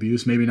is for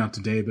abuse, maybe not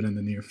today, but in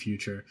the near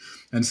future.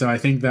 And so I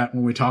think that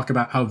when we talk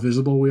about how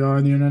visible we are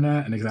on the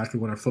internet and exactly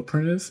what our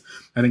footprint is,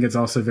 I think it's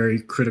also very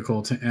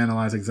critical to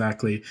analyze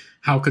exactly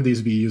how could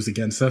these be used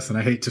against us. And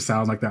I hate to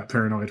sound like that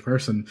paranoid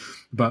person,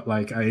 but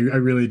like I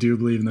really do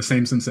believe in the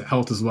same sense that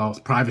health is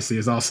wealth, privacy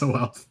is also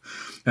wealth.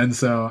 And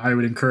so I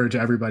would encourage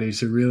everybody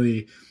to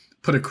really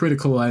put a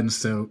critical lens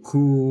to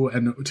who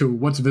and to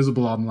what's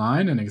visible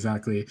online and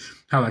exactly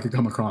how that could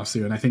come across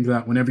you. And I think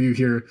that whenever you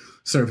hear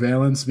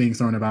surveillance being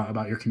thrown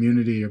about your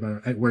community,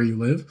 about where you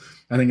live,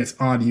 I think it's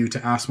on you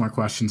to ask more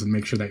questions and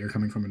make sure that you're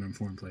coming from an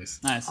informed place.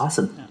 Nice.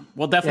 Awesome. Yeah.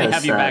 We'll definitely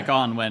have you back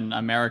on when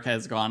America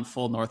has gone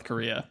full North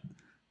Korea.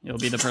 You'll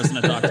be the person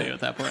to talk to at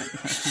that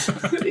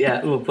point.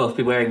 Yeah, we'll both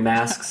be wearing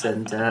masks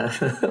and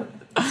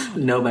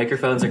no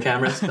microphones or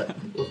cameras. But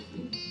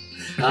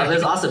it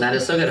was awesome, man. It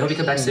was so good. I hope you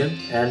come back soon.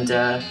 And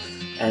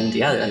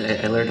yeah,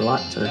 I learned a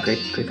lot. So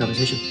great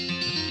conversation.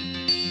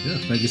 Yeah,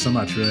 thank you so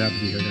much. Really happy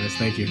to be here, guys.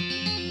 Thank you.